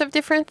do a lot of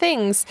different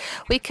things.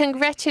 We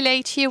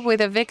congratulate you with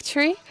a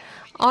victory.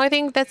 I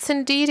think that's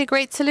indeed a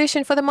great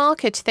solution for the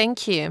market.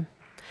 Thank you.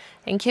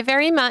 Thank you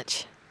very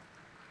much.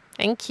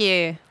 Thank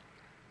you.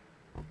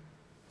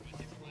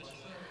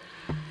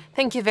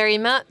 Thank you very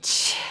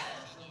much.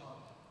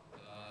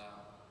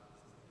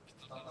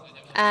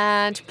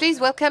 And please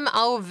welcome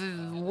our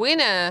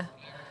winner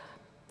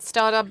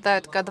startup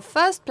that got the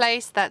first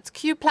place. That's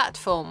Q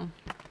Platform.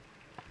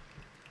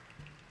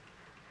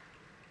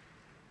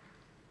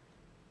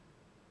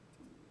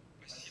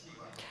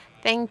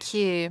 Thank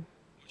you.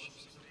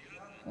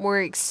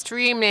 We're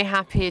extremely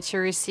happy to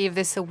receive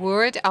this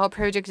award. Our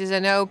project is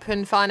an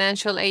open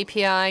financial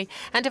API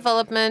and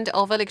development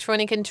of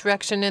electronic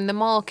interaction in the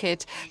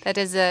market. That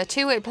is a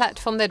two-way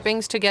platform that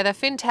brings together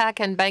FinTech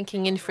and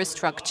banking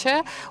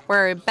infrastructure,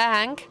 where a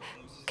bank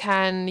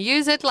can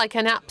use it like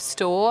an app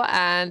store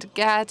and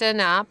get an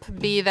app,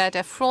 be that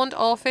a front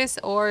office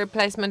or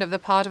replacement of the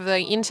part of the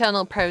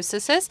internal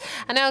processes.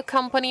 And our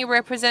company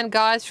represents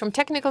guys from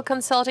technical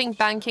consulting,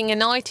 banking,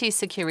 and IT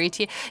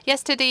security.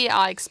 Yesterday,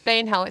 I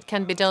explained how it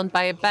can be done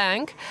by a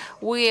bank.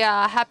 We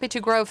are happy to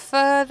grow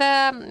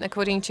further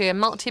according to a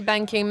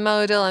multi-banking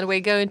model, and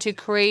we're going to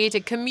create a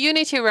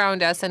community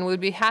around us, and we'll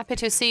be happy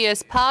to see you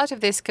as part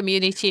of this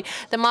community.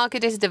 The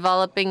market is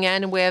developing,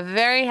 and we're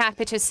very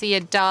happy to see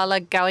a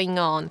dialogue going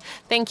on.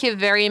 Thank you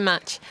very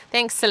much.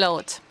 Thanks a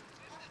lot.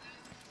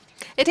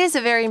 It is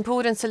a very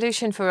important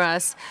solution for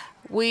us.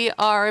 We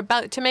are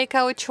about to make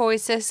our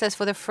choices as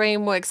for the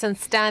frameworks and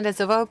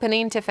standards of open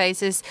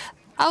interfaces.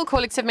 Our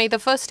colleagues have made the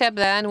first step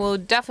there, and we'll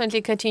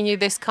definitely continue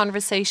this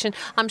conversation.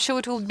 I'm sure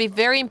it will be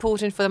very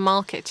important for the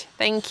market.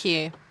 Thank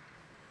you.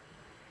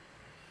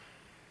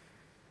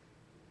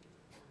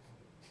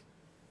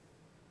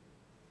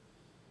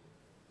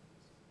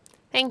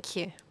 Thank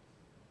you.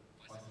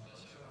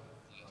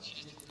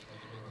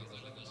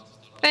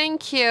 Thank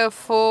thank you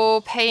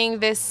for paying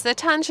this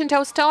attention to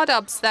our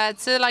startups.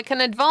 That's like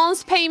an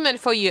advance payment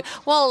for you.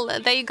 Well,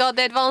 they got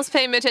the advance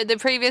payment at the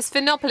previous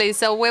Finopoly,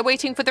 so we're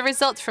waiting for the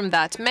results from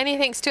that. Many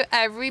thanks to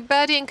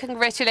everybody and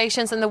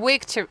congratulations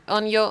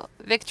on your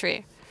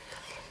victory.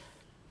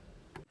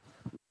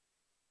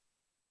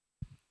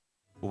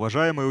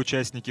 Уважаемые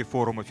участники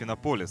форума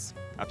Финополис,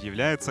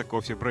 объявляется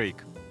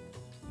кофе-брейк.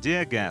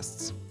 Dear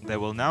guests, there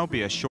will now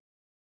be a short